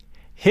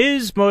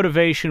 His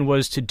motivation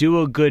was to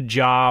do a good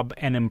job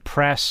and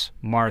impress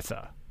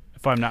Martha,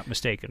 if I'm not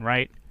mistaken,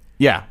 right?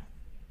 Yeah.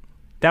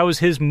 That was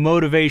his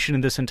motivation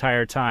in this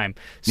entire time.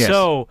 Yes.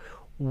 So,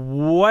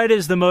 what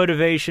is the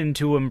motivation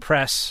to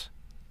impress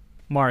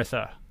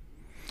Martha?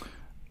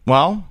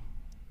 Well,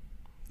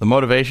 the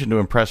motivation to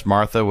impress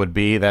Martha would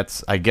be I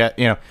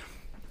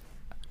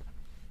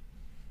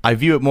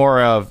view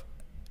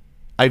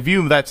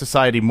that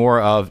society more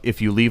of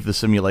if you leave the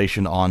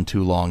simulation on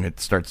too long,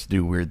 it starts to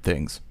do weird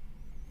things.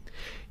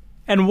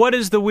 And what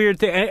is the weird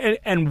thing,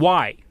 and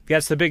why?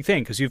 That's the big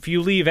thing, because if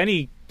you leave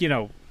any,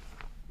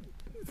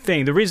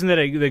 thing, the reason that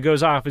it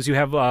goes off is you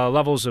have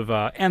levels of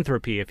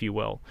entropy, if you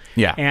will.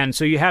 Yeah. And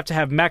so you have to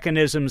have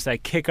mechanisms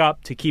that kick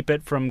up to keep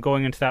it from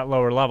going into that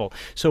lower level.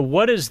 So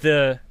what is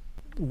this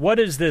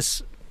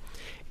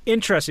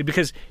interesting?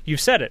 Because you've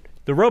said it,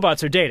 the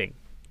robots are dating.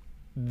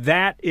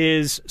 That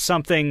is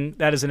something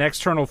that is an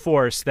external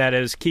force that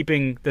is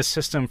keeping the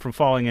system from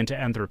falling into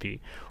entropy.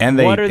 And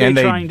what are they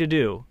trying to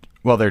do?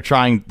 Well, they're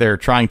trying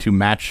to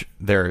match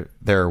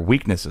their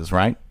weaknesses,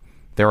 right?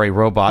 They're a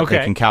robot. Okay.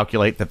 They can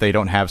calculate that they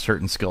don't have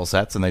certain skill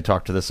sets, and they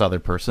talk to this other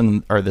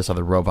person or this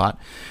other robot,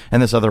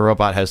 and this other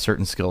robot has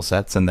certain skill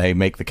sets, and they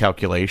make the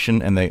calculation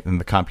and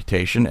the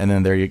computation, and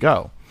then there you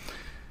go.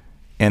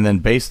 And then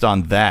based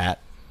on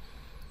that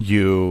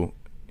sort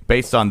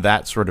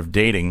of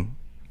dating,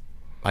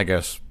 I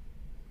guess,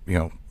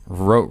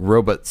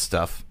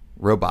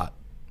 robot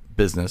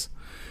business,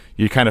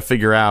 you kind of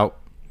figure out,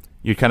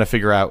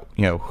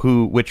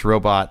 which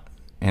robot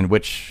and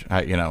which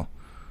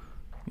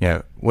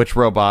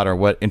robot or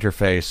what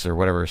interface or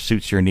whatever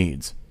suits your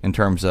needs in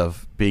terms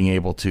of being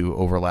able to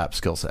overlap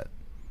skill set.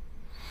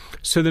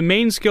 So the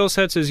main skill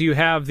sets is you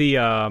have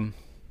the,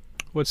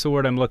 what's the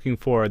word I'm looking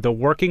for? The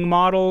working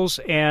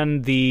models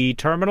and the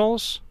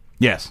terminals?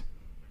 Yes.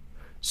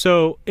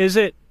 So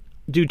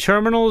do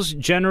terminals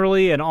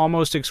generally and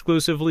almost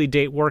exclusively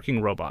date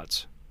working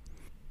robots?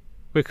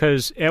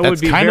 Because it would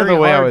be very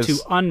hard to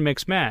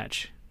unmix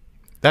match.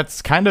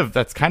 That's kind of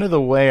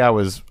the way I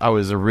was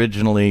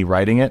originally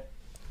writing it.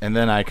 And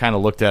then I kind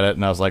of looked at it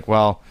and I was like,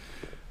 well,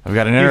 I've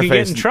got an interface. You can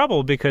get in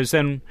trouble because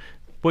then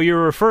what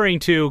you're referring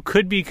to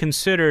could be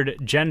considered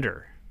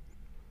gender.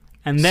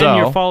 And then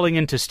you're falling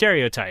into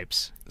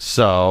stereotypes.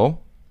 So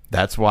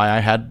that's why I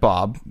had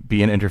Bob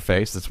be an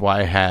interface. That's why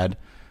I had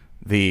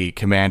the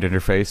command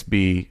interface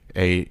be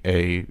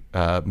a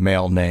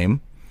male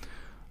name.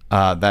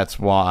 That's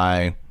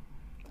why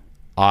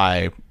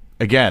and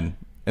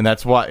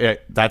that's why I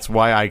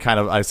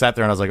sat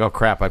there and I was like, oh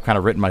crap, I've kind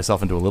of written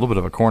myself into a little bit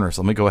of a corner.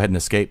 So let me go ahead and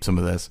escape some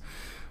of this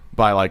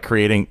by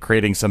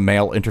creating some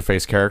male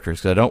interface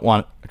characters because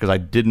I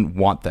didn't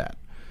want that.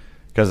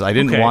 Because I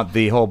didn't want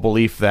the whole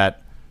belief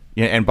that,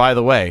 and by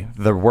the way,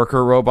 the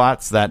worker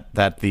robots that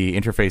the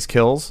interface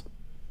kills,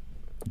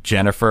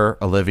 Jennifer,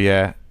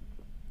 Olivia,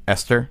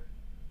 Esther.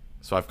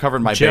 So I've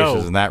covered my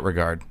bases in that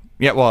regard.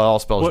 Yeah, well, it all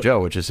spells Joe,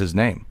 which is his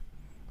name.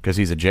 Because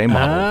he's a J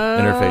model,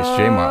 interface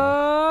J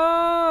model.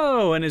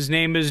 Oh, and his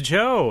name is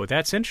Joe.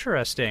 That's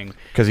interesting.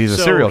 Because he's a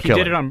serial killer.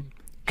 He did it on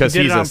purpose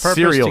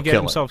to get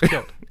himself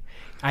killed.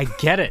 I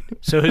get it.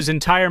 So his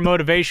entire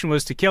motivation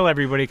was to kill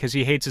everybody because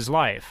he hates his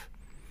life.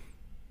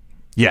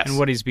 Yes. And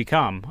what he's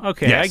become.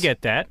 Okay, yes. I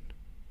get that.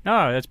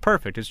 No, that's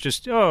perfect. It's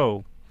just, yeah,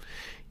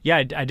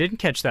 I didn't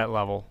catch that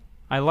level.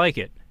 I like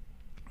it.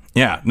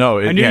 Yeah, no.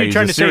 I knew you were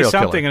trying to say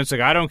something, and it's like,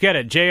 I don't get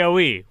it.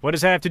 J-O-E. What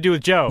does that have to do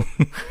with Joe?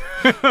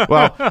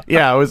 Well,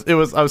 yeah, I was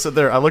sitting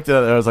there. I looked at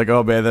it, and I was like,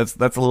 oh man, that's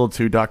a little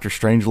too Doctor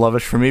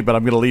Strange-lovish for me, but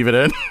I'm going to leave it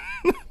in.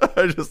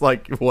 I was just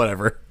like,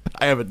 whatever.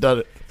 I haven't done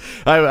it.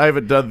 I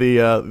haven't done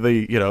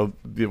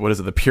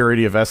the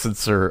purity of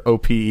essence or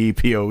OPE,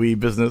 POE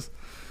business.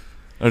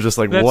 I was just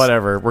like,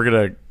 whatever. We're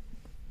going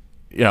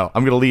to,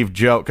 I'm going to leave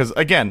Joe. Because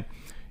again,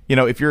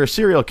 if you're a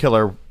serial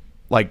killer,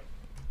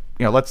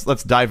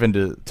 let's dive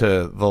into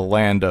the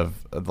land of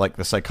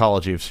the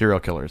psychology of serial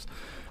killers.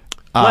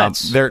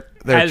 They're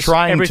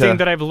trying everything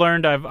that I've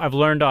learned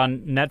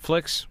on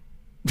Netflix.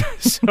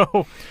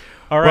 So,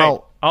 all right,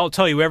 well, I'll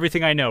tell you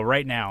everything I know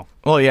right now.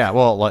 Well, yeah,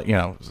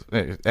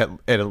 it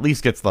at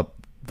least gets the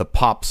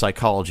pop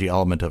psychology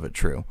element of it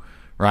true,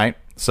 right?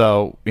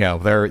 So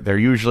they're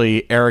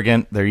usually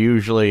arrogant. They're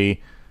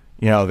usually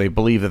they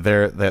believe that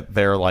they're that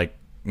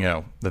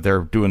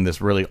they're doing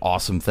this really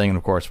awesome thing, and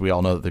of course we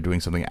all know that they're doing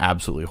something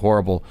absolutely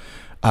horrible.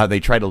 They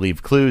try to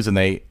leave clues, and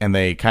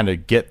they kind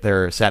of get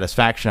their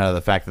satisfaction out of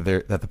the fact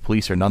that the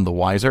police are none the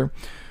wiser,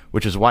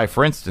 which is why,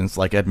 for instance,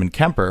 like Edmund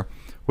Kemper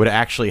would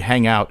actually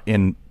hang out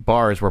in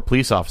bars where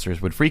police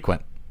officers would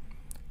frequent,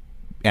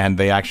 and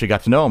they actually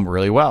got to know him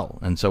really well.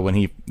 And so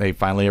when they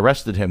finally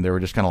arrested him, they were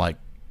just kind of like,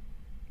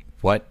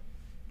 "What?"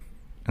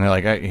 And they're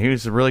like, he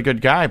was a really good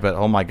guy, but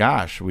oh my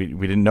gosh, we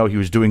didn't know he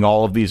was doing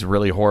all of these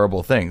really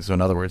horrible things. So in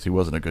other words, he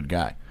wasn't a good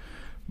guy.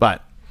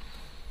 But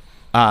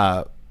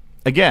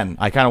again,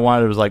 I kind of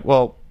wanted, it was like,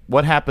 well,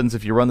 what happens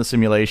if you run the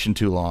simulation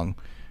too long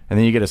and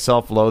then you get a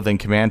self-loathing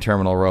command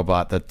terminal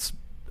robot that's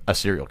a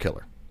serial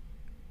killer?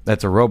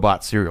 That's a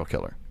robot serial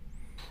killer.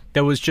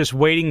 That was just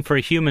waiting for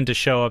a human to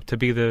show up to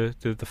be the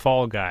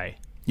fall guy.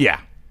 Yeah.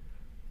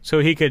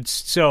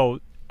 So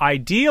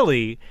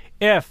ideally,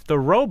 if the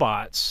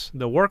robots,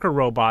 the worker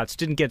robots,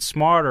 didn't get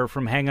smarter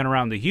from hanging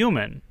around the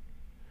human,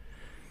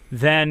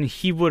 then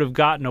he would have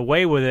gotten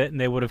away with it and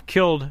they would have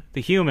killed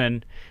the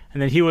human,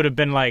 and then he would have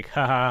been like,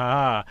 ha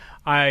ha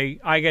ha,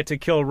 I get to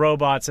kill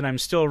robots and I'm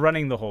still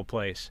running the whole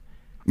place.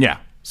 Yeah.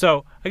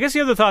 So I guess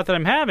the other thought that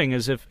I'm having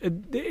is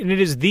and it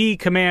is the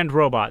command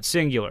robot,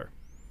 singular.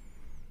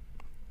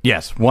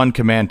 Yes, one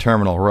command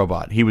terminal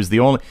robot. He was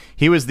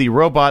the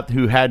robot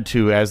who had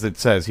to, as it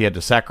says, he had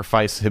to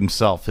sacrifice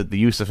himself, the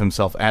use of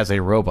himself as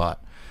a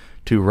robot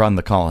to run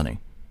the colony.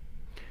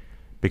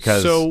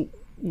 Because so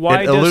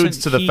why it alludes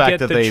doesn't to the he fact get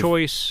that the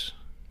choice?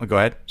 Oh, go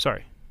ahead.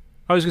 Sorry.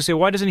 I was going to say,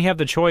 why doesn't he have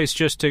the choice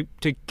just to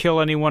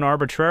kill anyone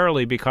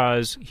arbitrarily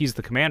because he's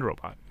the command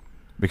robot?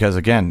 Because,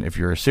 again, if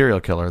you're a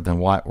serial killer, then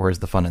where's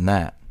the fun in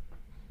that?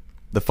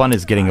 The fun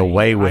is getting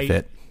away with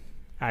it.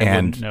 I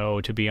wouldn't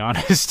know, to be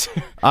honest.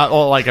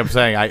 Well, like I'm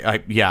saying,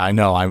 I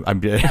know.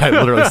 I'm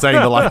literally saying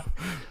the line.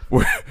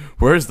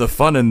 Where's the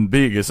fun in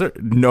being a serial?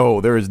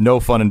 No, there is no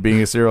fun in being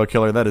a serial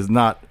killer. That is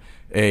not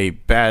a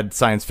bad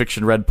science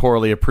fiction read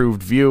poorly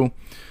approved view.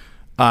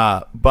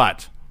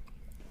 But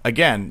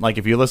again, like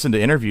if you listen to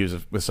interviews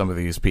with some of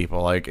these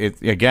people, like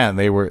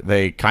they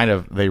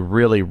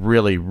really,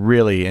 really,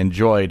 really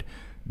enjoyed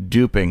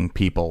duping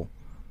people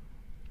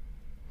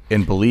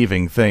in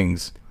believing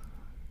things.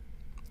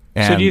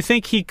 And so do you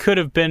think he could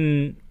have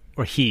been,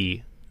 or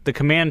the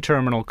command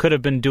terminal could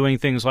have been doing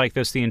things like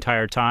this the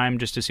entire time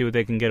just to see what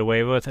they can get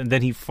away with, and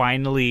then he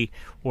finally,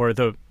 or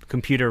the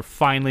computer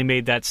finally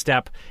made that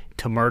step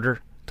to murder,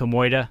 to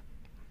Moida?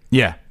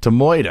 Yeah, to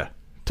Moida.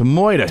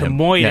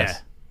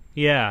 Yes.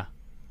 Yeah.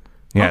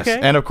 Yes, okay.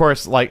 And of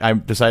course, like I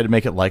decided to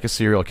make it like a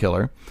serial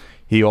killer.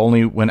 He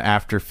only went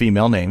after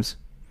female names.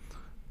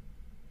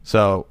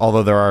 So,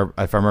 although there are,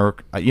 if I remember,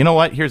 you know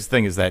what? Here's the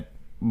thing: is that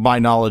my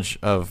knowledge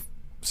of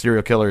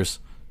serial killers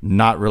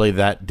not really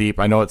that deep.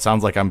 I know it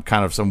sounds like I'm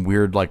kind of some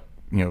weird, like,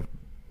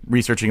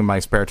 researching in my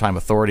spare time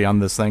authority on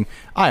this thing.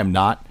 I am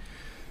not.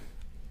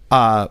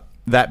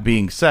 That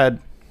being said,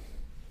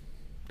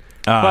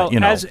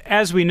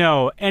 as we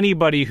know,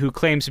 anybody who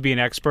claims to be an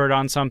expert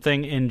on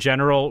something in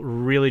general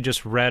really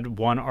just read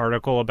one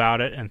article about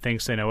it and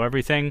thinks they know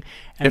everything.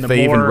 And if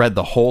they even read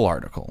the whole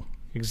article.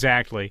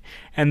 Exactly.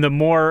 And the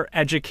more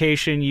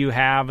education you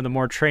have and the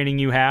more training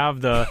you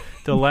have, the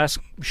less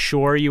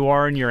sure you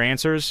are in your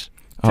answers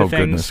to things.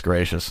 Goodness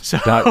gracious. So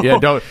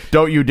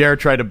don't you dare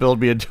try to build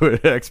me into an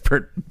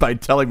expert by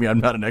telling me I'm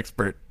not an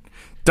expert.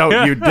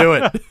 Don't you do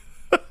it.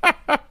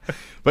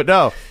 But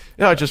no,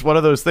 it's just one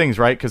of those things,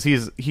 right? Because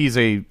he's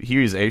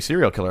a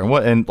serial killer.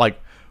 And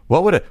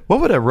what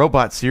would a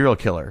robot serial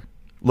killer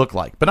look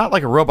like? But not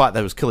like a robot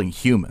that was killing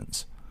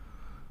humans.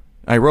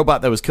 A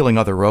robot that was killing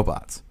other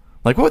robots.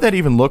 Like, what would that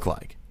even look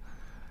like?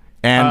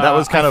 And that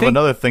was kind of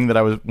another thing that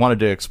I wanted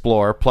to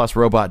explore, plus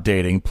robot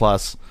dating,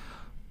 plus...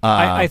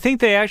 I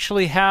think they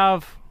actually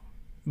have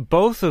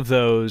both of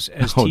those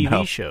as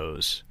TV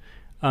shows.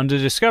 On the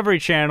Discovery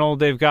Channel,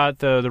 they've got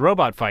the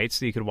robot fights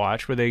that you could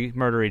watch where they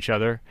murder each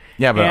other.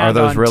 Yeah, but and are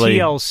those on really...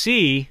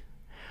 TLC,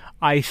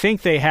 I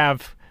think they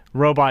have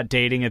robot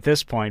dating at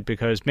this point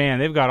because, man,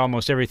 they've got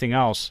almost everything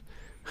else.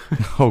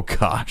 Oh,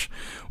 gosh.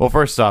 Well,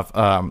 first off...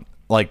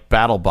 like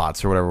battle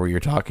bots or whatever you're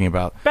talking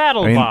about.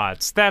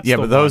 Bots. That's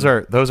but those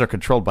are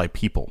controlled by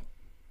people.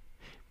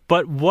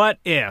 But what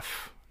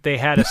if they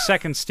had a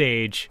second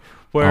stage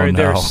where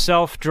they're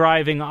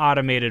self-driving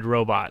automated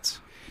robots?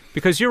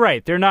 Because you're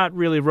right, they're not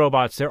really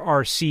robots, they're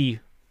RC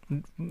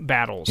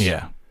battles.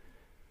 Yeah.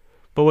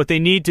 But what they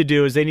need to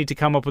do is they need to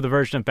come up with a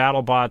version of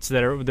battle bots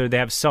they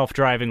have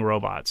self-driving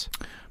robots.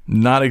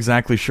 Not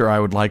exactly sure I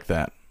would like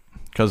that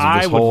because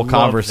of this whole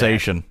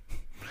conversation.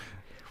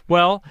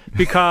 Well,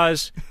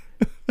 because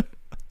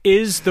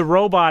is the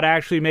robot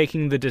actually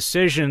making the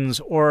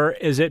decisions, or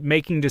is it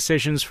making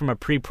decisions from a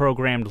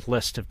pre-programmed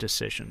list of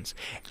decisions?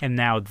 And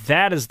now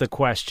that is the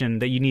question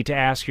that you need to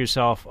ask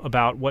yourself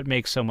about what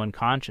makes someone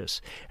conscious.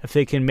 If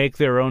they can make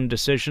their own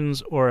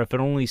decisions, or if it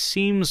only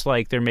seems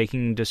like they're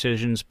making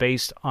decisions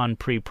based on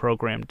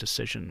pre-programmed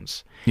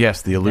decisions.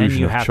 Yes, the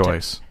illusion of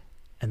choice.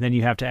 And then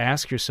you have to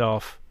ask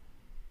yourself,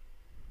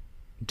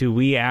 do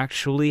we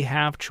actually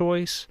have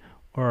choice,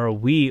 or are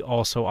we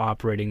also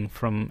operating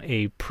from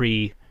a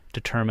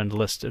predetermined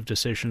list of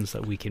decisions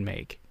that we can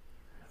make?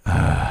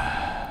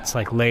 It's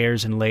like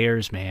layers and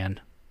layers, man.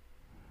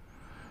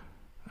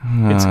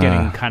 It's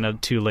getting kind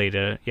of too late.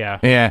 Yeah.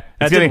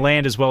 That didn't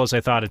land as well as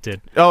I thought it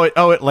did.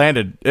 It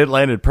landed. It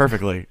landed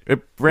perfectly.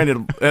 It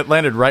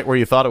landed right where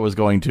you thought it was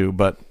going to,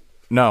 but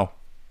no.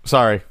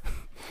 Sorry.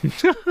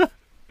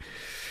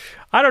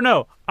 I don't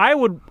know.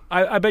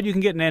 I bet you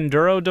can get an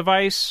Enduro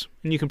device,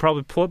 and you can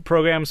probably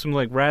program some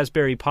like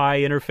Raspberry Pi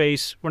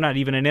interface, or not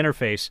even an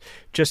interface,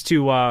 just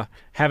to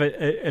have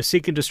a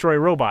seek and destroy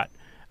robot.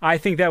 I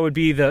think that would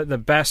be the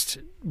best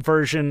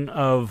version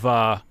of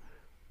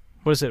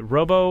what is it?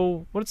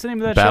 What's the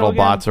name of that show again?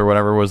 BattleBots or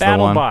whatever was the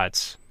one.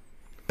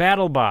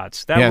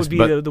 BattleBots. That would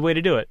be the way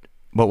to do it.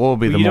 But what will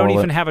be the you moral? don't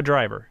even have a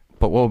driver.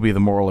 But what will be the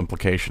moral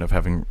implication of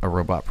having a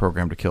robot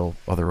program to kill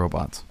other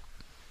robots?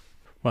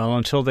 Well,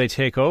 until they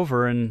take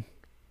over and.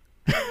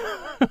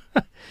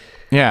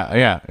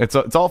 Yeah. It's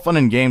all fun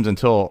and games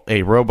until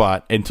a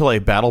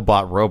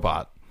BattleBot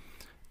robot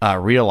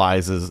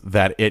realizes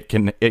that it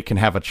can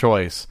have a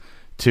choice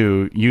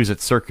to use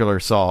its circular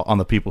saw on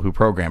the people who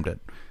programmed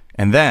it,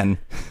 and then.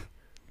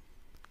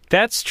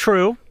 That's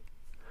true.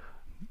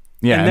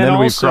 Yeah, and then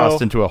we've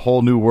crossed into a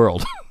whole new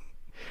world.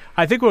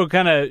 I think we're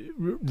kind of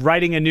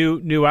writing a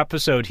new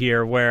episode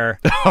here where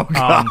oh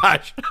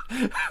gosh,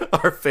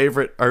 our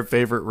favorite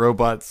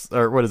robots,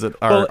 or what is it?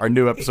 Our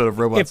new episode of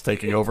robots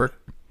taking over.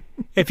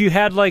 If you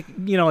had like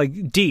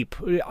Deep,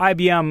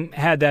 IBM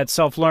had that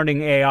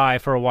self-learning AI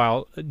for a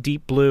while,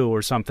 Deep Blue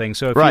or something.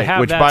 So if you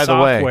have that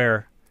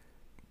software,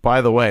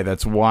 by the way,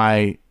 that's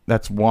why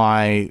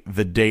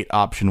the date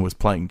option was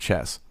playing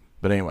chess.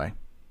 But anyway,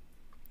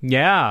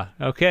 yeah,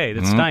 okay,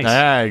 that's nice.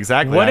 Yeah,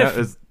 exactly.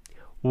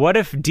 What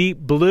if Deep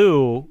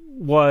Blue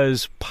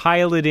was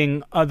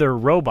piloting other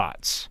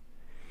robots?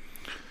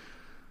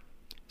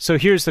 So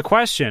here's the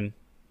question.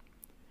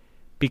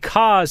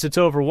 Because it's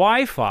over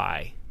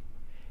Wi-Fi,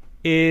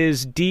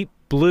 is Deep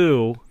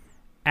Blue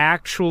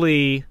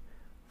actually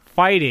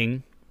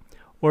fighting,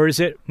 or is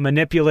it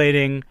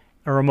manipulating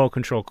a remote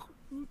control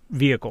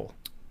vehicle?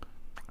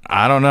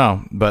 I don't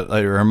know, but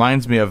it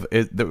reminds me of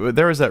it.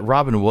 There was that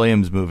Robin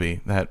Williams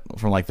movie that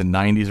from like the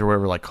 90s or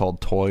whatever, like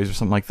called Toys or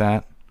something like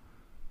that.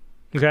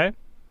 Okay.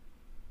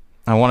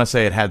 I want to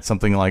say it had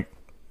something like,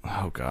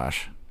 oh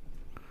gosh.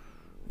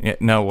 Yeah,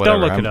 no,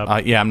 whatever. Don't look it up.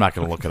 I'm not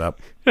going to look it up.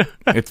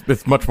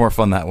 It's much more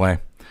fun that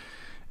way,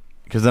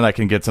 because then I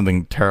can get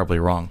something terribly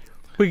wrong.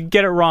 We can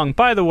get it wrong.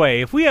 By the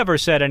way, if we ever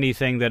said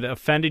anything that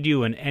offended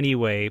you in any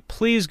way,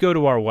 please go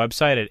to our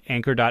website at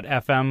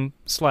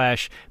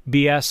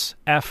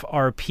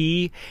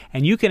anchor.fm/BSFRP,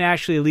 and you can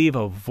actually leave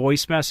a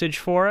voice message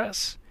for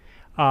us.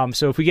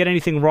 So if we get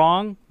anything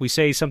wrong, we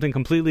say something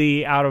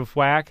completely out of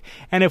whack,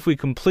 and if we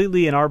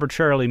completely and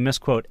arbitrarily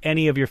misquote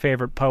any of your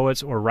favorite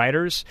poets or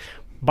writers,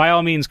 by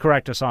all means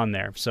correct us on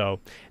there.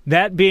 So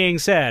that being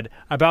said,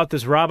 about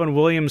this Robin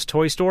Williams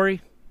Toy Story.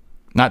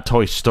 Not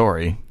Toy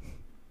Story.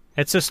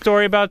 It's a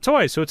story about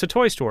toys, so it's a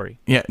Toy Story.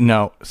 Yeah,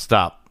 no,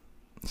 stop.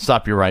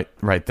 Stop, you're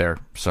right there,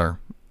 sir.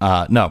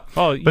 No.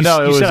 Oh, but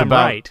no, it was said I'm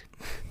about... right.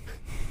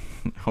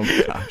 Oh,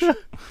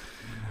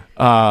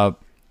 gosh.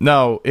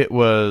 No, it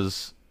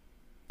was...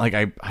 Like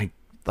I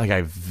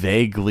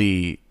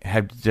vaguely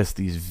had just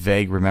these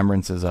vague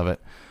remembrances of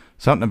it.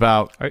 Something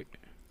about,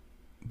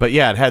 but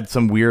yeah, it had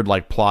some weird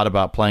like plot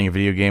about playing a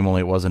video game, only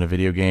it wasn't a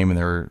video game, and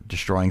they were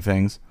destroying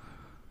things.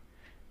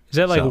 Is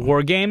that like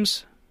War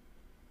Games?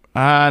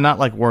 Not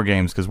like War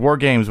Games, because War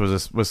Games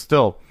was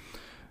still.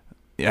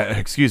 Yeah,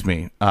 excuse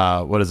me.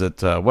 What is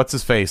it? What's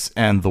his face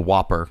and the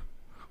Whopper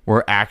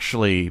were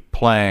actually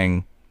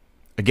playing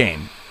a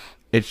game.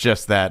 It's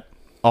just that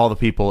all the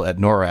people at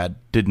NORAD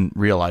didn't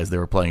realize they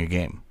were playing a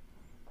game.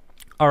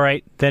 All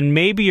right, then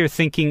maybe you're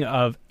thinking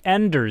of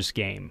Ender's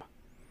Game.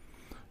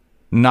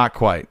 Not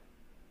quite.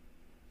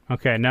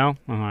 Okay, no?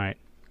 All right.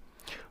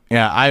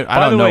 Yeah, I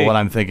don't know what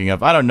I'm thinking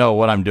of. I don't know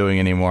what I'm doing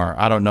anymore.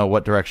 I don't know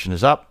what direction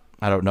is up.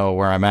 I don't know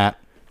where I'm at.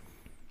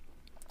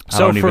 I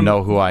don't even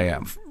know who I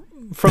am.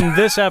 From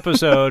this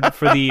episode,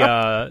 for the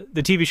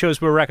TV shows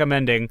we're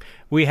recommending,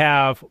 we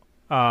have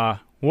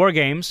War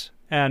Games.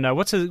 And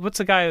what's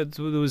the guy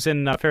who was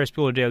in Ferris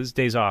Bueller's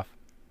Days Off?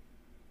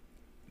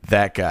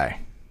 That guy,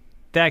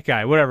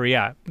 whatever,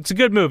 yeah. It's a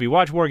good movie.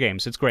 Watch War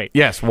Games. It's great.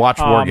 Yes, watch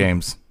War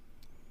Games.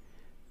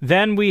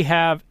 Then we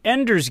have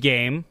Ender's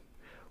Game,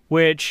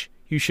 which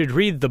you should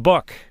read the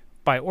book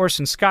by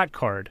Orson Scott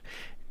Card.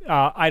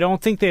 I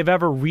don't think they've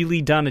ever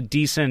really done a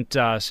decent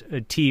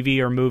TV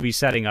or movie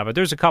setting of it.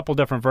 There's a couple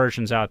different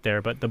versions out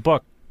there, but the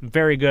book,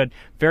 very good,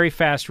 very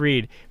fast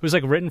read. It was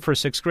like written for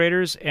sixth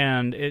graders,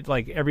 and it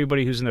like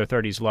everybody who's in their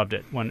 30s loved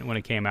it when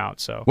it came out.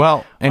 So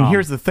well, and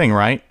here's the thing,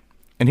 right?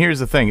 And here's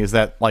the thing is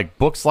that like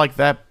books like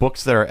that,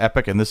 books that are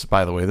epic, and this,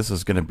 by the way, this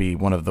is going to be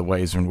one of the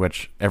ways in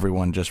which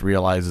everyone just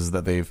realizes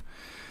that they've.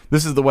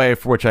 This is the way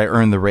for which I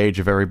earn the rage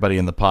of everybody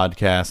in the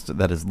podcast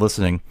that is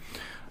listening.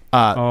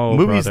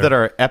 Movies that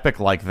are epic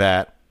like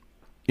that,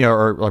 you know,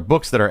 or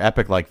books that are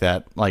epic like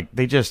that, like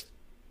they just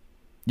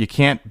you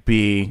can't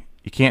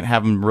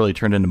have them really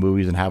turned into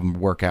movies and have them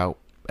work out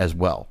as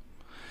well.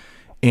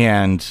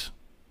 And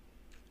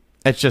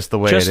it's just the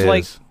way it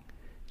is.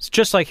 It's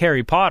just like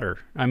Harry Potter.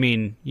 I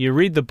mean, you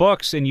read the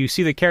books and you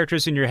see the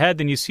characters in your head,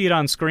 then you see it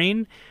on screen,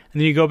 and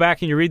then you go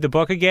back and you read the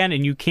book again,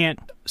 and you can't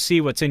see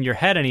what's in your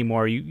head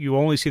anymore. You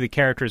only see the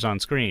characters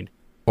on screen.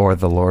 Or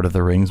the Lord of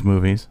the Rings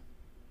movies.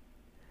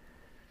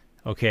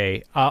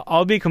 Okay,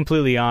 I'll be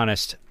completely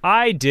honest.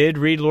 I did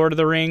read Lord of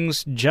the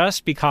Rings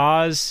just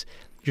because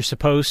you're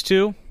supposed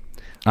to.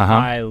 Uh-huh.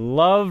 I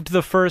loved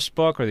the first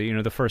book, or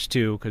the first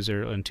two, because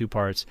they're in two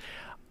parts.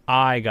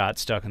 I got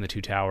stuck in the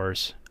Two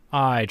Towers.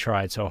 I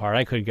tried so hard.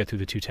 I couldn't get through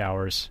the Two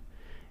Towers.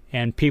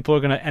 And people are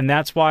going to... And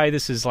that's why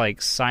this is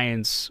like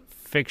science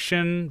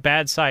fiction,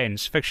 bad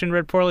science fiction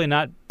read poorly,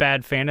 not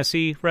bad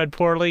fantasy read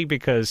poorly,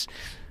 because,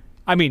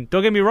 I mean,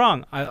 don't get me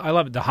wrong. I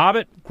love it. The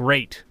Hobbit,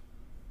 great.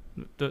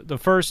 The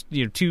first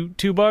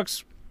two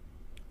books,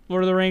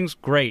 Lord of the Rings,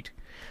 great.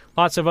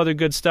 Lots of other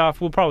good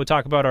stuff. We'll probably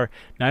talk about our...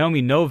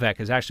 Naomi Novik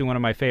is actually one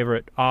of my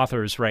favorite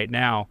authors right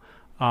now.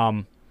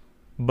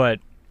 But,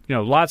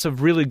 lots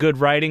of really good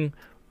writing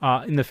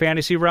in the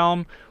fantasy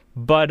realm.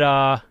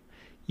 But,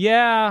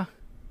 yeah.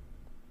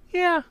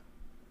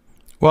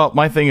 Well,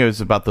 my thing is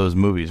about those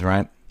movies,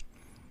 right?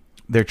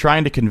 They're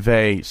trying to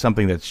convey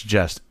something that's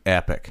just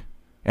epic.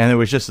 And there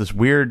was just this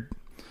weird...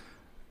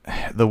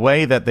 The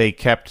way that they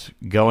kept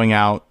going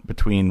out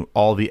between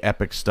all the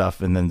epic stuff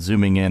and then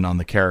zooming in on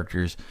the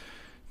characters,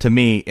 to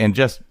me, and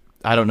just,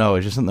 I don't know,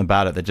 it's just something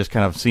about it that just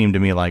kind of seemed to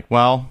me like,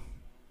 well...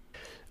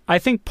 I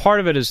think part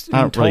of it is in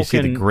I don't really Tolkien,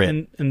 see the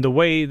grit. in the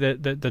way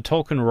that the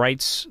Tolkien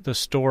writes the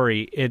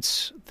story.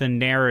 It's the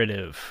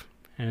narrative,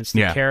 and it's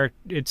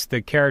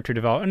the character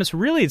development.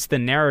 And it's the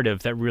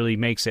narrative that really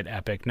makes it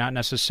epic, not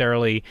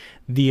necessarily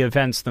the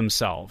events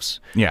themselves.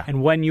 Yeah.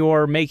 And when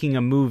you're making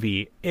a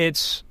movie,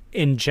 it's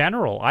in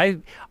general. I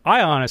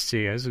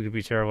honestly, this is going to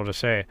be terrible to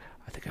say,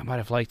 I think I might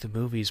have liked the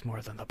movies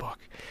more than the book.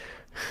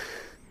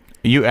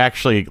 You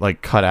actually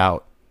cut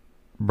out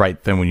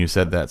right then when you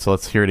said that. So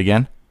let's hear it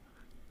again.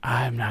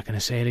 I'm not going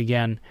to say it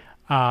again.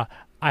 I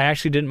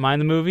actually didn't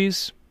mind the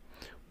movies,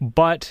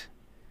 but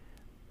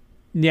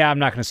yeah, I'm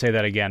not going to say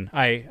that again.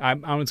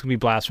 I'm going to be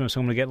blasphemous.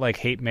 I'm going to get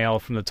hate mail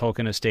from the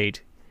Tolkien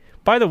estate.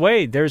 By the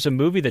way, there's a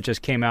movie that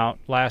just came out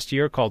last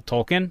year called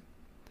Tolkien,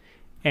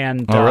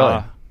 and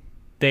really?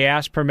 They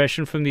asked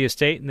permission from the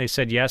estate, and they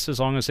said yes as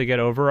long as they get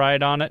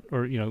override on it,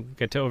 or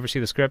get to oversee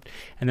the script.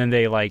 And then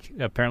they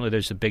apparently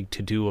there's a big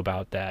to do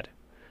about that.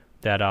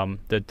 That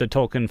the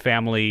Tolkien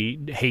family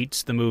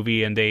hates the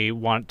movie, and they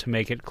want to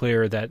make it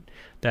clear that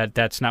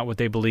that's not what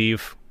they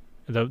believe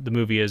the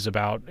movie is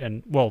about,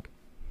 and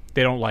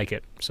they don't like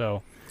it.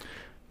 So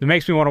it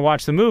makes me want to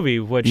watch the movie,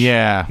 which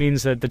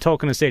means that the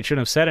Tolkien estate shouldn't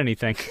have said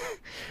anything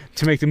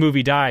to make the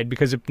movie died,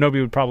 because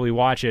nobody would probably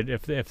watch it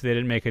if they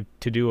didn't make a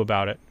to do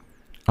about it.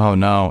 Oh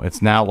no,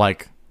 it's now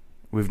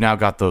we've now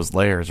got those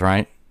layers,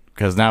 right?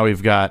 Because now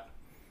we've got,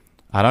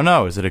 I don't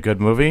know, is it a good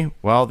movie?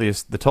 Well, the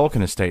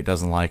Tolkien estate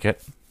doesn't like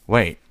it.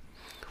 Wait.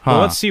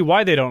 Well, let's see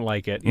why they don't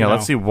like it.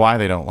 Let's see why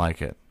they don't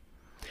like it.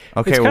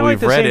 Okay, well,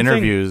 we've read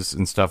interviews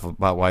and stuff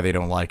about why they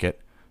don't like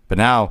it, but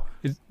now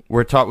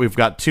we've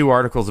got two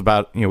articles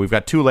about, we've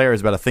got two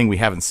layers about a thing we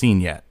haven't seen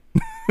yet.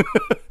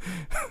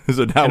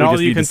 So now and we all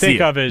just you need can to see think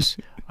it. of is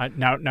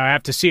now I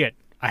have to see it.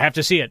 I have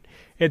to see it.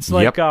 It's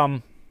like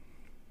there's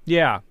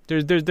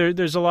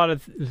a lot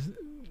of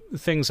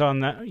things on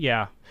that.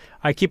 Yeah,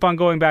 I keep on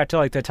going back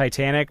to the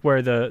Titanic,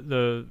 where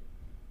the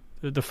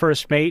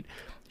first mate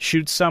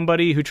shoots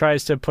somebody who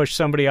tries to push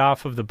somebody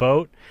off of the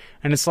boat,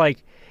 and it's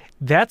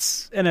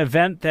that's an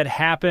event that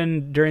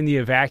happened during the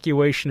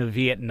evacuation of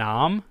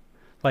Vietnam.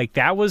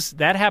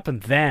 That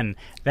happened then.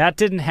 That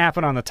didn't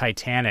happen on the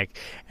Titanic,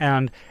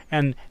 and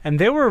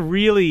they were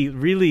really,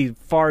 really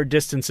far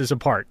distances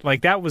apart.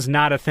 That was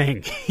not a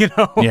thing,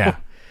 Yeah.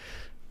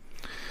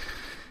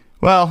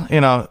 Well,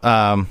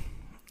 I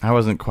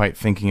wasn't quite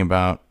thinking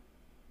about.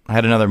 I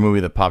had another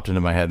movie that popped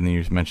into my head, and then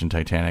you mentioned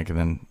Titanic, and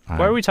then...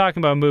 Why are we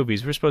talking about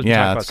movies? We're supposed to talk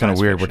about that's kind of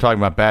weird. fiction. We're talking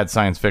about bad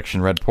science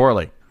fiction read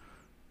poorly.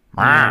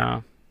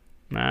 So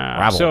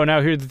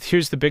now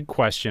here's the big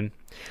question.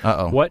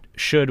 Uh-oh. What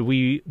should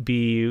we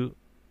be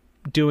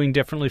doing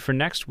differently for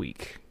next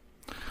week?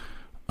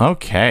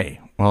 Okay.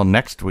 Well,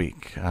 next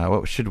week,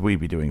 what should we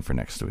be doing for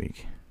next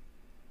week?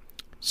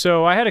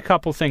 So I had a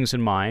couple things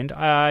in mind.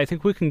 I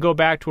think we can go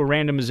back to a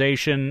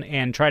randomization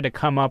and try to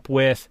come up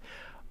with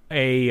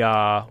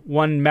a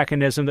one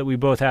mechanism that we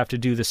both have to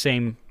do the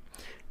same.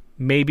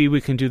 Maybe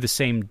we can do the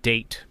same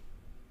date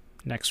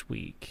next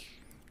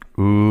week.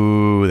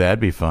 Ooh, that'd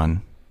be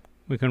fun.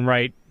 We can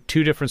write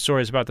two different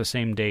stories about the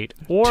same date,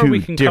 or two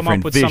we can come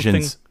up with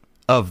visions something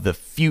of the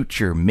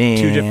future, man.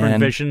 Two different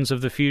visions of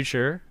the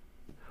future,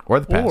 or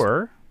the past.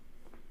 Or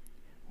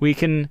we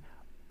can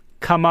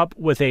come up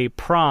with a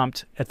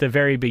prompt at the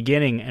very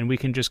beginning, and we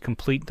can just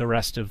complete the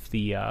rest of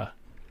the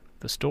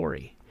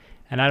story.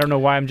 And I don't know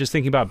why I'm just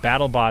thinking about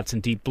BattleBots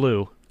and Deep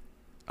Blue.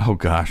 Oh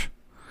gosh,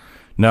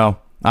 no.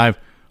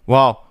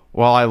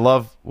 While I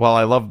love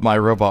my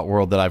robot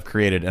world that I've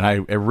created, and I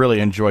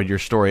really enjoyed your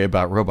story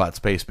about robot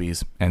space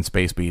bees and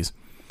space bees.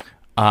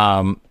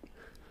 I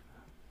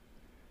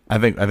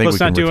think let's we not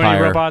can do retire.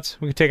 any robots.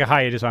 We can take a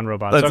hiatus on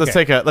robots. Let's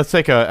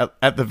take a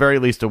at the very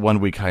least a 1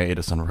 week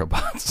hiatus on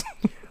robots.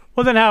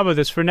 Well, then how about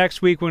this? For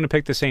next week, we're going to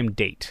pick the same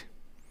date.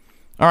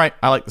 All right,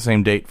 I like the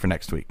same date for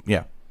next week.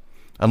 Yeah.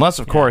 Unless,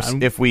 of course,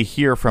 if we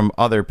hear from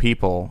other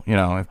people,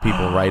 if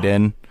people write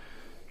in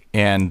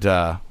and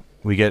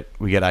we get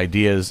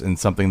ideas and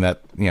something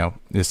that,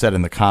 is said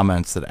in the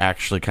comments that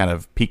actually kind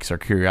of piques our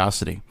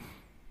curiosity.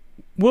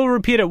 We'll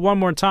repeat it one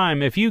more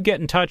time. If you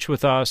get in touch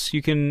with us,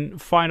 you can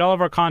find all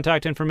of our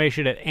contact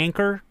information at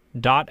Anchor,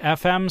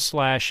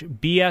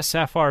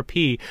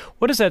 anchor.fm/BSFRP.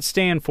 What does that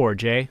stand for,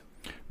 Jay?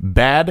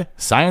 Bad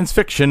science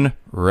fiction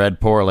read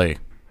poorly.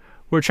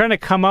 We're trying to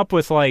come up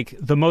with like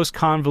the most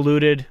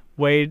convoluted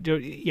way to,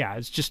 yeah,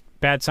 it's just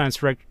bad science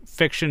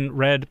fiction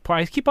read.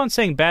 I keep on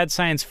saying bad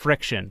science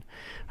friction.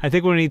 I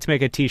think we need to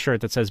make a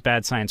t-shirt that says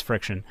bad science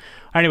friction.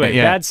 Anyway,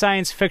 bad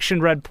science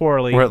fiction read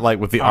poorly. Or like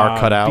with the R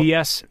cut out.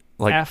 BSF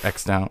like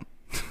X'd out.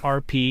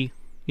 RP.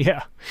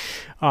 Yeah.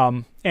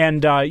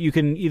 And you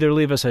can either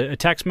leave us a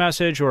text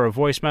message or a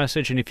voice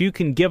message. And if you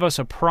can give us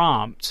a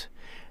prompt,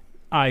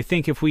 I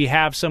think if we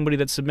have somebody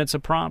that submits a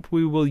prompt,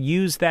 we will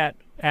use that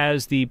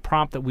as the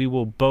prompt that we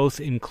will both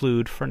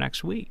include for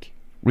next week.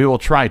 We will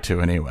try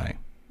to, anyway.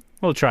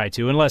 We'll try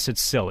to, unless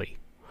it's silly.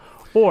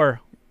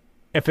 Or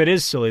if it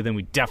is silly, then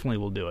we definitely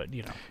will do it,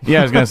 you know. Yeah,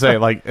 I was going to say,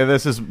 like,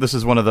 this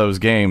is one of those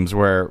games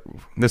where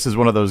we're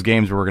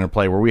going to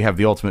play where we have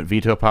the ultimate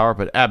veto power,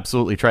 but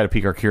absolutely try to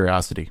pique our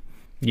curiosity.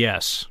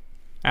 Yes,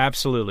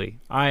 absolutely.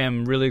 I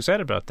am really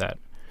excited about that.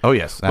 Oh,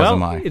 yes, as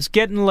am I. It's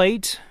getting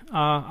late.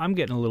 I'm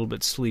getting a little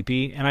bit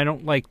sleepy, and I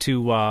don't like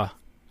to, I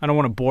don't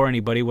want to bore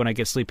anybody when I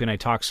get sleepy and I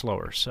talk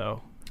slower,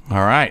 so.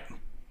 All right.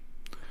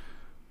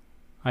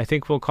 I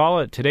think we'll call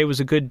it. Today was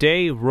a good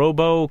day.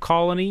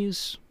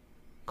 Colonies,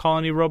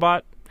 Colony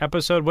Robot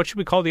episode. What should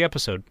we call the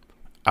episode?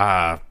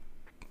 I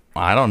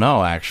don't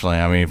know, actually.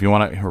 I mean, if you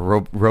want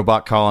to,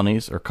 Robot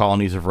Colonies or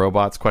Colonies of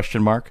Robots, ?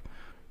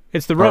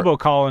 It's the Robo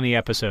Colony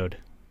episode.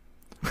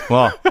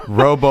 Well,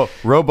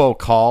 Robo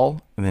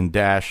Call and then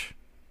dash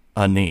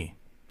a knee.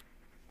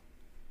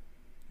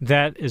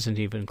 That isn't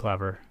even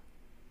clever.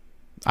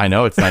 I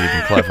know it's not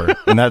even clever,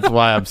 and that's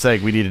why I'm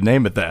saying we need to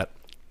name it that.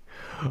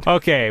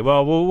 Okay,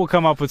 well, we'll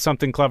come up with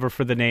something clever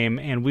for the name,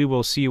 and we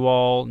will see you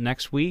all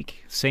next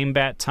week. Same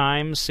bat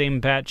time,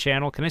 same bat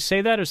channel. Can I say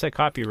that, or is that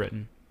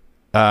copywritten?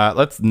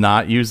 Let's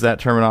not use that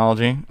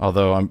terminology,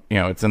 although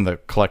it's in the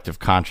collective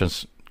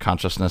consciousness,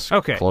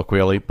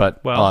 colloquially. But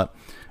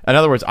in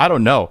other words, I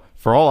don't know.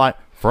 For all I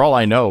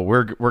know,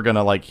 we're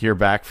gonna like hear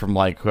back from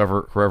like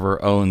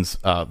whoever owns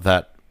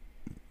that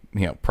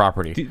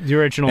property, the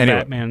original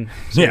Batman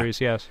series,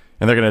 yes.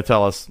 And they're gonna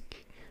tell us.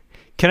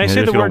 Can I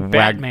say the word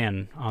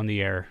Batman on the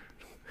air?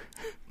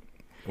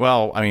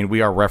 Well, I mean,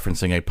 we are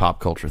referencing a pop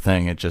culture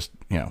thing. It just,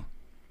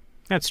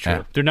 That's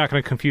true. They're not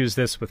going to confuse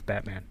this with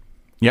Batman.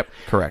 Yep,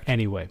 correct.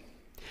 Anyway,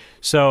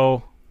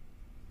 so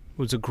it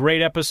was a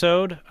great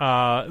episode.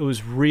 It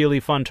was really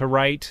fun to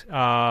write.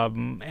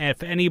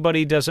 If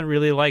anybody doesn't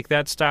really like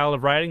that style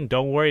of writing,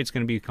 don't worry. It's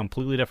going to be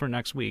completely different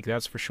next week.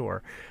 That's for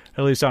sure,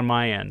 at least on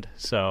my end.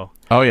 So.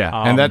 Oh, yeah.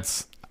 And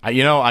that's, I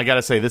got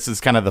to say, this is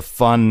kind of the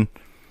fun...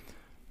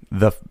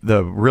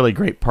 The really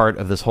great part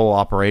of this whole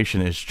operation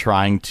is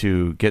trying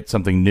to get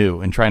something new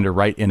and trying to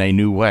write in a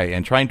new way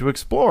and trying to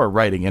explore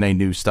writing in a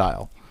new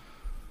style.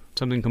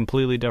 Something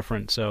completely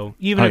different. So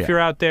even if you're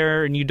out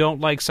there and you don't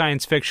like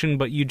science fiction,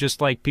 but you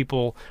just like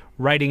people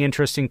writing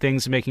interesting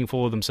things and making a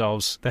fool of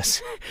themselves,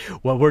 that's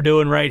what we're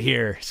doing right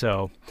here.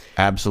 So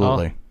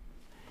absolutely.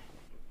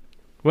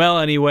 Well,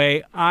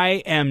 anyway,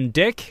 I am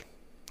Dick.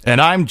 And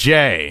I'm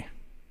Jay.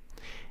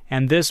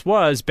 And this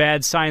was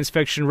Bad Science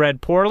Fiction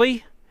Read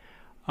Poorly.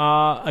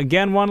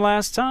 Again, one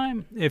last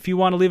time, if you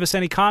want to leave us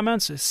any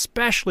comments,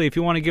 especially if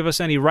you want to give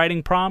us any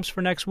writing prompts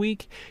for next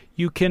week,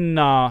 you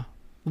can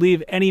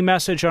leave any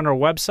message on our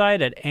website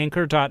at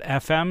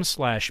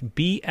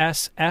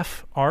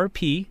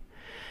anchor.fm/BSFRP.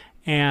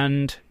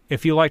 And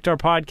if you liked our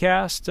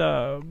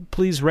podcast,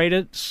 please rate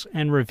us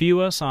and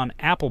review us on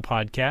Apple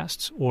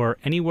Podcasts or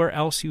anywhere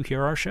else you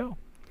hear our show.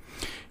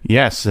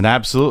 Yes, and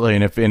absolutely.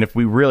 And if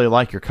we really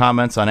like your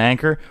comments on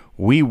Anchor,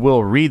 we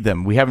will read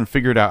them. We haven't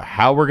figured out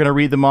how we're going to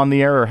read them on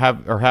the air or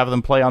have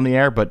them play on the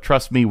air, but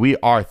trust me, we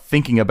are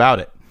thinking about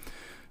it.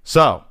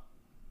 So,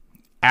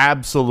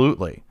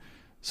 absolutely.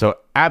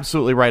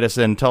 Write us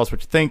in, tell us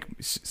what you think.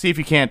 See if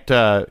you can't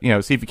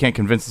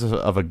convince us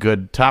of a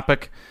good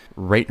topic.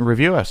 Rate and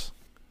review us.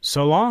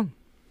 So long.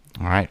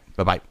 All right.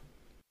 Bye-bye.